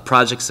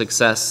 Project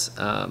Success,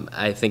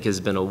 I think has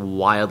been a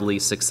wildly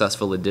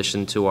successful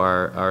addition to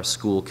our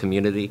school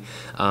community,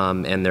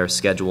 and their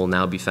schedule will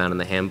now be found in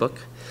the handbook.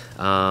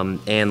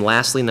 And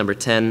lastly, number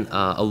 10,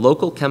 a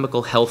local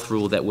chemical health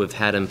rule that we've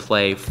had in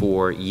play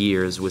for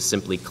years was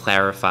simply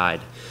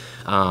clarified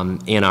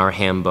in our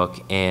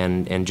handbook,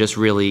 and just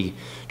really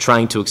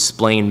trying to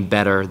explain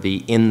better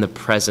the "in the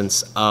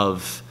presence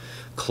of"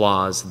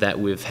 clause that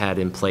we've had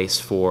in place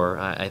for,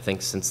 I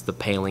think, since the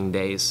Paling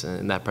days,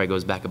 and that probably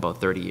goes back about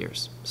 30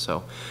 years.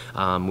 So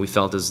we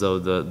felt as though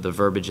the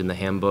verbiage in the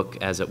handbook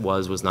as it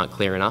was not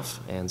clear enough,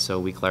 and so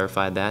we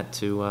clarified that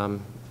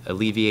to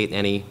alleviate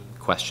any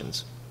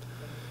questions.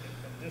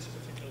 This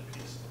particular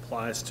piece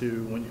applies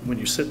to when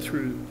you sit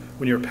through,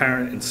 when you're a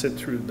parent and sit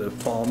through the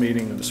fall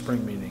meeting or the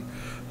spring meeting.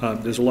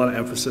 There's a lot of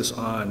emphasis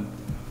on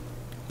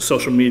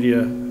social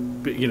media,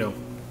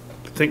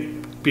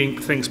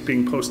 things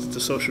being posted to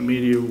social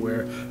media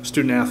where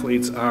student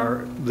athletes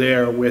are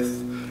there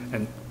with,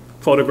 and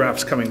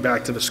photographs coming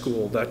back to the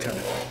school, that kind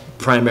of thing.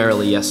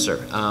 Primarily, yes, sir.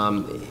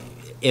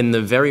 In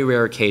the very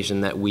rare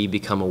occasion that we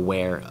become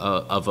aware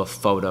of a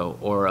photo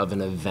or of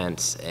an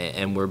event,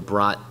 and we're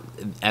brought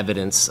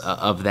evidence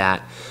of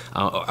that,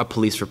 a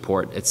police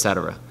report,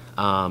 etc.,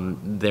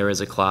 there is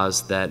a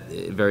clause that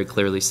very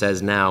clearly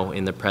says now,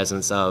 in the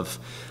presence of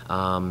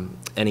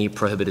any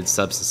prohibited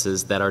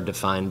substances that are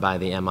defined by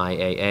the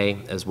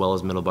MIAA as well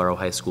as Middleborough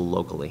High School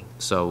locally.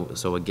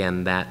 So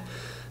again, that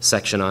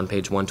section on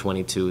page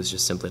 122 is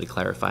just simply to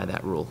clarify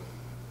that rule.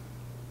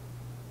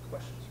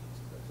 Questions?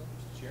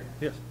 Mr. Chair?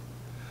 Yes.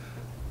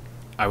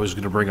 I was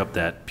going to bring up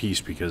that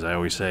piece because I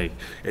always say,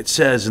 it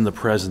says in the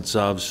presence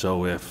of,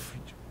 so if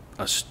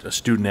a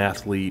student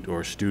athlete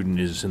or a student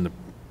is in the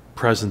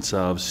presence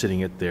of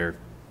sitting at their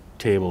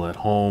table at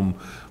home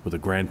with a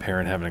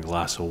grandparent having a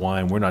glass of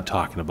wine, we're not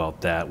talking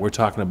about that. We're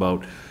talking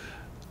about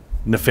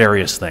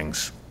nefarious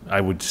things,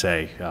 I would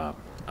say.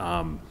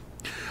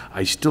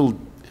 I still,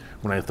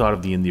 when I thought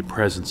of the "in the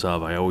presence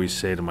of," I always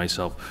say to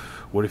myself,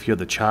 what if you're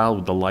the child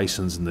with the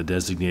license and the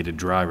designated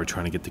driver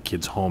trying to get the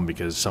kids home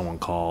because someone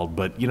called?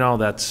 But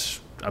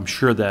I'm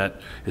sure that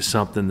is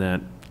something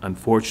that,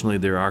 unfortunately,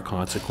 there are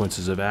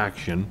consequences of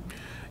action.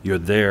 You're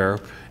there,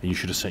 and you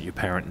should have sent your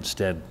parent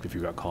instead if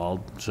you got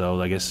called. So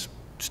I guess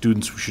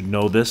students should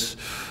know this,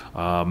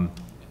 and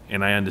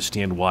I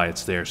understand why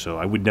it's there. So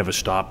I would never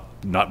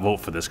not vote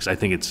for this, because I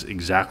think it's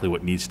exactly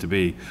what needs to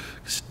be,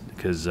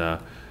 because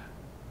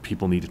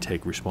people need to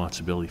take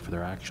responsibility for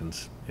their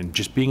actions. And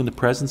just being in the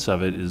presence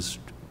of it is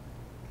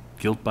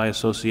guilt by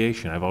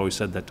association. I've always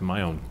said that to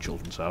my own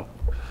children, so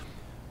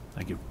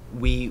thank you.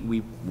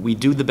 We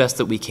do the best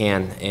that we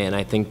can, and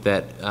I think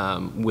that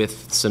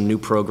with some new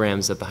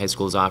programs that the high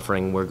school is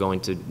offering, we're going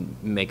to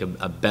make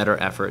a better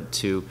effort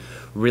to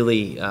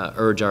really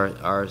urge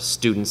our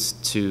students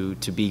to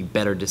be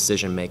better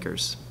decision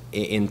makers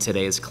in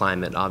today's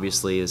climate.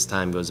 Obviously, as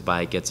time goes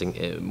by, it gets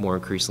more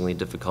increasingly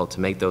difficult to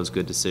make those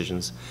good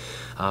decisions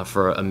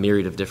for a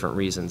myriad of different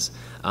reasons.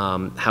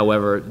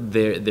 However,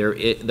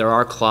 there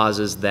are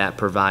clauses that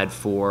provide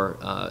for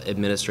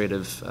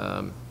administrative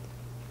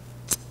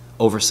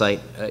oversight.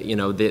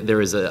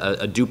 There is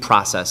a due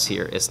process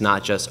here. It's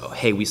not just, oh,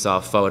 hey, we saw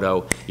a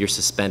photo, you're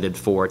suspended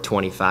for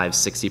 25,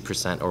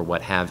 60%, or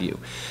what have you.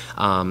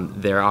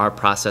 There are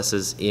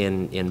processes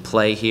in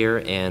play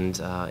here,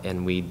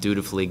 and we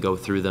dutifully go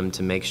through them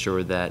to make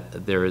sure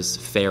that there is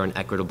fair and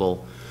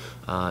equitable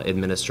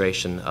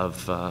administration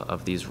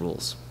of these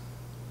rules.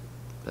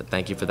 But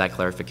thank you for that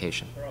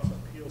clarification. There are also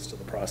appeals to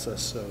the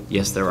process. So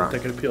yes, there are. They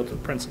could appeal to the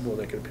principal,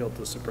 they could appeal to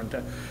the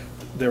superintendent.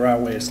 There are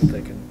ways that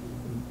they can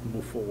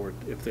move forward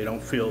if they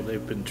don't feel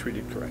they've been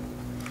treated correctly.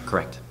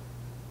 Correct.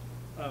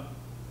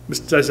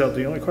 Mr. Deisel,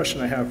 the only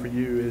question I have for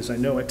you is, I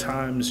know at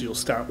times you'll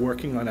start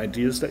working on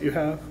ideas that you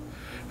have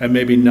and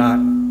maybe not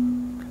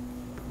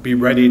be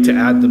ready to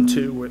add them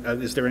to.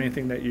 Is there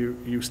anything that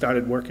you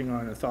started working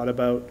on or thought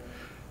about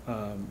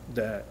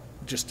that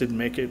just didn't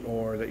make it,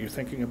 or that you're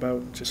thinking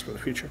about just for the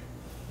future?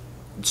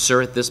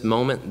 Sir, at this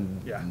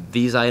moment, Yeah.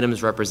 These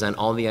items represent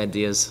all the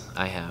ideas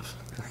I have.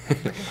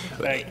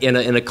 in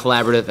a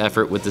collaborative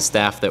effort with the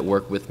staff that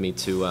work with me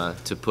to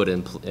put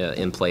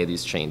in play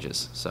these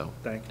changes. So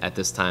at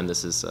this time,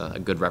 this is a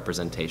good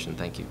representation.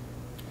 Thank you.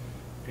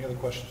 Any other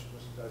questions,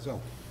 Mr. Dizell?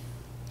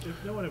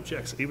 If no one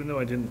objects, even though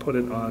I didn't put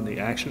it on the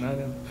action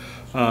item,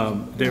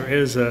 there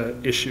is a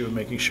issue of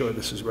making sure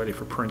this is ready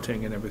for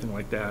printing and everything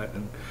like that.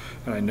 And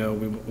I know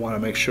we want to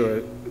make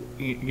sure,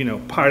 you know,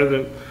 part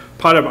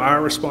of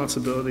our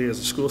responsibility as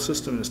a school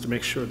system is to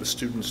make sure the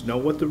students know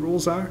what the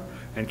rules are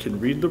and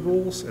can read the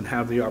rules and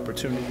have the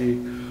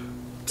opportunity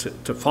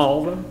to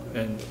follow them.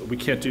 And we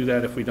can't do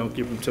that if we don't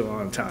give them to them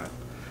on time.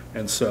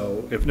 And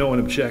so, if no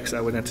one objects,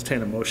 I would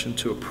entertain a motion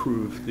to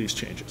approve these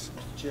changes.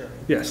 Mr. Chair,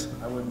 Yes.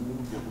 I would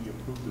move that we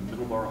approve the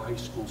Middleborough High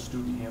School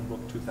Student Handbook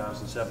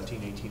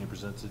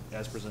 2017-18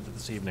 as presented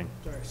this evening.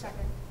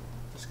 Second.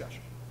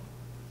 Discussion.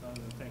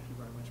 Thank you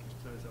very much,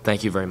 Mr. Dizell.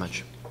 Thank you very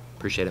much.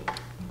 Appreciate it.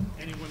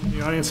 Anyone in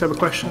the audience have a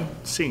question?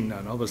 Seeing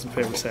none, all those in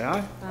favor say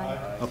aye.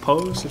 Aye.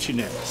 Opposed? It's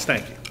unanimous.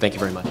 Thank you. Thank you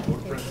very much.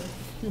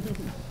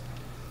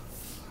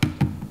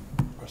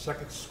 Our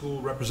second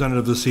school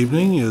representative this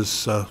evening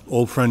is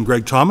old friend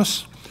Greg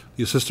Thomas,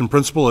 the assistant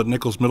principal at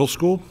Nichols Middle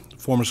School,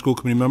 former school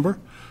committee member,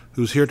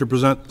 who's here to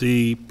present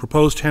the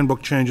proposed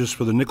handbook changes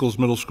for the Nichols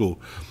Middle School.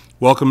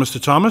 Welcome, Mr.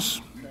 Thomas.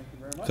 Thank you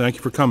very much. Thank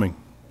you for coming.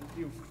 Thank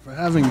you for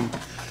having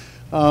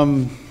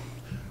me.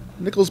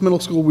 Nichols Middle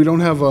School, we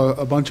don't have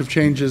a bunch of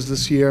changes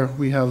this year.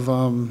 We have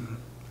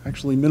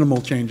actually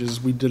minimal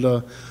changes. We did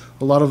a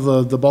lot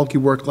of the bulky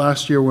work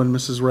last year when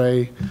Mrs.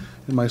 Ray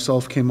and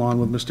myself came on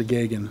with Mr.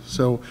 Gagan.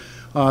 So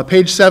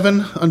page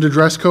 7, under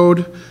dress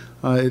code,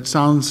 it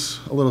sounds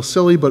a little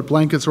silly, but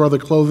blankets or other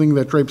clothing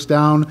that drapes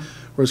down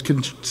or is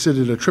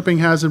considered a tripping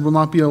hazard will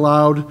not be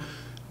allowed.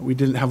 We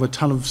didn't have a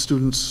ton of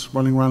students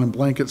running around in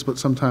blankets, but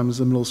sometimes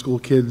the middle school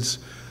kids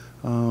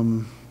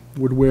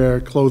would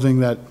wear clothing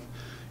that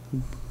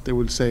they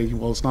would say,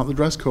 well, it's not the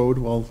dress code.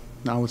 Well,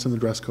 now it's in the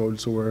dress code,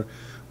 so we're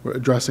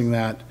addressing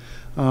that.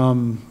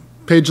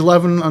 Page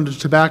 11, under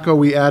tobacco,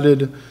 we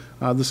added,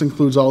 this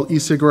includes all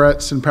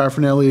e-cigarettes and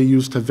paraphernalia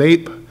used to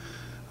vape.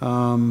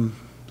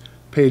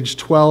 Page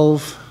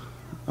 12,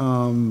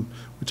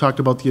 we talked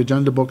about the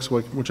agenda books,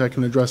 which I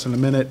can address in a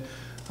minute,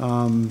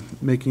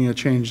 making a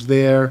change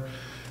there.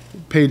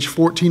 Page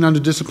 14, under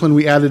discipline,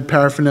 we added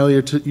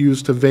paraphernalia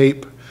used to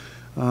vape,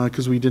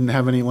 because we didn't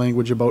have any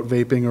language about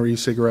vaping or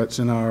e-cigarettes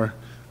in our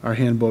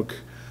handbook.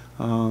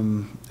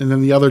 And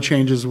then the other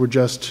changes were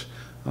just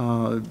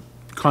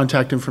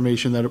contact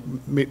information that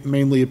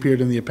mainly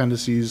appeared in the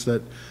appendices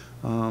that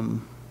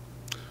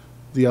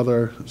the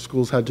other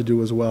schools had to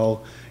do as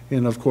well.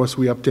 And of course,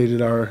 we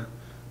updated our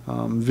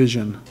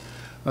vision.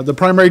 The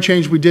primary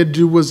change we did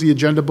do was the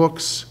agenda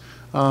books.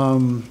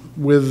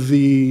 With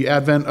the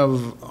advent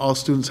of all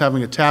students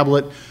having a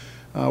tablet,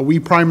 we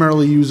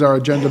primarily use our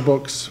agenda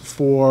books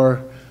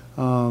for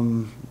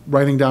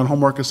writing down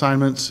homework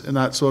assignments and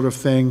that sort of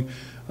thing.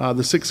 The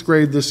 6th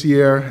grade this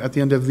year, at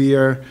the end of the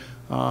year,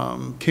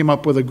 came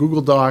up with a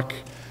Google Doc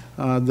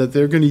that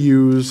they're going to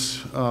use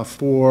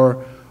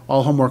for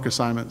all homework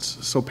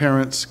assignments. So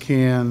parents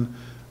can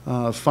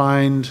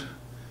find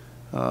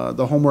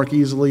the homework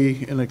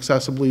easily and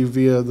accessibly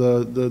via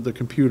the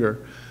computer.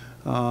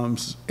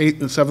 8th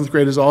and 7th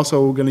grade is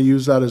also going to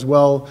use that as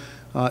well.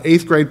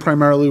 8th grade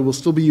primarily will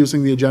still be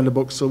using the agenda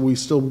books, so we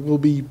still will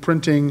be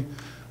printing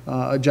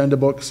agenda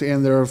books,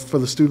 and they're for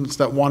the students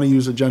that want to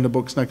use agenda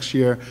books next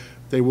year,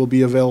 they will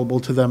be available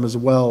to them as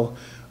well.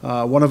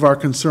 One of our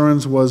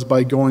concerns was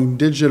by going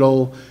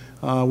digital,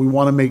 we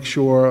want to make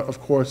sure, of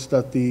course,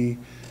 that the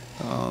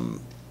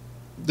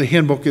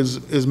handbook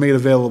is made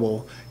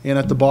available. And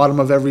at the bottom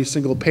of every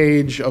single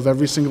page of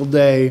every single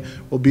day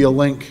will be a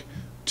link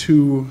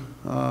to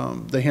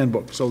the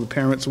handbook. So the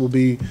parents will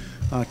be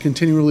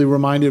continually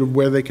reminded of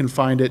where they can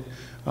find it.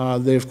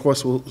 They, of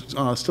course, will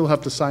still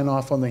have to sign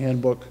off on the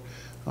handbook,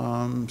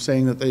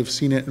 saying that they've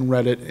seen it and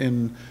read it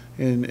and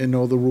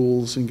know the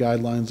rules and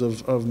guidelines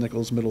of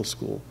Nichols Middle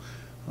School.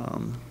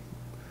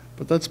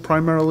 But that's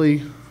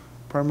primarily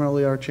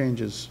our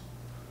changes.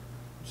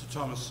 Mr.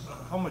 Thomas,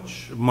 how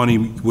much money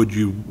would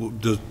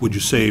you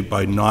save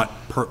by not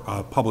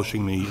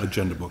publishing the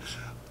agenda books?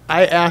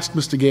 I asked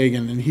Mr.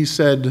 Gagan, and he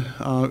said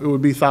it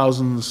would be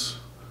thousands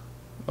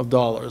of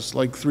dollars,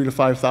 like $3,000 to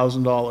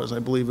 $5,000, I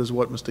believe is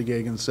what Mr.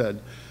 Gagan said.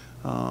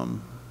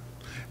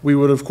 We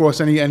would, of course,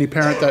 any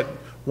parent that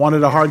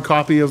wanted a hard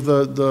copy of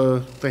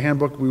the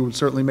handbook, we would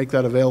certainly make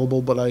that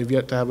available, but I have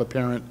yet to have a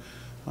parent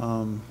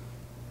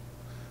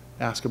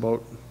ask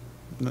about,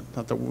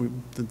 not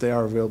that they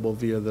are available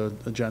via the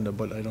agenda,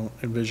 but I don't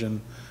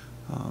envision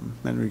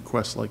any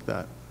requests like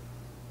that.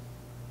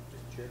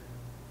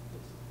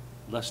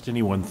 Lest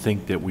anyone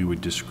think that we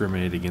would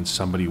discriminate against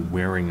somebody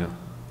wearing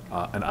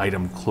an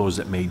item clothes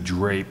that may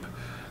drape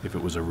if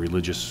it was a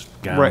religious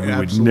gown. Right, we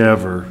absolutely. would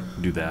never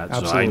do that.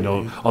 Absolutely. So I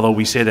know, although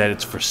we say that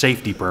it's for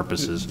safety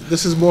purposes.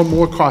 This is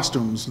more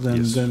costumes than,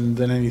 Yes.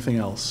 than anything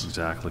else.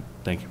 Exactly.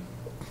 Thank you.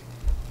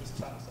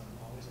 Mr. Thomas,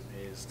 I'm always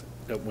amazed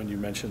that when you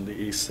mention the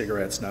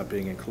e-cigarettes not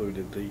being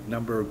included, the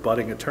number of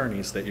budding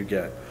attorneys that you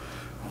get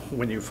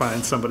when you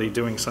find somebody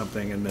doing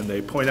something and then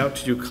they point out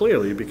to you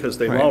clearly because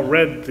they've Right. all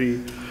read the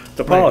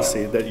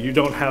policy that you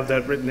don't have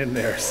that written in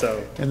there,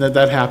 so. And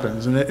that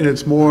happens, and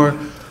it's more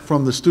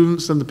from the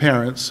students and the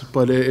parents,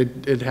 but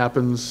it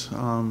happens,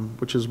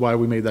 which is why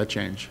we made that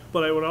change.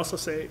 But I would also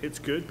say it's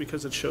good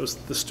because it shows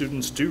that the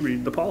students do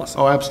read the policy.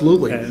 Oh,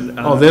 absolutely. And,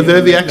 They're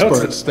the make notes.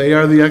 experts. They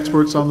are the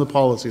experts on the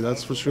policy,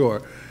 that's for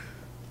sure.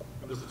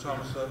 Mr.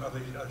 Thomas,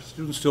 are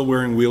students still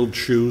wearing wheeled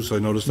shoes? I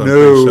noticed on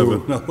No, page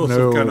 7. No, those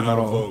no, are kind of out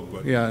no. of vogue,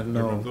 but. Yeah,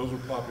 no. Those were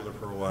popular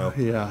for a while.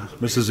 Yeah.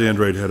 Mrs.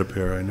 Andrade had a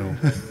pair, I know.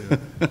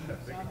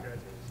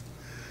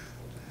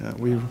 Yeah,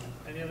 we've,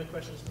 Any other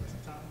questions for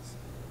Mr. Thomas?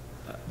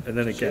 And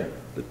then again,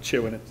 the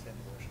chair would entertain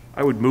a motion.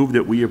 I would move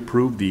that we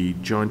approve the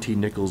John T.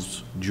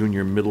 Nichols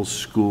Junior Middle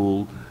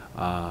School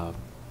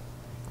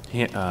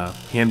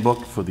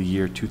handbook for the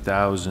year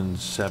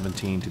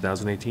 2017,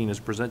 2018 as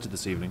presented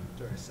this evening. Is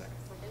there a second?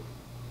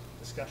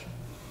 Discussion?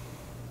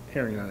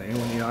 Hearing none.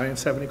 Anyone in the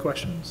audience have any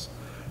questions?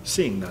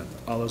 Seeing none.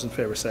 All those in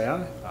favor say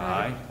aye.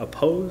 Aye.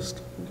 Opposed?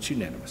 It's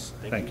unanimous.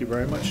 Thank you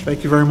very much.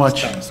 thank you very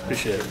much. Thomas,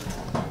 appreciate it.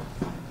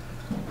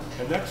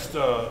 And next,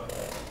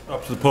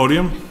 up to the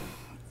podium,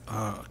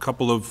 a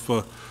couple of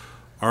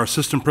our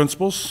assistant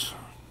principals,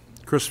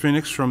 Chris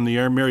Phoenix from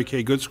the Mary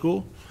K. Good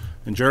School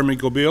and Jeremy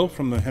Gobeil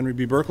from the Henry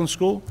B. Berkland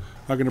School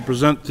are going to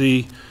present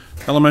the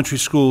elementary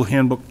school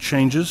handbook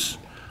changes,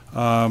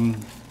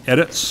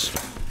 edits,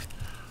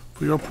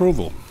 for your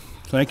approval.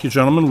 Thank you,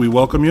 gentlemen. We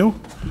welcome you.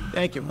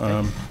 Thank you.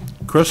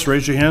 Chris,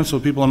 raise your hand so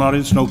people in the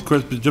audience know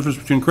the difference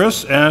between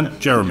Chris and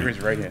Jeremy. Raise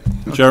your right hand.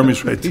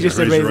 Jeremy's right there. You just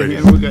said Raise raise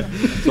your your right hand.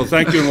 We're good. So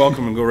thank you and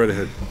welcome, and go right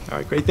ahead. All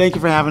right, great. Thank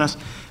you for having us.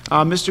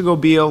 Mr.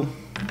 Gobeil,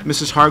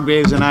 Mrs.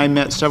 Hargraves, and I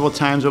met several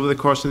times over the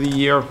course of the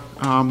year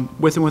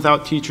with and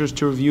without teachers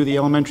to review the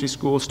elementary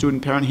school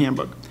student-parent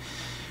handbook.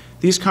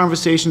 These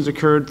conversations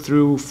occurred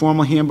through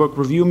formal handbook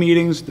review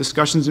meetings,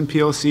 discussions in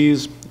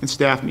PLCs, and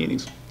staff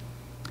meetings.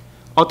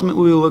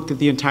 Ultimately, we looked at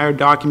the entire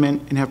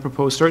document and have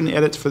proposed certain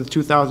edits for the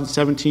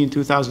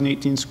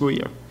 2017-2018 school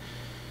year.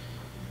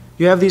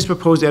 You have these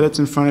proposed edits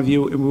in front of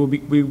you, and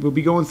we will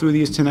be going through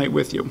these tonight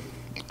with you.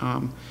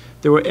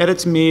 There were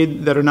edits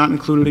made that are not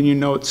included in your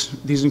notes.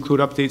 These include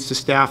updates to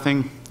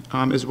staffing,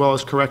 as well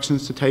as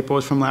corrections to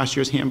typos from last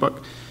year's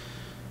handbook.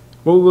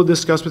 What we will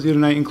discuss with you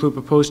tonight include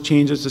proposed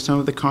changes to some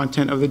of the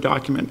content of the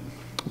document.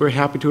 We're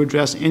happy to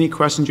address any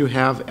questions you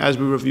have as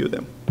we review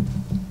them.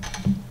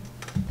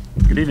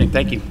 Good evening.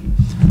 Thank you.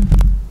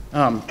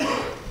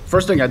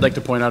 First thing I'd like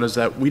to point out is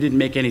that we didn't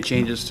make any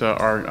changes to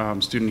our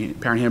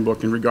student-parent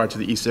handbook in regard to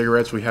the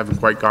e-cigarettes. We haven't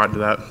quite gotten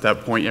to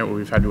that point yet where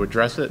we've had to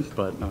address it,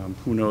 but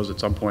who knows, at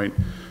some point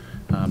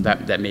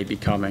that may be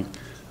coming.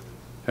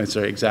 And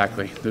so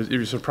exactly.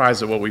 You're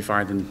surprised at what we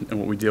find and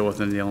what we deal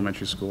with in the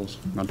elementary schools,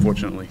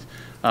 unfortunately.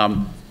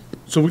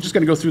 So we're just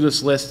going to go through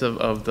this list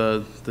of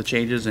the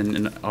changes,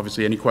 and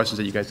obviously any questions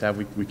that you guys have,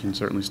 we can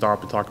certainly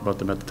stop and talk about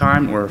them at the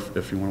time, or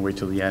if you want to wait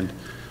till the end,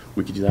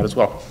 we could do that as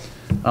well.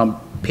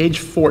 Page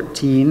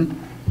 14,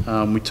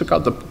 we took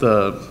out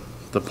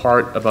the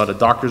part about a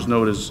doctor's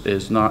note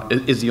is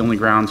the only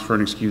grounds for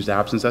an excused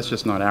absence. That's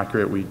just not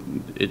accurate.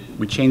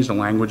 We changed the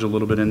language a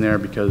little bit in there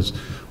because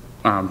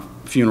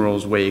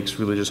funerals, wakes,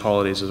 religious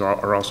holidays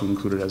are also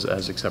included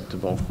as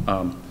acceptable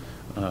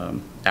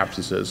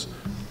absences.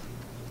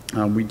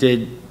 We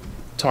did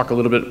talk a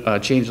little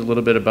bit, change a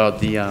little bit about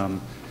the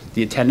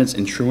attendance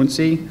and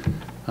truancy.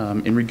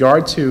 In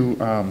regard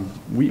to,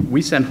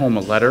 we send home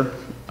a letter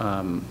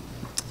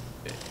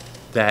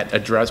that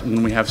address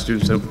when we have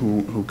students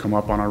who come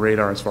up on our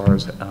radar as far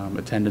as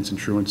attendance and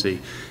truancy.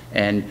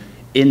 And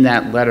in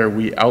that letter,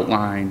 we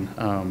outline,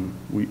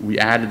 we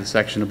added the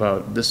section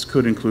about this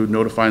could include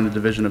notifying the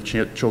Division of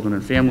Children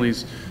and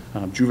Families,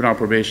 juvenile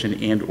probation,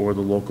 and or the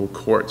local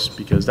courts,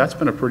 because that's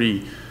been a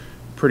pretty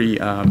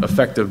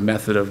effective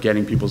method of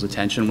getting people's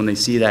attention. When they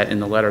see that in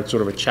the letter, it's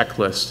sort of a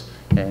checklist.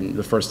 And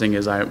the first thing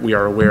is we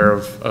are aware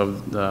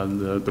of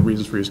the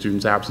reasons for your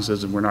students'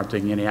 absences, and we're not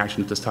taking any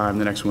action at this time.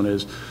 The next one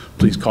is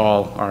please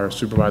call our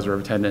supervisor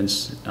of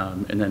attendance,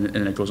 and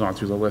it goes on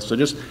through the list. So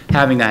just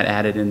having that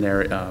added in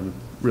there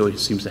really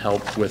seems to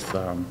help with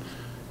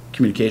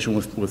communication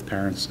with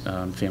parents,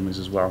 families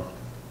as well.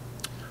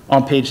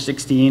 On page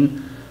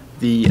 16,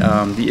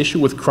 the issue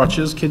with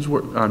crutches, kids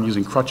were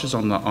using crutches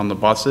on the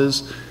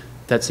buses.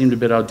 That seemed a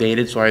bit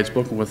outdated, so I had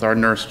spoken with our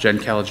nurse, Jen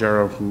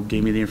Calagero, who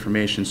gave me the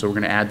information. So we're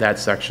going to add that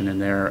section in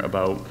there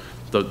about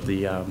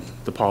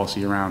the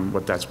policy around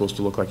what that's supposed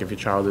to look like if your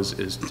child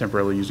is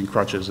temporarily using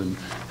crutches and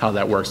how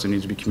that works. There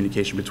needs to be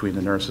communication between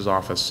the nurse's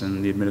office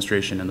and the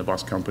administration and the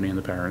bus company and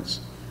the parents.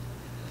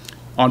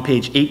 On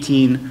page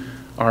 18,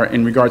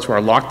 in regard to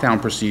our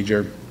lockdown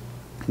procedure,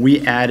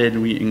 we're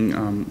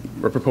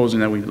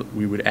proposing that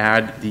we would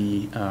add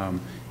the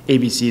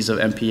ABCs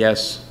of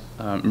MPS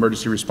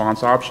emergency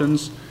response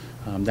options.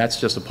 That's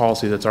just a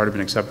policy that's already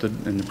been accepted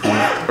and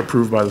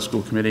approved by the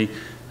school committee.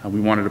 We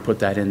wanted to put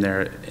that in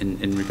there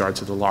in regard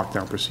to the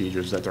lockdown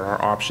procedures, that there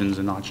are options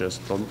and not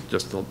just the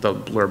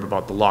blurb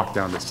about the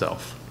lockdown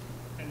itself.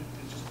 And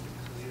just to be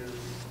clear,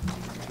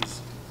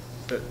 because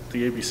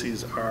the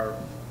ABCs are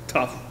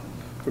tough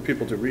for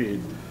people to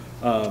read.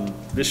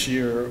 This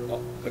year,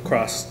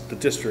 across the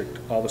district,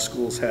 all the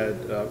schools had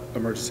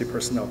emergency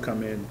personnel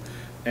come in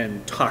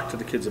and talk to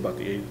the kids about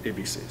the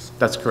ABCs.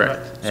 That's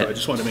correct. So I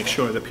just wanted to make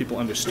sure that people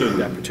understood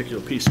that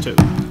particular piece too,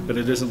 that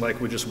it isn't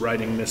like we're just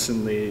writing this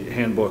in the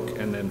handbook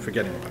and then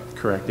forgetting about it.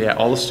 Correct, yeah,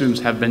 all the students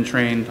have been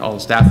trained, all the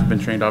staff have been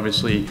trained,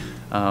 obviously.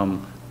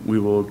 We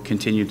will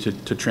continue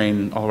to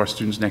train all of our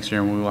students next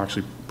year, and we will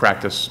actually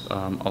practice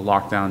a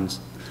lockdown,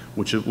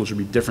 which will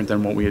be different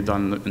than what we had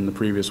done in the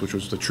previous, which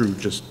was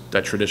just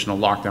that traditional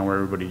lockdown where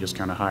everybody just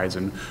kind of hides,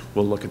 and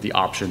we'll look at the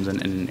options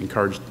and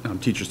encourage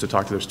teachers to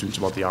talk to their students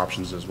about the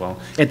options as well,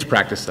 and to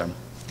practice them.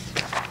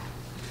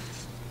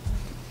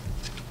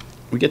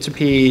 We get to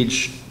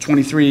page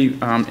 23,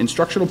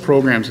 instructional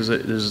programs.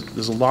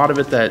 There's a lot of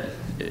it that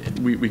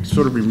we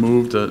sort of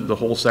removed the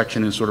whole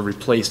section and sort of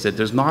replaced it.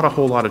 There's not a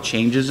whole lot of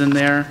changes in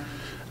there,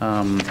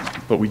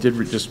 but we did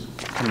just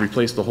kind of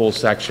replace the whole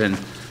section.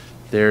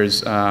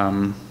 There's,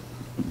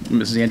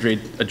 Mrs. Andre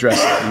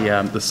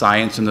addressed the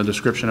science and the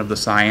description of the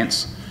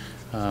science,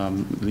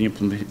 the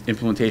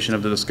implementation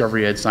of the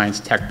Discovery Ed Science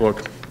Tech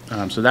Book.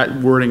 So that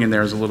wording in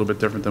there is a little bit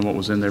different than what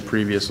was in there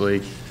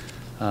previously.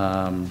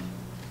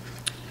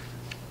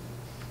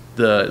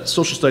 The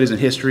social studies and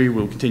history,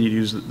 we'll continue to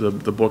use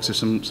the books.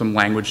 There's some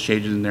language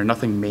changes in there,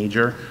 nothing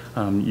major.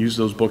 Use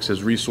those books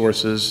as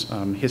resources.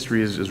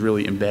 History is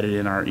really embedded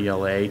in our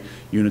ELA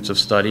units of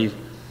study.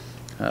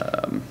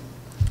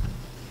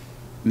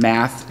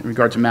 Math, in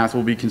regard to math,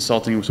 we'll be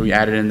consulting, so we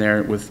added in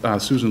there with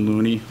Susan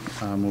Looney.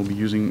 We'll be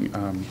using,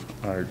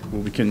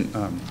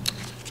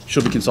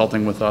 she'll be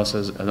consulting with us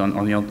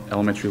on the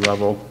elementary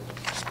level.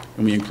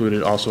 And we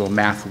included also a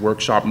math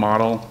workshop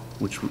model,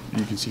 which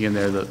you can see in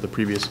there, the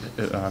previous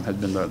had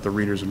been the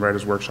readers and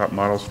writers workshop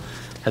models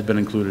had been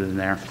included in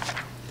there.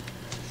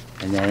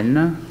 And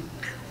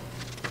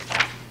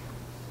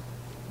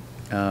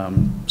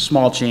then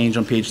small change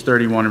on page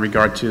 31 in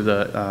regard to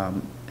the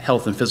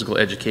health and physical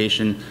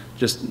education,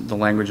 just the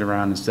language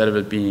around, instead of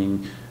it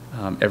being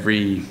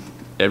every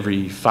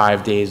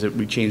 5 days,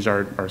 we changed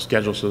our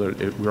schedule so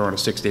that we're on a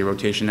 6-day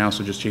rotation now,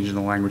 so just changing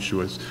the language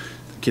to us,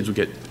 the kids will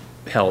get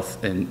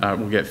health and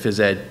we'll get phys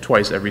ed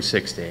twice every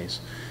 6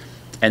 days.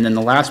 And then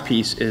the last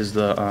piece is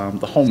the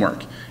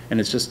homework, and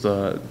it's just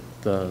the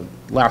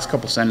last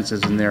couple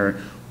sentences in there.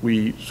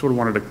 We sort of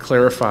wanted to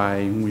clarify,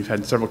 and we've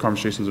had several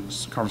conversations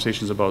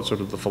about sort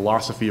of the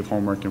philosophy of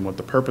homework and what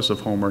the purpose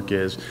of homework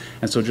is.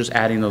 And so just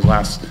adding those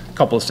last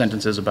couple of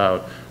sentences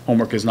about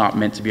homework is not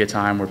meant to be a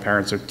time where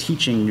parents are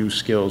teaching new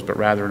skills, but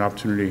rather an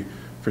opportunity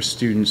for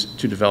students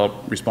to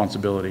develop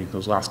responsibility.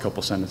 Those last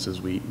couple sentences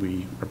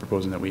we are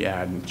proposing that we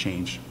add and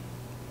change.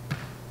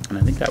 And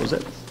I think that was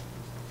it.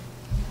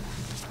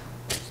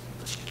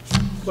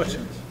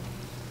 Questions?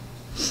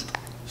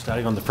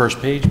 Starting on the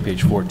first page,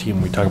 page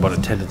 14, we talk about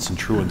attendance and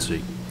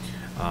truancy.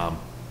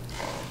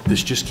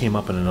 This just came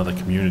up in another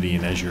community,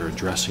 and as you're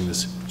addressing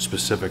this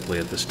specifically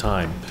at this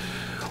time,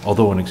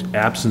 although an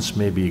absence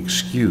may be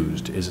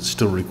excused, is it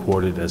still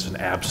recorded as an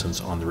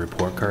absence on the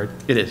report card?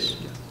 It is.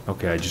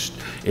 Okay,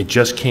 it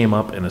just came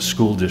up in a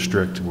school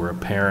district where a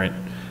parent,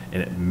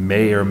 and it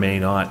may or may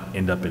not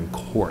end up in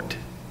court,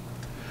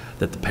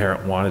 that the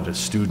parent wanted a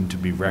student to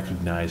be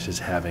recognized as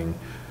having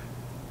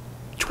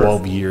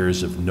 12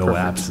 years of no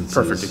absences.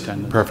 Perfect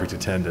attendance. Perfect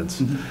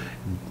attendance.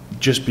 Mm-hmm.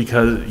 Just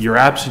because you're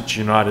absent,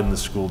 you're not in the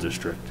school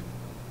district.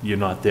 You're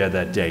not there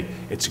that day.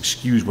 It's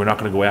excused. We're not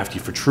going to go after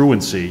you for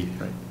truancy,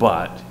 right,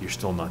 but you're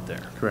still not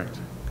there. Correct.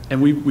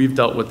 And we've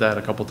dealt with that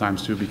a couple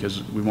times too,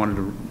 because we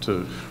wanted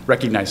to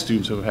recognize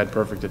students who have had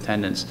perfect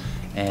attendance.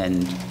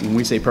 And when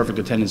we say perfect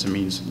attendance, it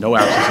means no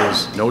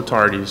absences, no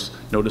tardies,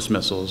 no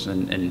dismissals.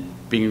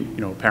 And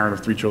being a parent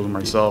of 3 children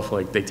myself,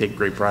 like, they take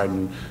great pride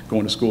in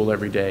going to school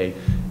every day.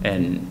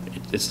 And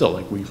it's still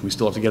like we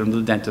still have to get them to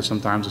the dentist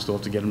sometimes. We still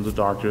have to get them to the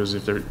doctors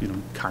if they're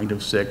kind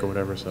of sick or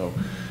whatever. So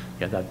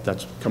yeah,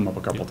 that's come up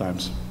a couple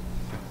times.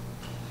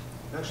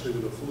 Actually,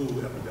 with the flu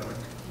epidemic,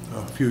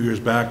 a few years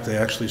back, they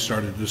actually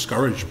started to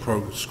discourage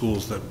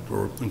schools that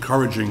were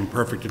encouraging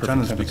perfect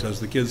attendance because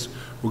the kids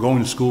were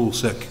going to school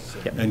sick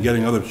and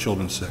getting other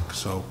children sick.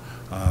 So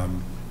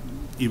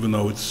even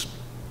though it's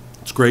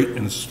great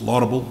and it's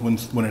laudable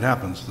when it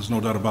happens, there's no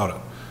doubt about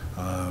it.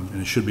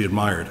 And it should be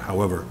admired.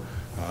 However,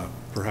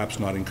 perhaps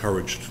not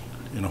encouraged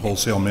in a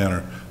wholesale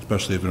manner,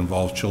 especially if it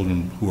involves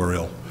children who are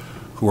ill,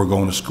 who are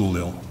going to school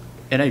ill.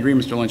 And I agree,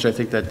 Mr. Lynch. I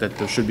think that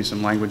there should be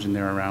some language in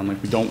there around,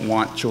 like, we don't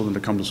want children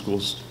to come to school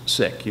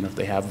sick. If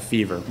they have a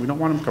fever, we don't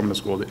want them coming to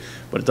school.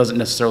 But it doesn't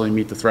necessarily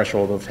meet the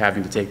threshold of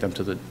having to take them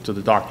to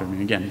the doctor. I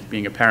mean, again,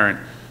 being a parent,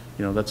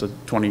 that's a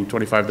 $20,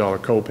 $25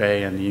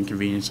 copay, and the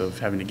inconvenience of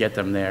having to get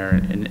them there.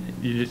 And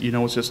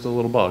it's just a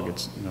little bug.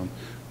 It's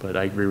but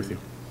I agree with you.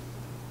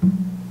 I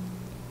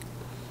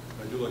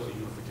do like the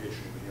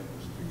unification of the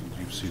handbooks.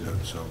 You see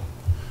that, so.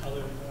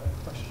 Other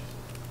questions?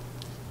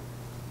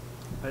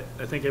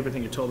 I think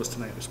everything you told us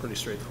tonight was pretty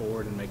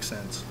straightforward and makes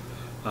sense.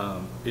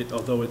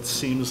 Although it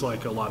seems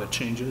like a lot of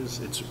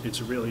changes,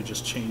 it's really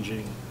just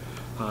changing,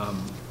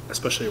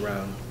 especially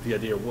around the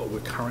idea of what we're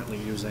currently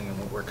using and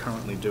what we're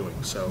currently doing.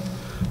 So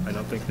I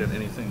don't think that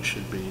anything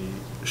should be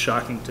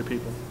shocking to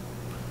people.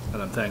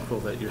 and I'm thankful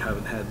that you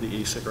haven't had the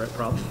e-cigarette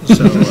problem,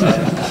 so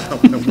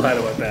I'm glad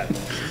about that.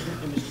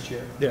 Mr.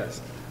 Chair?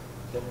 Yes.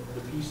 The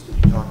piece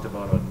that you talked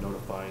about on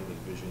notifying the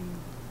division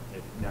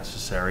if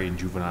necessary in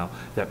juvenile,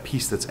 that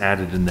piece that's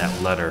added in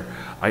that letter,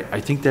 I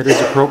think that is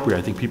appropriate.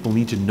 I think people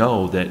need to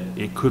know that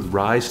it could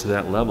rise to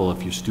that level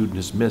if your student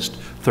has missed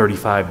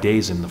 35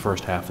 days in the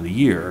first half of the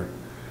year.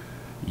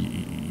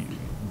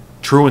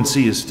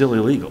 Truancy is still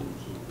illegal.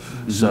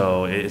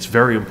 So it's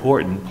very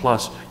important.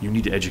 Plus, you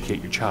need to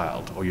educate your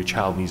child, or your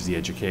child needs the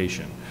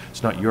education.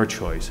 It's not your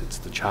choice, it's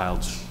the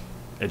child's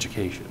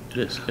education. It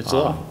is. It's a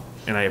law.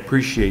 And I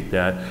appreciate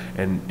that.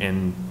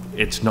 And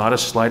it's not a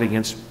slight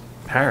against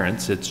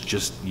parents. It's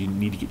just you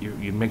need to get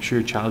you make sure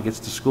your child gets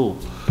to school.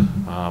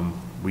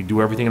 We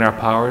do everything in our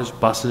powers,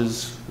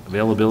 buses,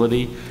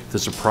 availability. If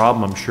there's a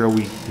problem, I'm sure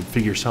we can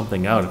figure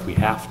something out if we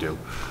have to,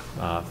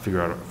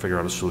 figure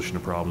out a solution to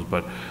problems.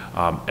 But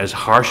as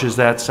harsh as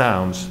that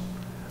sounds,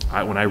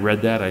 when I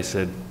read that, I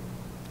said,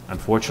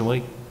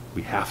 unfortunately,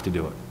 we have to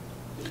do it.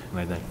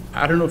 And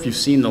I don't know if you've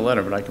seen the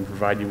letter, but I can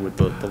provide you with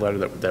the letter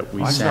that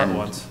we I saw it sent.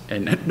 once.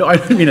 And no, I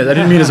didn't mean it. I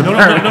didn't mean as a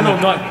parent. No,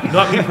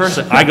 not me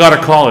personally. I got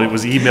a call and it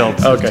was emailed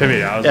to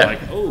me. I was like,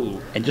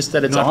 oh. And just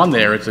that it's on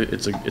there,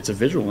 it's a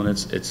visual, and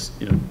it's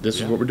you know, this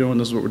is what we're doing,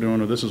 this is what we're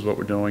doing, or this is what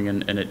we're doing,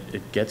 and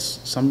it gets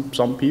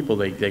some people,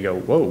 they go,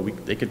 whoa,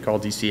 they could call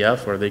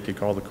DCF, or they could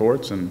call the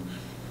courts, and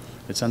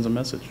it sends a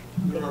message.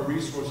 There are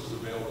resources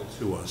available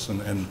to us,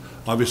 and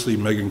obviously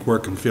Megan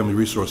Quirk and Family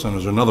Resource Center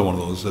is another one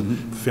of those, that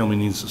if the family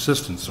needs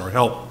assistance or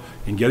help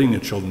in getting their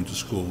children to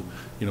school,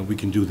 you know, we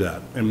can do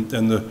that. And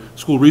the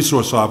school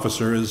resource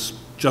officer is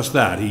just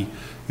that.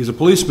 He's a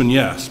policeman,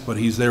 yes, but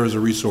he's there as a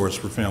resource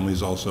for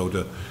families also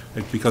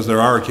because there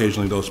are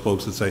occasionally those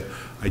folks that say,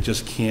 I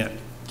just can't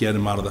get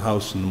him out of the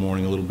house in the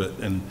morning a little bit,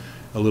 and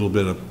a little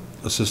bit of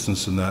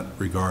assistance in that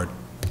regard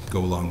go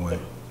a long way.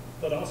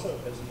 But also,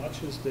 as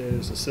much as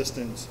there's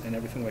assistance and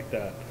everything like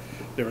that,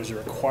 there is a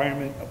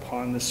requirement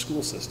upon the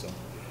school system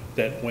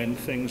that when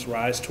things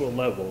rise to a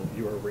level,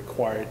 you are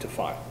required to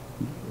file,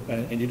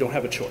 and you don't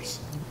have a choice.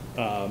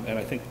 And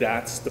I think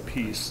that's the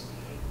piece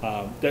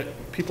that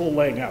people are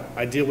laying out.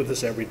 I deal with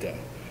this every day,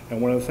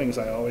 and one of the things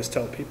I always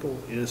tell people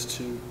is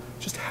to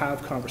just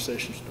have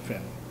conversations with the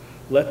family.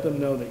 Let them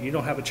know that you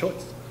don't have a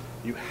choice.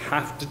 You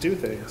have to do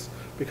things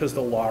because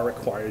the law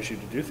requires you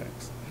to do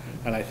things.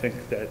 And I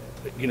think that,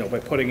 you know,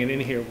 by putting it in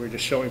here, we're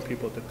just showing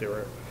people that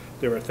there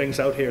are things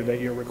out here that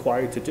you're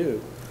required to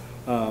do.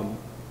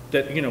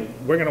 That, you know,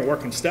 we're going to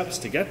work in steps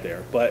to get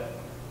there, but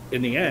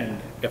in the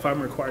end, if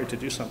I'm required to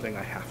do something,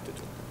 I have to do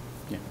it.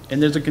 Yeah,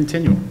 and there's a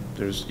continuum.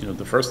 There's, you know,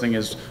 the first thing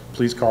is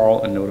please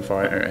call and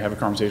notify, or have a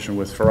conversation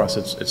with, for us,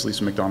 it's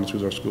Lisa McDonald,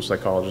 who's our school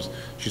psychologist.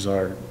 She's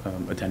our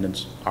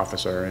attendance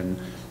officer, and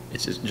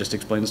it's just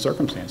explain the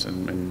circumstance,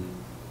 and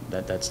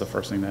that's the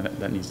first thing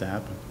that needs to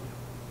happen.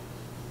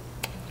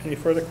 Any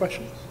further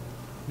questions?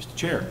 Mr.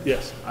 Chair?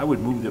 Yes. I would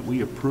move that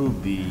we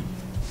approve the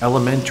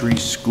elementary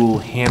school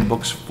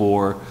handbooks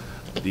for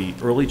the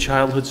Early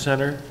Childhood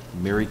Center,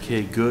 Mary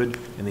Kay Good,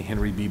 and the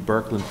Henry B.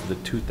 Birkeland for the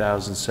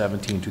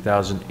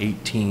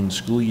 2017-2018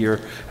 school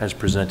year as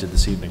presented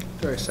this evening.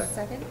 Very second.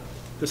 Second?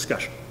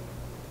 Discussion.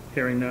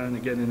 Hearing none,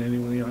 again, and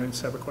anyone in the audience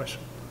have a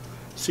question?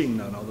 Seeing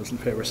none, all those in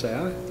favor say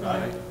aye.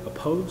 Aye.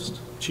 Opposed?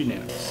 It's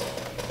unanimous.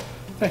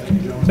 Thank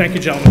you. Thank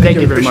you, gentlemen. Thank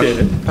you very much.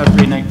 Appreciate it. Have a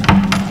great night.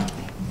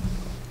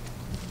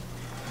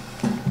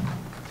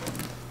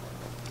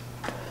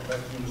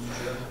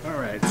 All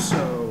right,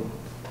 so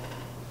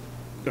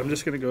I'm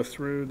just going to go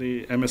through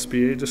the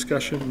MSBA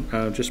discussion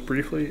just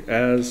briefly.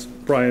 As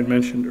Brian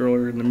mentioned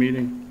earlier in the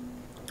meeting,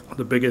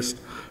 the biggest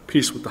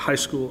piece with the high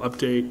school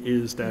update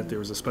is that there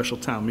is a special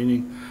town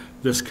meeting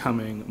this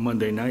coming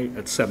Monday night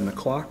at 7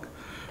 o'clock.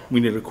 We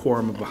need a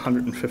quorum of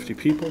 150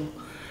 people.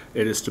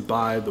 It is to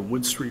buy the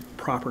Wood Street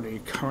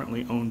property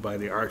currently owned by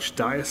the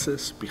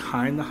Archdiocese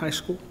behind the high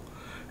school.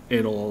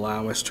 It'll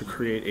allow us to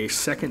create a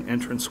second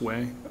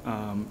entranceway,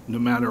 no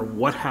matter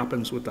what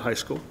happens with the high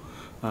school.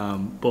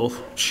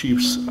 Both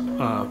chiefs,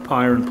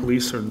 fire and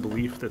police, are in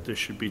belief that there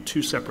should be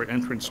two separate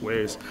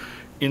entranceways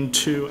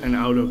into and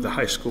out of the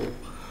high school.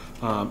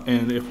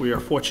 And if we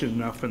are fortunate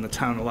enough and the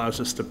town allows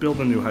us to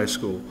build a new high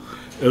school,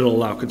 it'll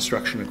allow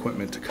construction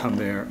equipment to come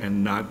there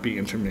and not be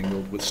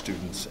intermingled with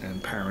students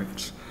and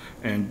parents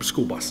and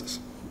school buses.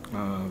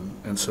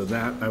 And so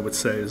that, I would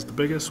say, is the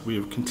biggest. We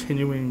are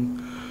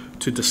continuing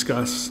to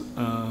discuss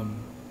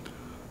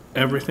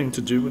everything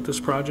to do with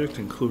this project,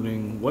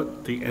 including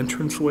what the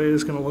entranceway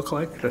is going to look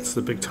like. That's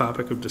the big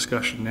topic of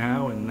discussion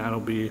now, and that'll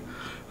be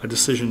a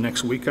decision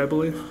next week, I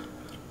believe.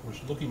 We're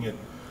looking at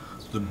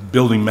the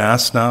building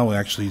mass now,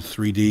 actually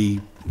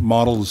 3D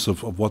models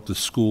of what the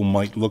school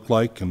might look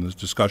like, and there's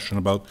discussion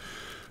about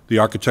the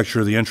architecture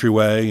of the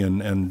entryway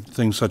and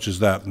things such as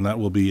that, and that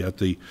will be at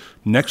the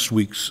next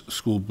week's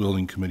school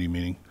building committee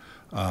meeting,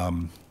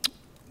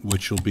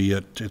 which will be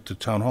at the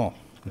town hall,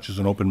 which is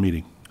an open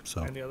meeting.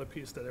 So. And the other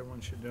piece that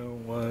everyone should know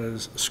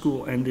was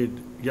school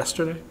ended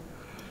yesterday.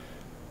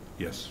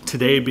 Yes.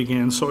 Today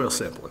began soil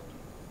sampling.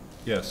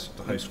 Yes,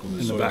 the high school, In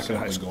there's the soil back of the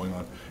high sampling school. going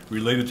on,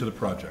 related to the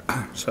project.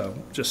 So,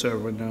 just so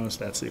everyone knows,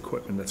 that's the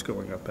equipment that's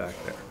going up back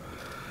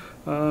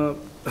there.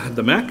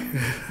 The mech?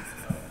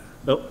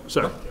 Oh,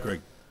 sorry.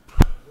 Greg.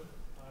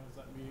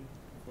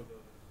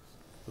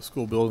 The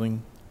school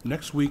building,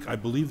 Next week, I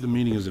believe the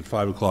meeting is at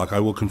 5 o'clock. I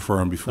will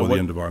confirm before Now the what-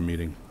 end of our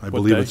meeting. I what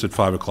believe day? it's at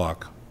 5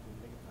 o'clock.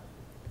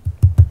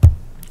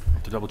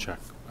 To double check.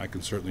 I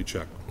can certainly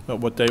check.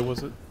 what day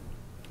was it?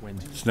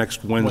 It's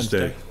next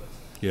Wednesday. Wednesday.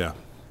 Yeah.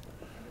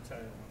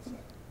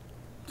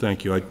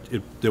 Thank you.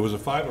 There was a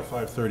 5 or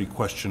 5:30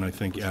 question, I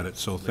think, at it,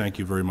 so thank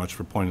you very much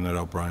for pointing that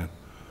out, Brian.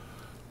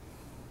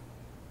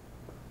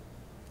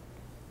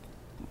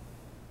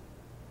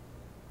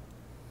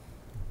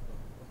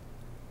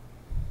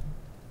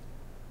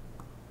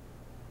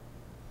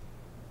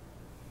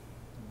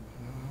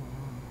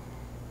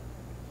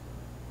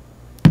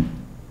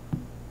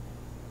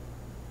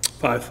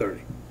 $5:30.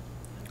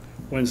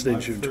 Wednesday,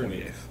 June 5:30.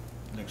 28th,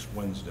 Next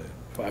Wednesday.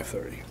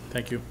 5:30.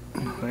 Thank you.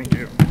 Thank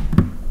you.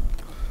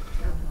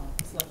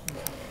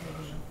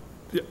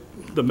 Yeah,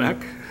 the mech?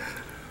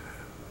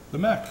 The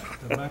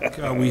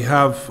MEC. We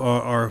have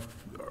our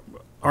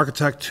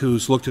architect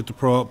who's looked at the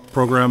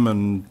program,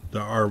 and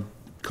our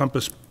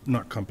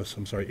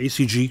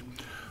ACG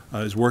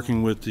is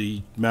working with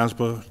the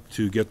MASBA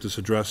to get this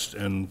addressed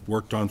and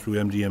worked on through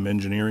MDM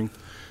Engineering.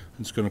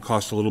 It's going to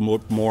cost a little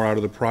more out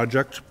of the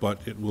project, but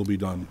it will be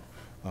done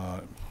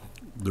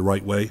the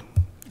right way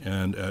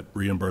and at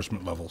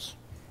reimbursement levels.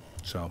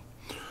 So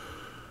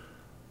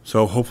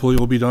hopefully it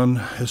will be done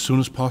as soon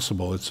as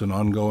possible. It's an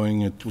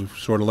ongoing, we've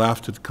sort of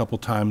laughed at it a couple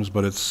times,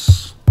 but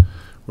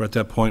we're at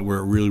that point where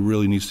it really,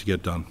 really needs to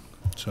get done.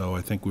 So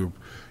I think we've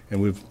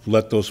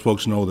let those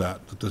folks know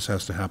that this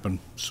has to happen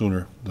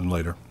sooner than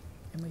later.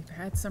 And we've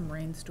had some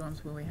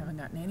rainstorms where we haven't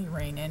gotten any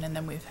rain in, and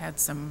then we've had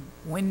some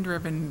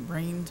wind-driven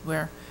rains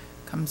where it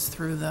comes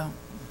through the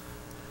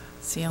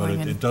But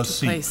ceiling it in does two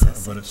seep,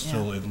 places. but it's Yeah.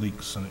 still, it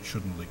leaks and it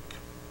shouldn't leak.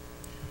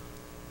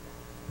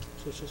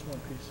 So it's just one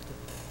piece.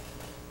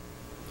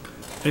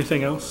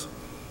 Anything else?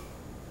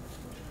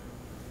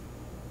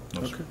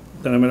 No, sir. Okay.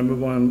 Then I'm going to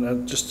move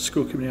on, just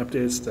school committee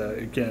updates.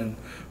 Again,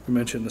 we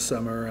mentioned the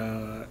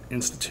Summer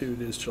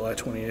Institute is July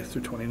 28th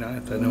through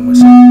 29th. I know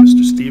myself and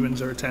Mr.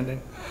 Stevens are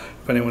attending.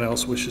 If anyone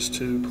else wishes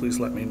to, please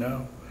let me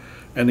know.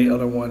 And the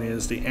other one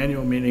is the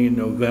annual meeting in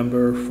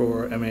November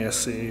for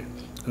MASC.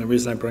 And the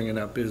reason I bring it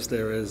up is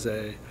there is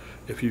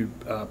if you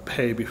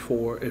pay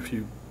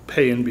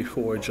in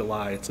before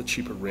July, it's a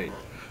cheaper rate.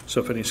 So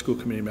if any school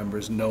committee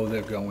members know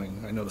they're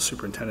going, I know the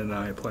superintendent and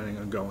I are planning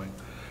on going.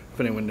 If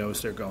anyone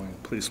knows they're going,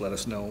 please let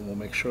us know and we'll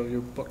make sure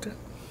you're booked in.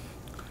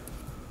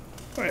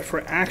 All right,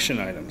 for action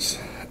items.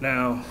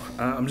 Now,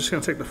 I'm just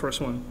going to take the first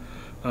one,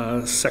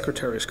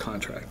 secretary's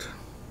contract.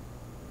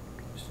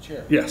 Mr.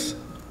 Chair. Yes.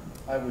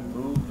 I would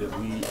move that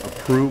we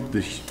approve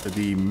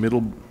the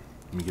middle,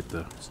 let me get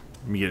it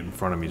in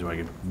front of me so I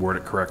can word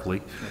it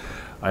correctly.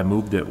 I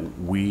move that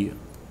we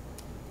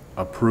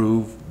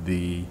approve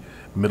the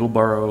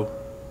Middleborough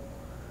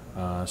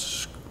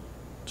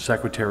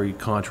Secretary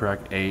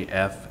Contract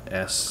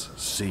AFSCME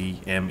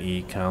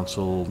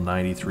Council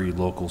 93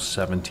 Local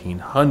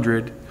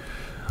 1700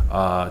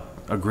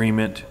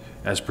 agreement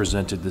as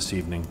presented this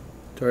evening.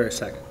 Do I hear a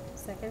second?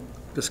 Second.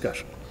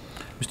 Discussion.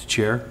 Mr.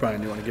 Chair?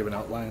 Brian, you want to give an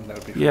outline? That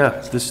would be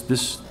Yeah, fantastic.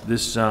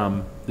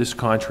 this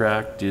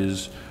contract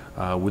is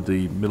with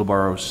the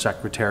Middleborough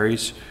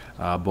secretaries,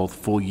 both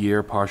full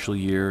year, partial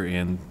year,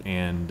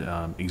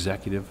 and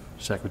executive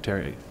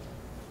secretary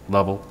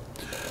level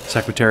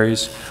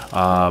secretaries.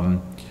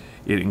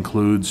 It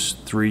includes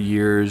 3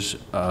 years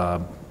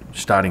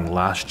starting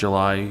last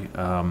July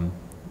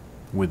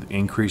with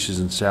increases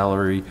in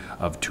salary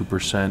of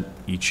 2%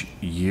 each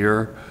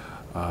year.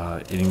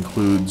 It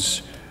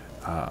includes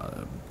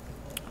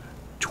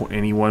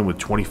anyone with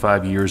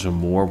 25 years or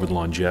more with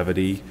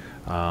longevity.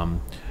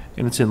 And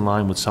it's in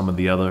line with some of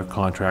the other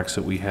contracts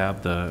that we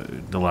have.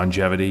 The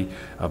longevity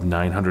of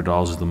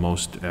 $900 is the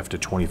most after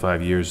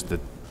 25 years that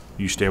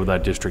you stay with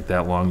that district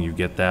that long, you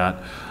get that.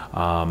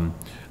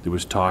 There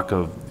was talk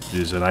of,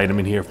 there's an item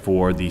in here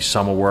for the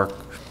summer work.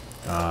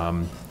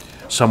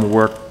 Summer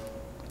work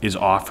is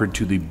offered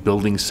to the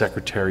building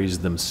secretaries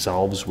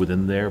themselves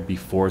within there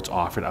before it's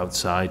offered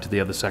outside to the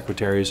other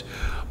secretaries.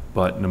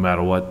 But no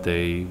matter what,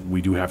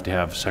 we do have to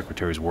have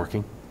secretaries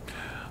working.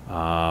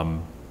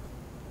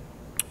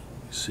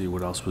 See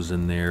what else was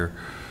in there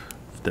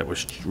that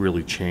was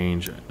really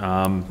changed,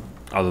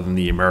 other than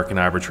the American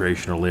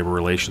Arbitration or Labor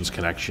Relations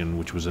Connection,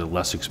 which was a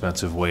less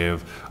expensive way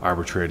of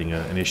arbitrating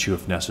an issue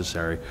if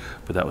necessary.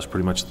 But that was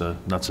pretty much the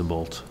nuts and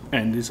bolts.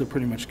 And these are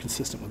pretty much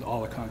consistent with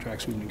all the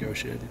contracts we've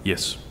negotiated.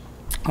 Yes.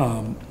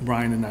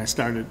 Brian and I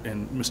started,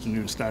 and Mr.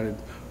 Noon started,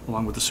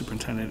 along with the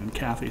superintendent and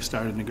Kathy,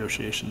 started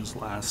negotiations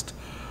last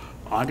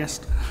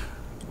August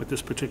with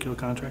this particular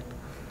contract.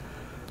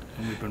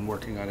 And we've been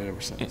working on it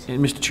ever since.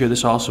 And Mr. Chair,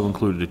 this also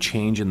included a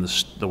change in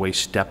the way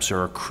steps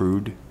are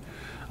accrued.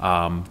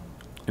 And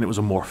it was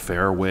a more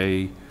fair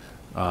way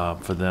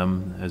for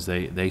them, as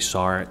they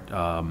saw it,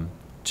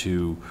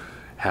 to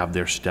have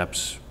their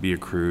steps be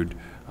accrued.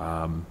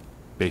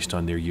 based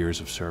on their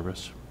years of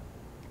service.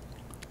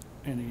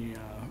 Any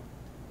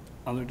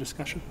other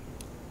discussion?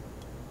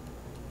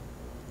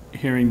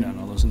 Hearing none,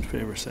 all those in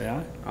favor say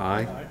aye.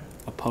 Aye.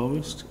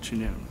 Opposed? It's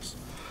unanimous.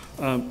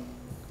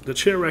 The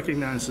chair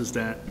recognizes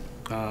that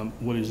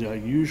what is our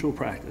usual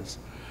practice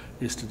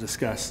is to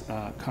discuss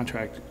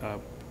contract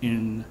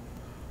in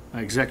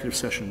executive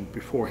session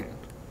beforehand,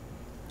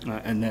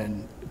 and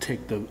then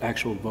take the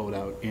actual vote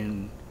out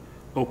in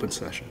open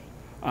session.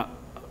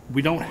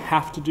 We don't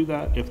have to do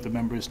that if the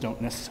members don't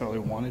necessarily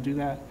want to do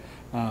that.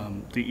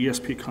 The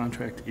ESP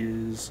contract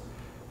is,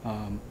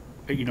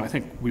 I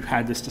think we've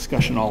had this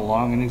discussion all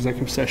along in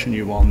executive session.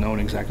 You've all known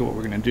exactly what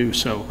we're going to do.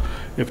 So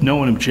if no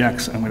one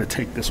objects, I'm going to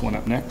take this one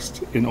up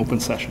next in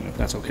open session, if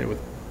that's okay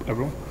with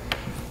everyone.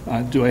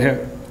 Do I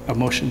have a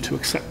motion to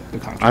accept the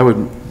contract?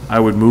 I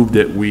would move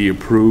that we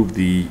approve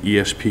the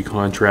ESP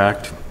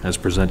contract as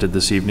presented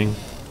this evening.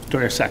 Do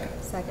I have a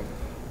second? Second.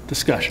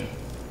 Discussion.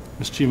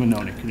 Ms.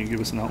 Giovanoni, can you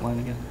give us an outline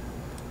again?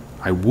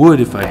 I would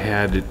if I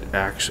had it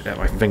at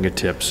my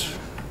fingertips.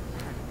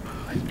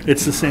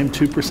 It's the same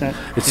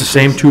 2%? It's the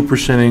same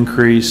 2%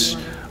 increase,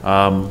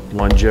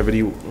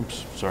 longevity,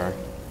 oops, sorry,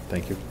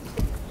 thank you.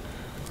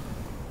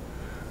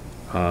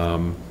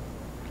 Sorry.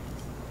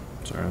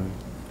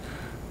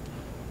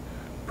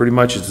 Pretty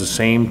much it's the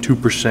same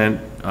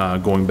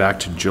 2% going back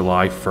to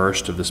July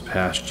 1st of this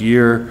past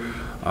year.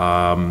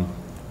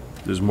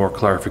 There's more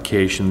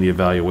clarification in the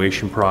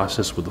evaluation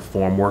process with the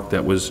form work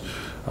that was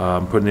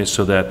put in this,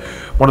 so that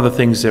one of the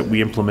things that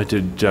we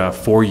implemented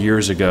 4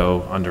 years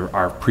ago under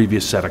our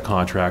previous set of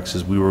contracts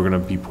is we were going to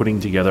be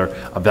putting together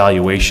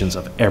evaluations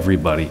of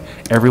everybody.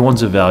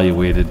 Everyone's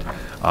evaluated,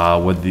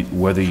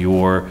 whether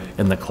you're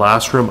in the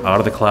classroom, out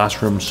of the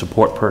classroom,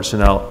 support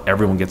personnel,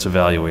 everyone gets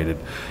evaluated.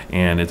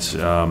 And it's,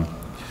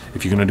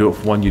 if you're going to do it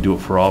for one, you do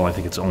it for all. I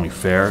think it's only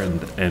fair,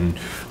 and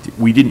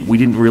we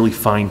didn't really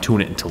fine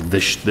tune it until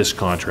this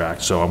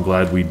contract. So I'm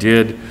glad we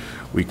did.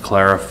 We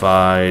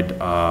clarified.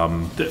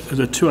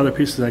 The two other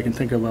pieces I can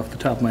think of off the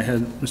top of my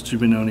head, Mr.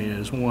 Giovanoni,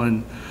 is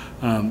one,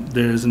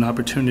 there's an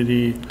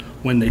opportunity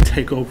when they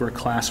take over a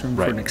classroom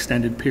for an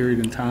extended period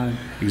in time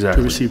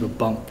to receive a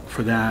bump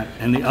for that.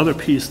 And the other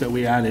piece that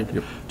we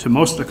added to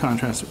most of the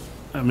contracts,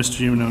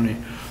 Mr.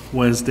 Giovanoni,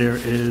 was there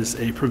is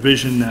a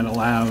provision that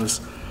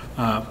allows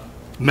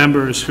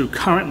members who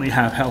currently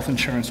have health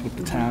insurance with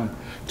the town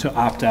to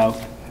opt out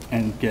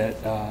and get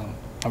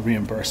a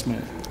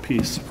reimbursement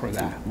piece for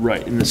that.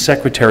 Right, and the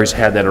secretaries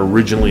had that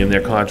originally in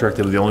their contract.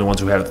 They were the only ones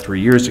who had it 3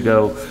 years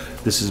ago.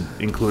 This is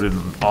included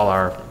in all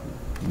our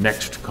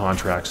next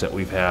contracts that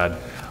we've had,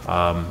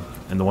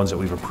 and the ones that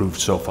we've approved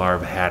so far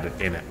have had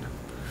it in it.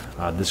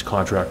 This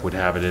contract would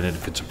have it in it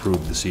if it's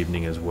approved this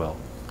evening as well.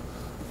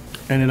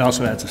 And it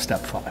also adds a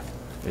step 5.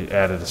 It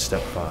added a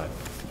step 5.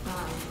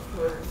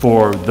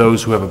 For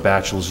those who have a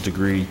bachelor's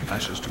degree,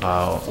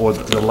 or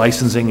the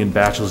licensing and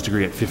bachelor's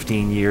degree at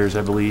 15 years,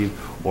 I believe,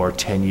 or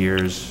 10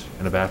 years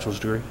in a bachelor's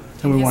degree.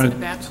 And we wanted a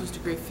bachelor's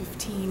degree,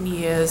 15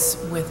 years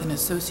with an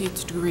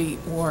associate's degree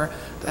or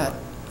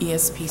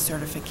ESP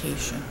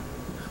certification.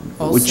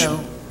 Also,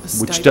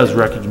 which does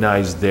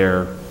recognize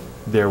their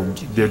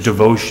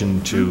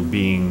devotion to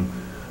being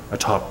a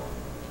top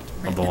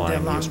of the line. Their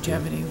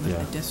longevity with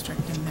the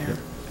district and their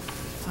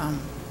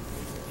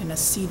in a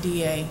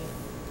CDA.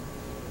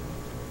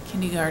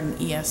 Kindergarten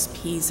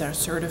ESPs are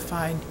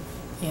certified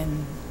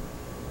in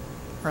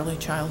early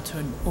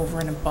childhood over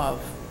and above,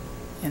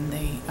 and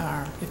they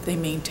are, if they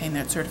maintain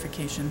that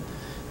certification,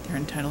 they're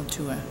entitled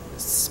to a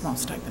small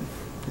stipend.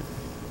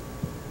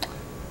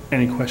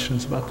 Any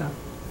questions about that?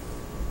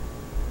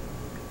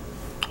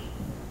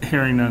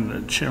 Hearing none,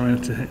 the chair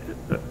would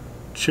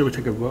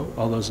take a vote.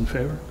 All those in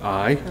favor?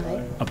 Aye.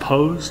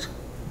 Opposed?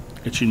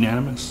 It's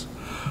unanimous.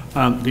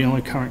 The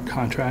only current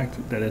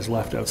contract that is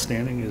left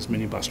outstanding is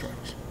mini bus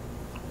drivers.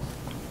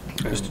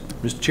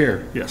 Mr.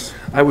 Chair. Yes.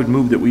 I would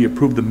move that we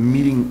approve the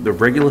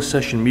regular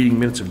session meeting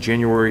minutes of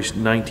January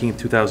 19th,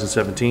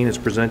 2017 as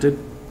presented.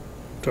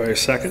 Do I hear a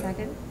second?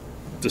 Second.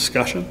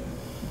 Discussion?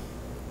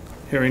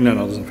 Hearing none,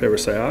 all those in favor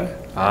say aye.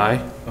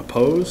 Aye.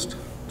 Opposed?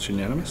 It's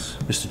unanimous.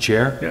 Mr.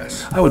 Chair?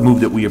 Yes. I would move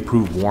that we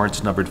approve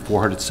warrants numbered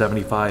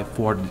 475,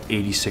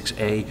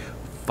 486A,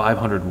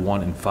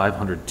 501, and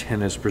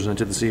 510 as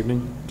presented this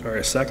evening. Do I hear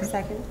a second?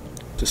 Second.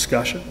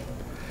 Discussion?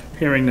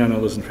 Hearing none,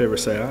 all those in favor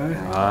say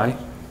aye. Aye.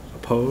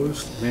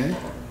 Opposed? Nay?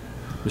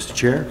 Mr.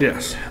 Chair?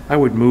 Yes. I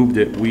would move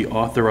that we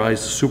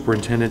authorize the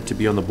superintendent to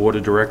be on the board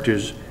of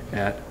directors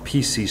at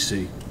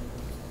PCC.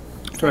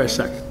 Do I hear a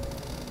second?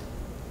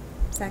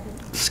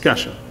 Second.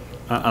 Discussion?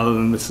 Other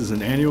than this is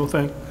an annual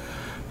thing,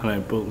 and I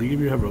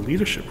believe you have a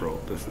leadership role.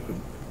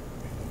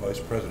 Vice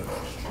President.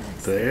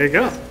 There you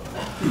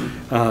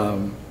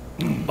go.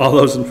 All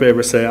those in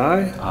favor say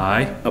aye.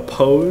 Aye.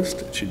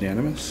 Opposed? It's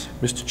unanimous.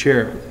 Mr.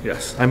 Chair?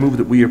 Yes. I move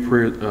that we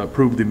approve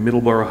the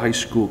Middleborough High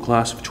School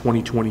Class of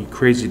 2020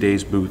 Crazy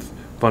Days booth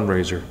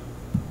fundraiser.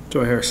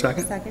 Do I hear a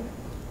second? Second.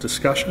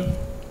 Discussion?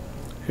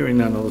 Hearing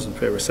none, all those in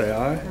favor say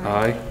aye.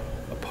 Aye.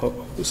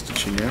 Opposed?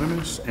 It's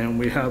unanimous. And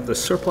we have the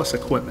surplus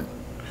equipment.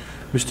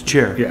 Mr.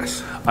 Chair?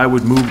 Yes. I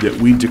would move that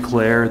we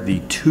declare the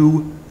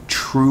 2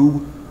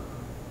 true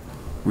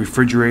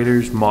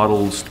refrigerators,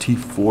 models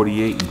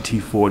T48 and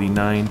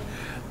T49,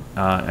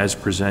 as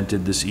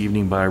presented this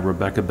evening by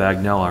Rebecca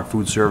Bagnell, our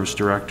food service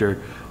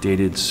director,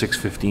 dated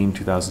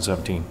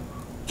 6/15/2017.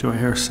 Do I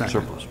hear a second?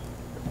 Surplus.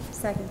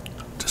 Second.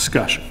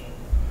 Discussion.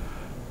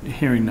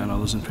 Hearing none, all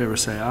those in favor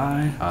say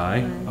aye.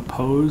 Aye.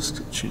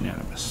 Opposed? It's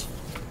unanimous.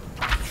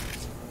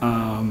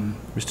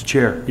 Mr.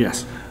 Chair?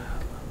 Yes.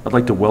 I'd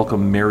like to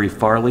welcome Mary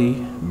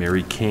Farley,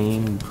 Mary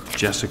Kane,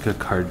 Jessica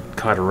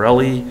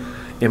Cardarelli,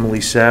 Emily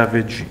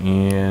Savage,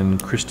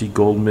 and Christy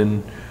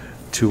Goldman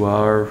to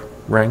our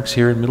ranks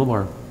here in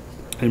Middleborough.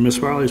 And Ms.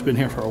 Farley's been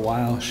here for a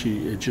while.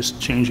 She is just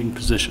changing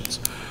positions.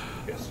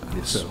 Yes.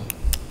 So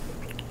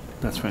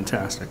that's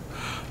fantastic.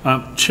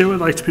 Chair would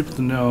like people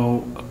to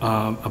know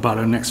about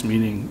our next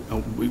meeting.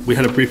 We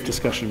had a brief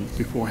discussion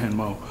beforehand,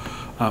 Mo.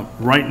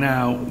 Right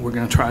now, we're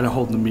going to try to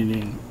hold the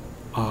meeting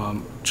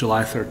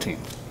July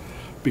 13th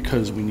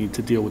because we need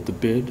to deal with the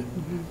bid.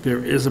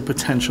 There is a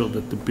potential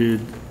that the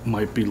bid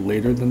might be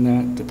later than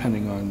that,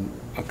 depending on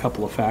a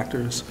couple of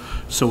factors.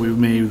 So we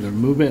may either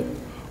move it,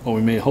 or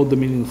we may hold the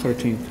meeting the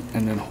 13th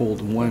and then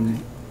hold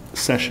one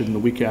session the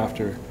week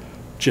after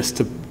just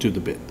to do the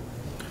bid.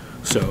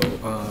 So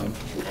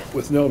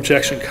with no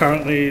objection,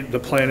 currently the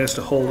plan is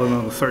to hold it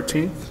on the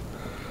 13th.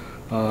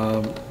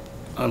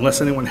 Unless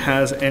anyone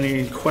has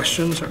any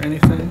questions or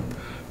anything,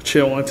 the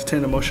Chair will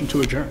entertain a motion to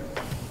adjourn.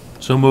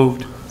 So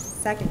moved.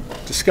 Second.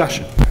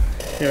 Discussion.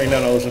 Hearing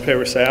none, all those in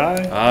favor say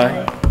aye.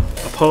 Aye.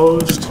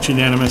 Opposed? It's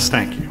unanimous.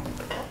 Thank you.